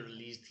Snyder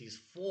released his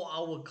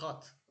 4-hour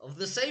cut of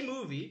the same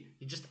movie.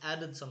 He just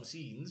added some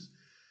scenes.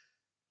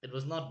 It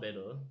was not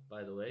better,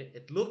 by the way.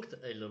 It looked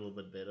a little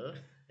bit better.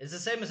 It's the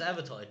same as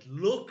Avatar. It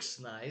looks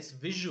nice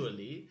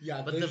visually,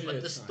 Yeah, but visually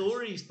the it's nice.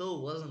 story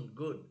still wasn't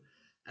good.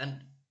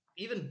 And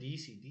even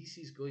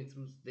DC's going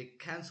through. They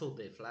cancelled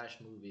their Flash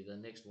movie, the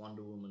next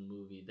Wonder Woman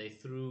movie. They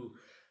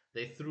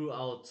threw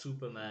out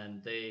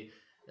Superman. They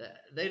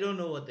don't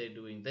know what they're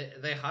doing.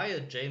 They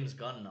hired James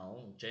Gunn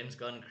now. James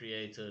Gunn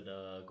created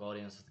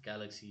Guardians of the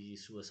Galaxy,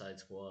 Suicide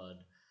Squad,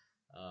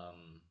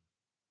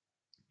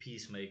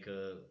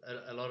 Peacemaker.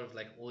 A lot of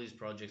like all these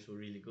projects were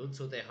really good.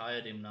 So they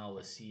hired him now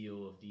as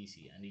CEO of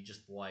DC, and he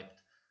just wiped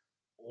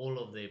all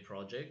of their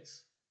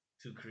projects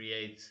to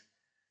create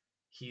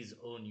his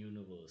own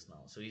universe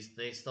now. So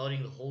they're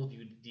starting the whole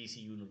DC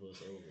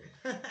universe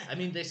over. I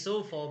mean, they're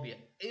so far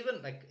behind.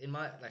 Even like in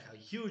my like a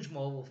huge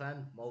Marvel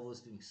fan, Marvel is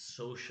doing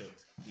so shit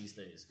these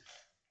days.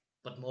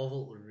 But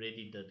Marvel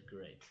already did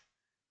great.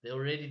 They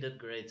already did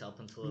great up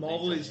until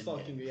Marvel Avengers is Endgame.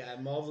 fucking, yeah.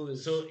 Marvel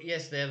is. So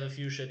yes, they have a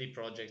few shitty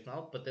projects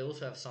now, but they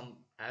also have some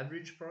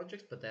average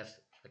projects. But they have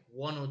like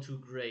 1 or 2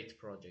 great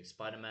projects.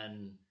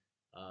 Spider-Man,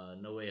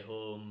 No Way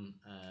Home,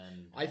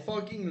 and I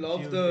fucking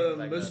love few the things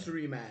like that.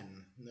 Mystery Man.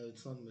 No,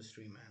 it's not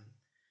Mystery Man.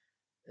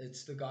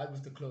 It's the guy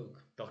with the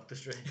cloak. Doctor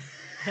Strange.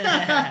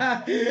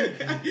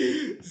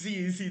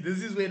 see,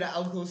 this is where the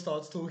alcohol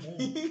starts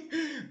talking.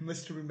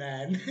 Mystery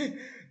Man.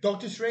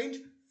 Doctor Strange,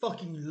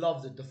 fucking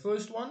loved it. The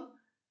first one,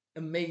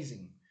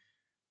 amazing.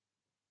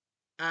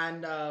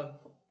 And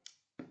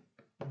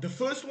the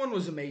first one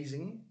was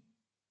amazing.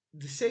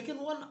 The second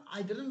one,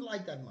 I didn't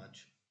like that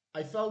much.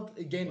 I felt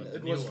again What, the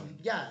it new was one?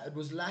 it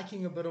was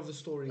lacking a bit of a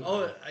story.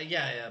 Oh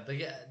yeah, but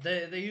yeah,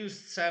 they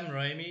used Sam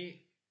Raimi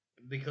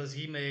because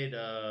he made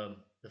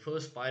the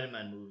first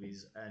Spider-Man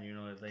movies, and you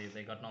know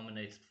they got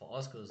nominated for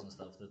Oscars and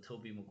stuff. The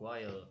Tobey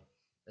Maguire,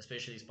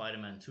 especially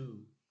Spider-Man 2.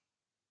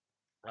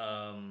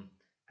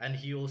 And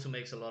he also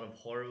makes a lot of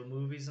horror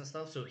movies and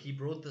stuff. So he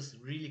brought this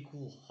really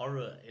cool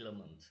horror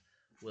element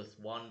with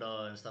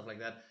Wanda and stuff like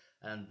that,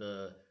 and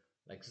the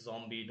like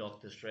zombie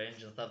Doctor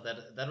Strange and stuff.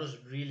 That was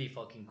really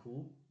fucking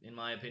cool in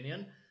my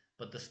opinion.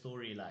 But the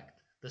story lacked.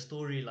 The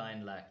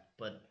storyline lacked.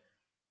 But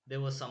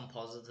there were some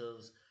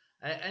positives.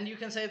 And you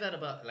can say that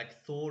about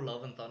like Thor: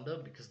 Love and Thunder,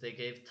 because they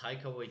gave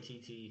Taika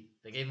Waititi,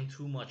 they gave him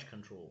too much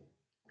control.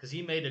 Because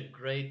he made a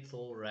great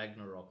Thor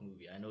Ragnarok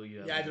movie. I know you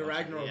have. Yeah, the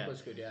watched it, Ragnarok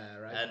was good. Yeah,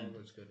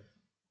 Ragnarok was good.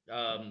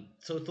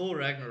 So Thor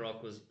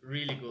Ragnarok was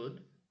really good,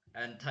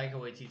 and Taika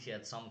Waititi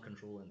had some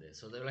control in there.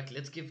 So they were like,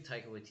 let's give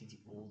Taika Waititi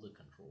all the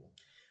control.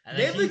 And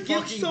then Never he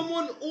give fucking-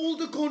 someone all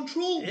the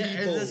control, Yeah,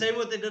 people. it's the same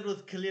what they did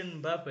with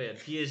Kylian Mbappe at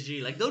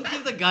PSG. Like, don't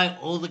give the guy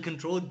all the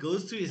control; it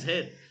goes to his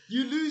head.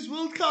 You lose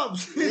World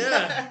Cups.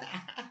 Yeah.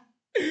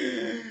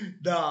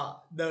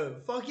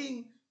 the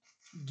fucking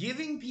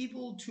giving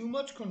people too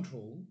much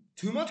control,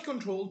 too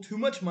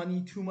much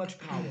money, too much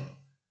power.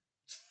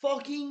 It's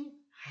fucking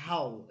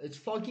hell. It's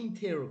fucking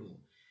terrible.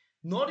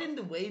 Not in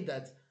the way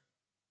that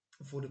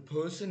for the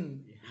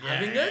person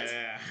having it,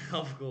 Yeah,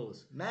 of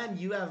course. man,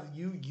 you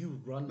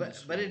run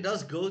this But it world.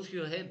 does go to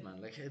your head,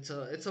 man. Like it's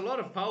a lot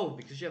of power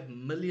because you have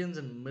millions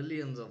and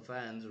millions of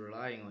fans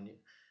relying on you.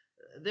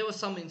 There were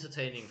some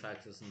entertaining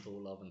factors in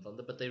Thor: Love and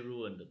Thunder, but they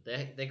ruined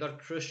it. They got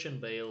Christian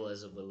Bale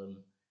as a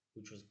villain,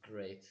 which was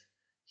great.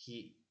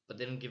 But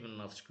they didn't give him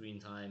enough screen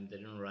time. They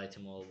didn't write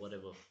him or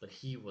whatever. But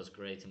he was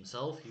great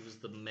himself. He was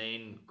the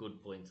main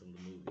good point in the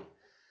movie.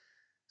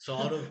 So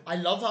out of I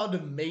love how the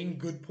main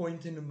good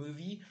point in the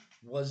movie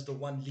was the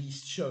one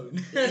least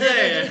shown.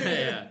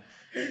 yeah.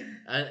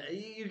 And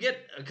you get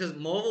because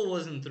Marvel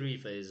was in three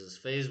phases.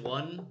 Phase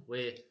one,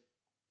 where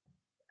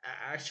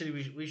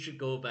actually we should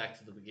go back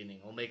to the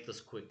beginning. I'll make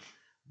this quick,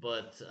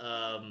 but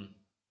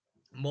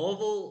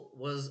Marvel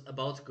was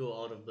about to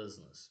go out of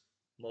business.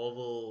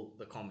 Marvel,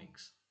 the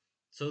comics,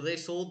 so they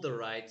sold the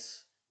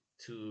rights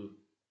to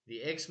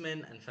the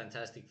X-Men and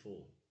Fantastic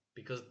Four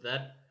because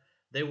that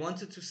they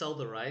wanted to sell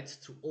the rights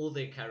to all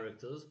their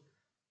characters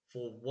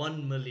for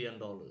 $1 million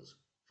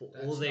for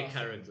all their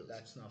characters.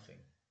 That's nothing.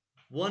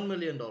 $1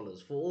 million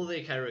for all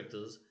their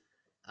characters,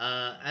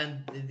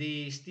 and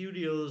the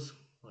studios.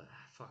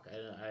 Fuck,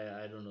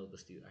 I don't know the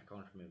studio. I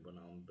can't remember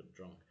now. I'm a bit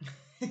drunk.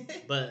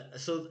 But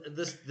so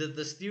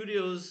the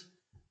studios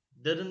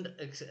didn't.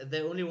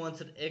 They only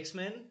wanted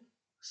X-Men,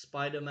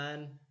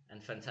 Spider-Man,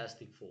 and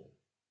Fantastic Four,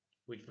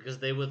 which because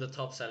they were the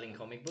top selling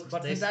comic books.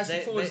 But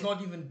Fantastic Four is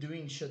not even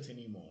doing shit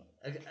anymore.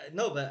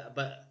 No,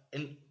 but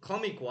in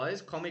comic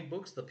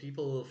books, the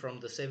people from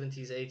the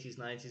 70s, 80s,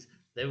 90s,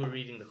 they were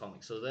reading the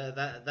comics. So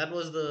that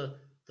was the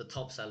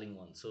top selling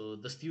one. So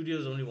the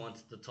studios only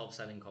wanted the top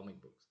selling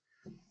comic books.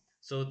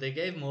 So they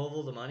gave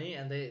Marvel the money,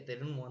 and they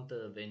didn't want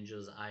the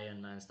Avengers,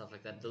 Iron Man, stuff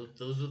like that.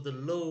 Those were the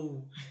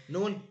low. No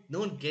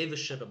one gave a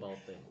shit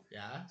about them.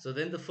 Yeah. So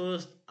then the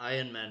first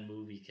Iron Man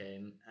movie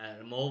came,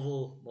 and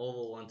Marvel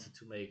wanted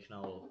to make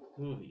now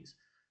movies,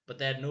 but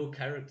they had no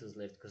characters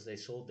left because they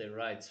sold their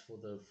rights for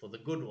the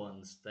good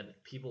ones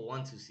that people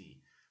want to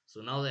see.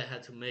 So now they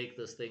had to make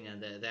this thing,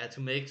 and they had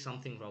to make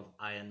something of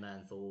Iron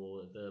Man,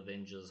 Thor, the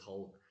Avengers,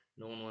 Hulk.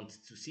 No one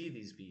wanted to see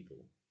these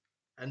people.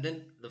 And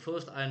then the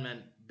first Iron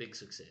Man, big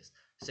success.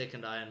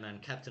 Second Iron Man,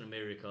 Captain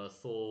America,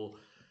 Thor,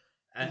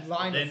 and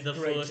then the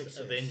first success.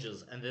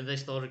 Avengers. And then they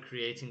started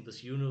creating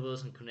this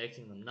universe and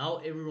connecting them.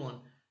 Now everyone,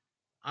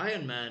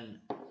 Iron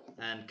Man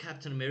and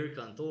Captain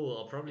America and Thor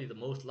are probably the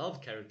most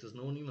loved characters.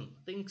 No one even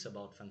thinks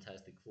about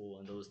Fantastic Four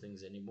and those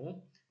things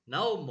anymore.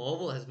 Now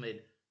Marvel has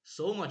made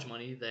so much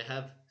money. They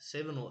have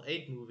 7 or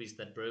 8 movies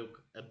that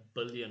broke $1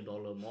 billion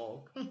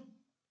mark.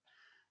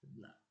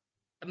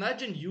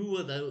 Imagine you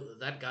were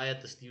that guy at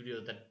the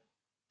studio that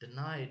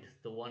denied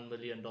the $1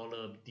 million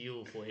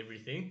deal for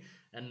everything,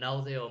 and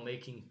now they are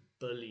making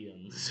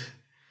billions.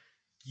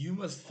 You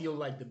must feel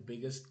like the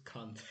biggest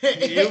cunt.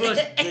 You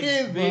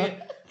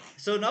must.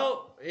 So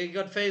now you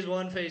got phase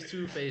 1, phase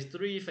 2, phase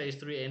 3. Phase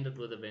 3 ended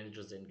with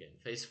Avengers Endgame.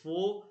 Phase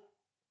 4,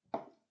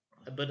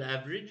 a bit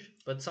average,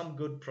 but some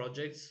good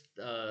projects.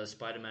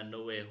 Spider-Man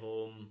No Way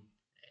Home.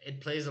 It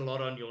plays a lot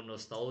on your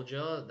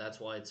nostalgia. That's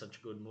why it's such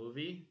a good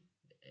movie.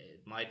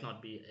 It might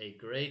not be a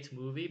great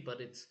movie,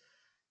 but it's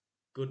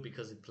good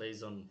because it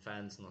plays on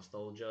fans'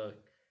 nostalgia.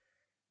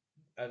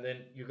 And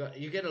then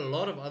you get a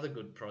lot of other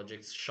good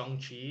projects.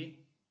 Shang-Chi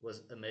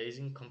was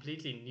amazing,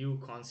 completely new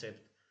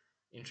concept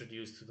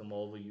introduced to the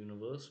Marvel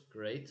universe.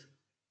 Great.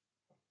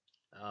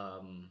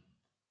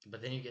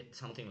 But then you get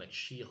something like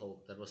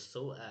She-Hulk that was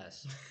so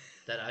ass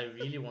that I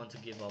really want to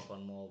give up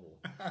on Marvel.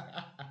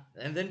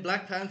 And then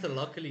Black Panther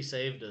luckily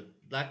saved it.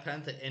 Black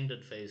Panther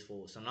ended phase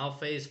 4. So now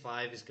phase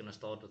 5 is gonna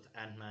start with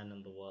Ant-Man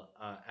and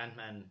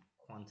Ant-Man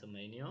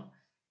Quantumania.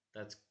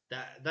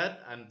 That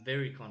I'm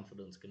very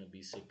confident is gonna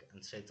be sick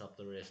and set up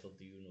the rest of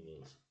the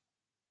universe.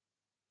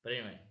 But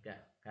anyway,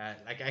 yeah.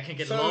 Like I can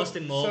get lost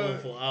in Marvel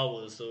for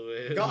hours. So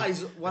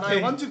guys, what I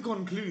want to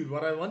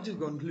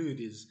conclude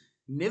is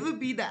never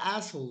be the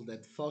asshole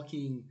that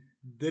fucking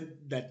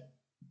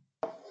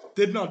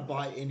did not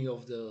buy any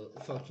of the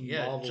fucking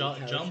Marvel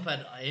jump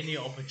at any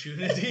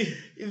opportunity.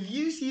 If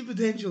you see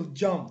potential,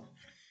 jump.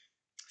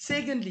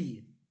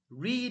 Secondly,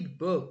 read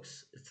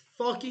books. It's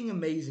fucking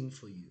amazing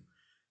for you.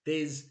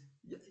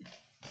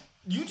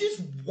 You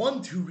just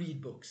want to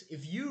read books.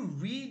 If you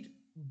read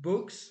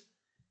books,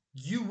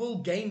 you will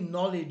gain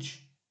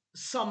knowledge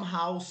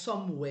somehow,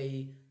 some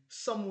way,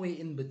 somewhere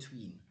in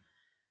between.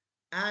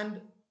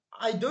 And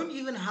I don't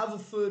even have a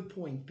third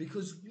point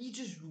because we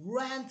just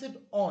ranted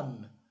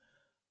on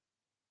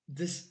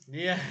this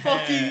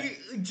fucking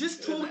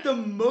just talk the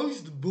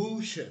most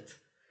bullshit.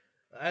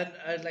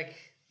 I like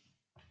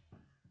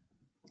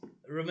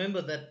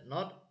remember that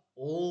not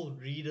all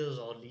readers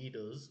are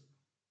leaders,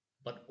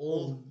 but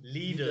all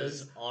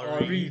leaders are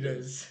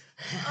readers.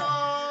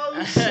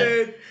 Oh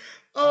shit!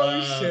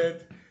 Oh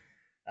shit!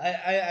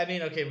 I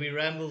mean, okay, we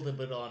rambled a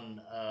bit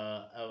on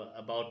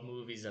about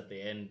movies at the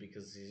end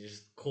because it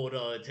just caught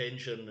our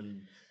attention,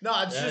 and No,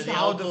 it's just the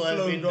how the alcohol has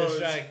flow been goes.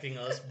 distracting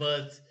us.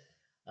 But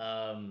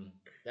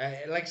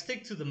like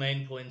stick to the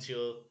main points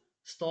here.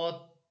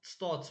 Start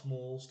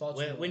small. Start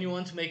when, small. when you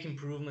want to make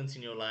improvements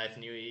in your life,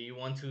 and you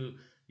want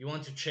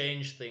to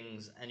change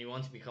things, and you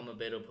want to become a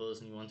better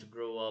person, you want to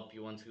grow up,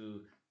 you want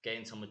to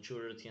gain some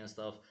maturity and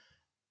stuff.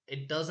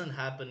 It doesn't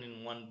happen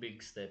in one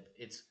big step.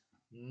 It's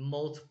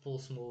multiple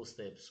small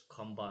steps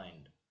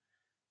combined.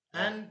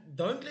 And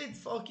don't let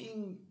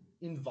fucking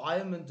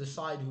environment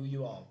decide who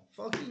you are.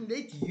 Fucking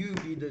let you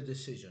be the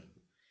decision.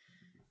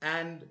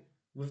 And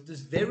with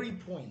this very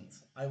point,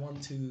 I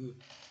want to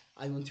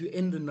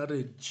end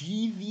another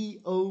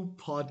GVO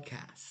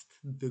podcast,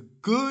 the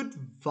Good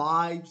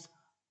Vibes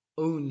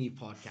Only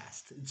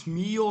podcast. It's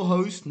me, your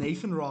host,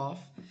 Nathan Raff,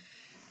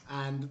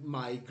 and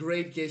my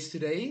great guest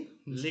today,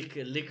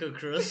 Liquor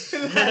Chris.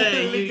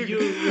 Liquor-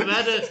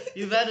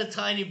 You've had a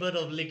tiny bit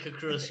of Liquor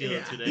Chris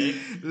here today.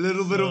 A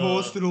little bit of So-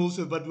 Austin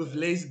also, but with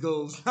less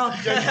girls. I'm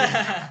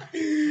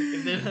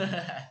joking.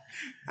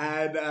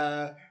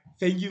 And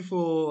thank you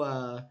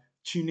for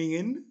tuning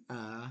in.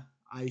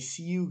 I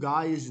see you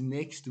guys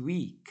next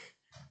week.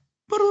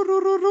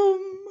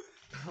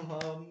 Come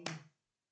on.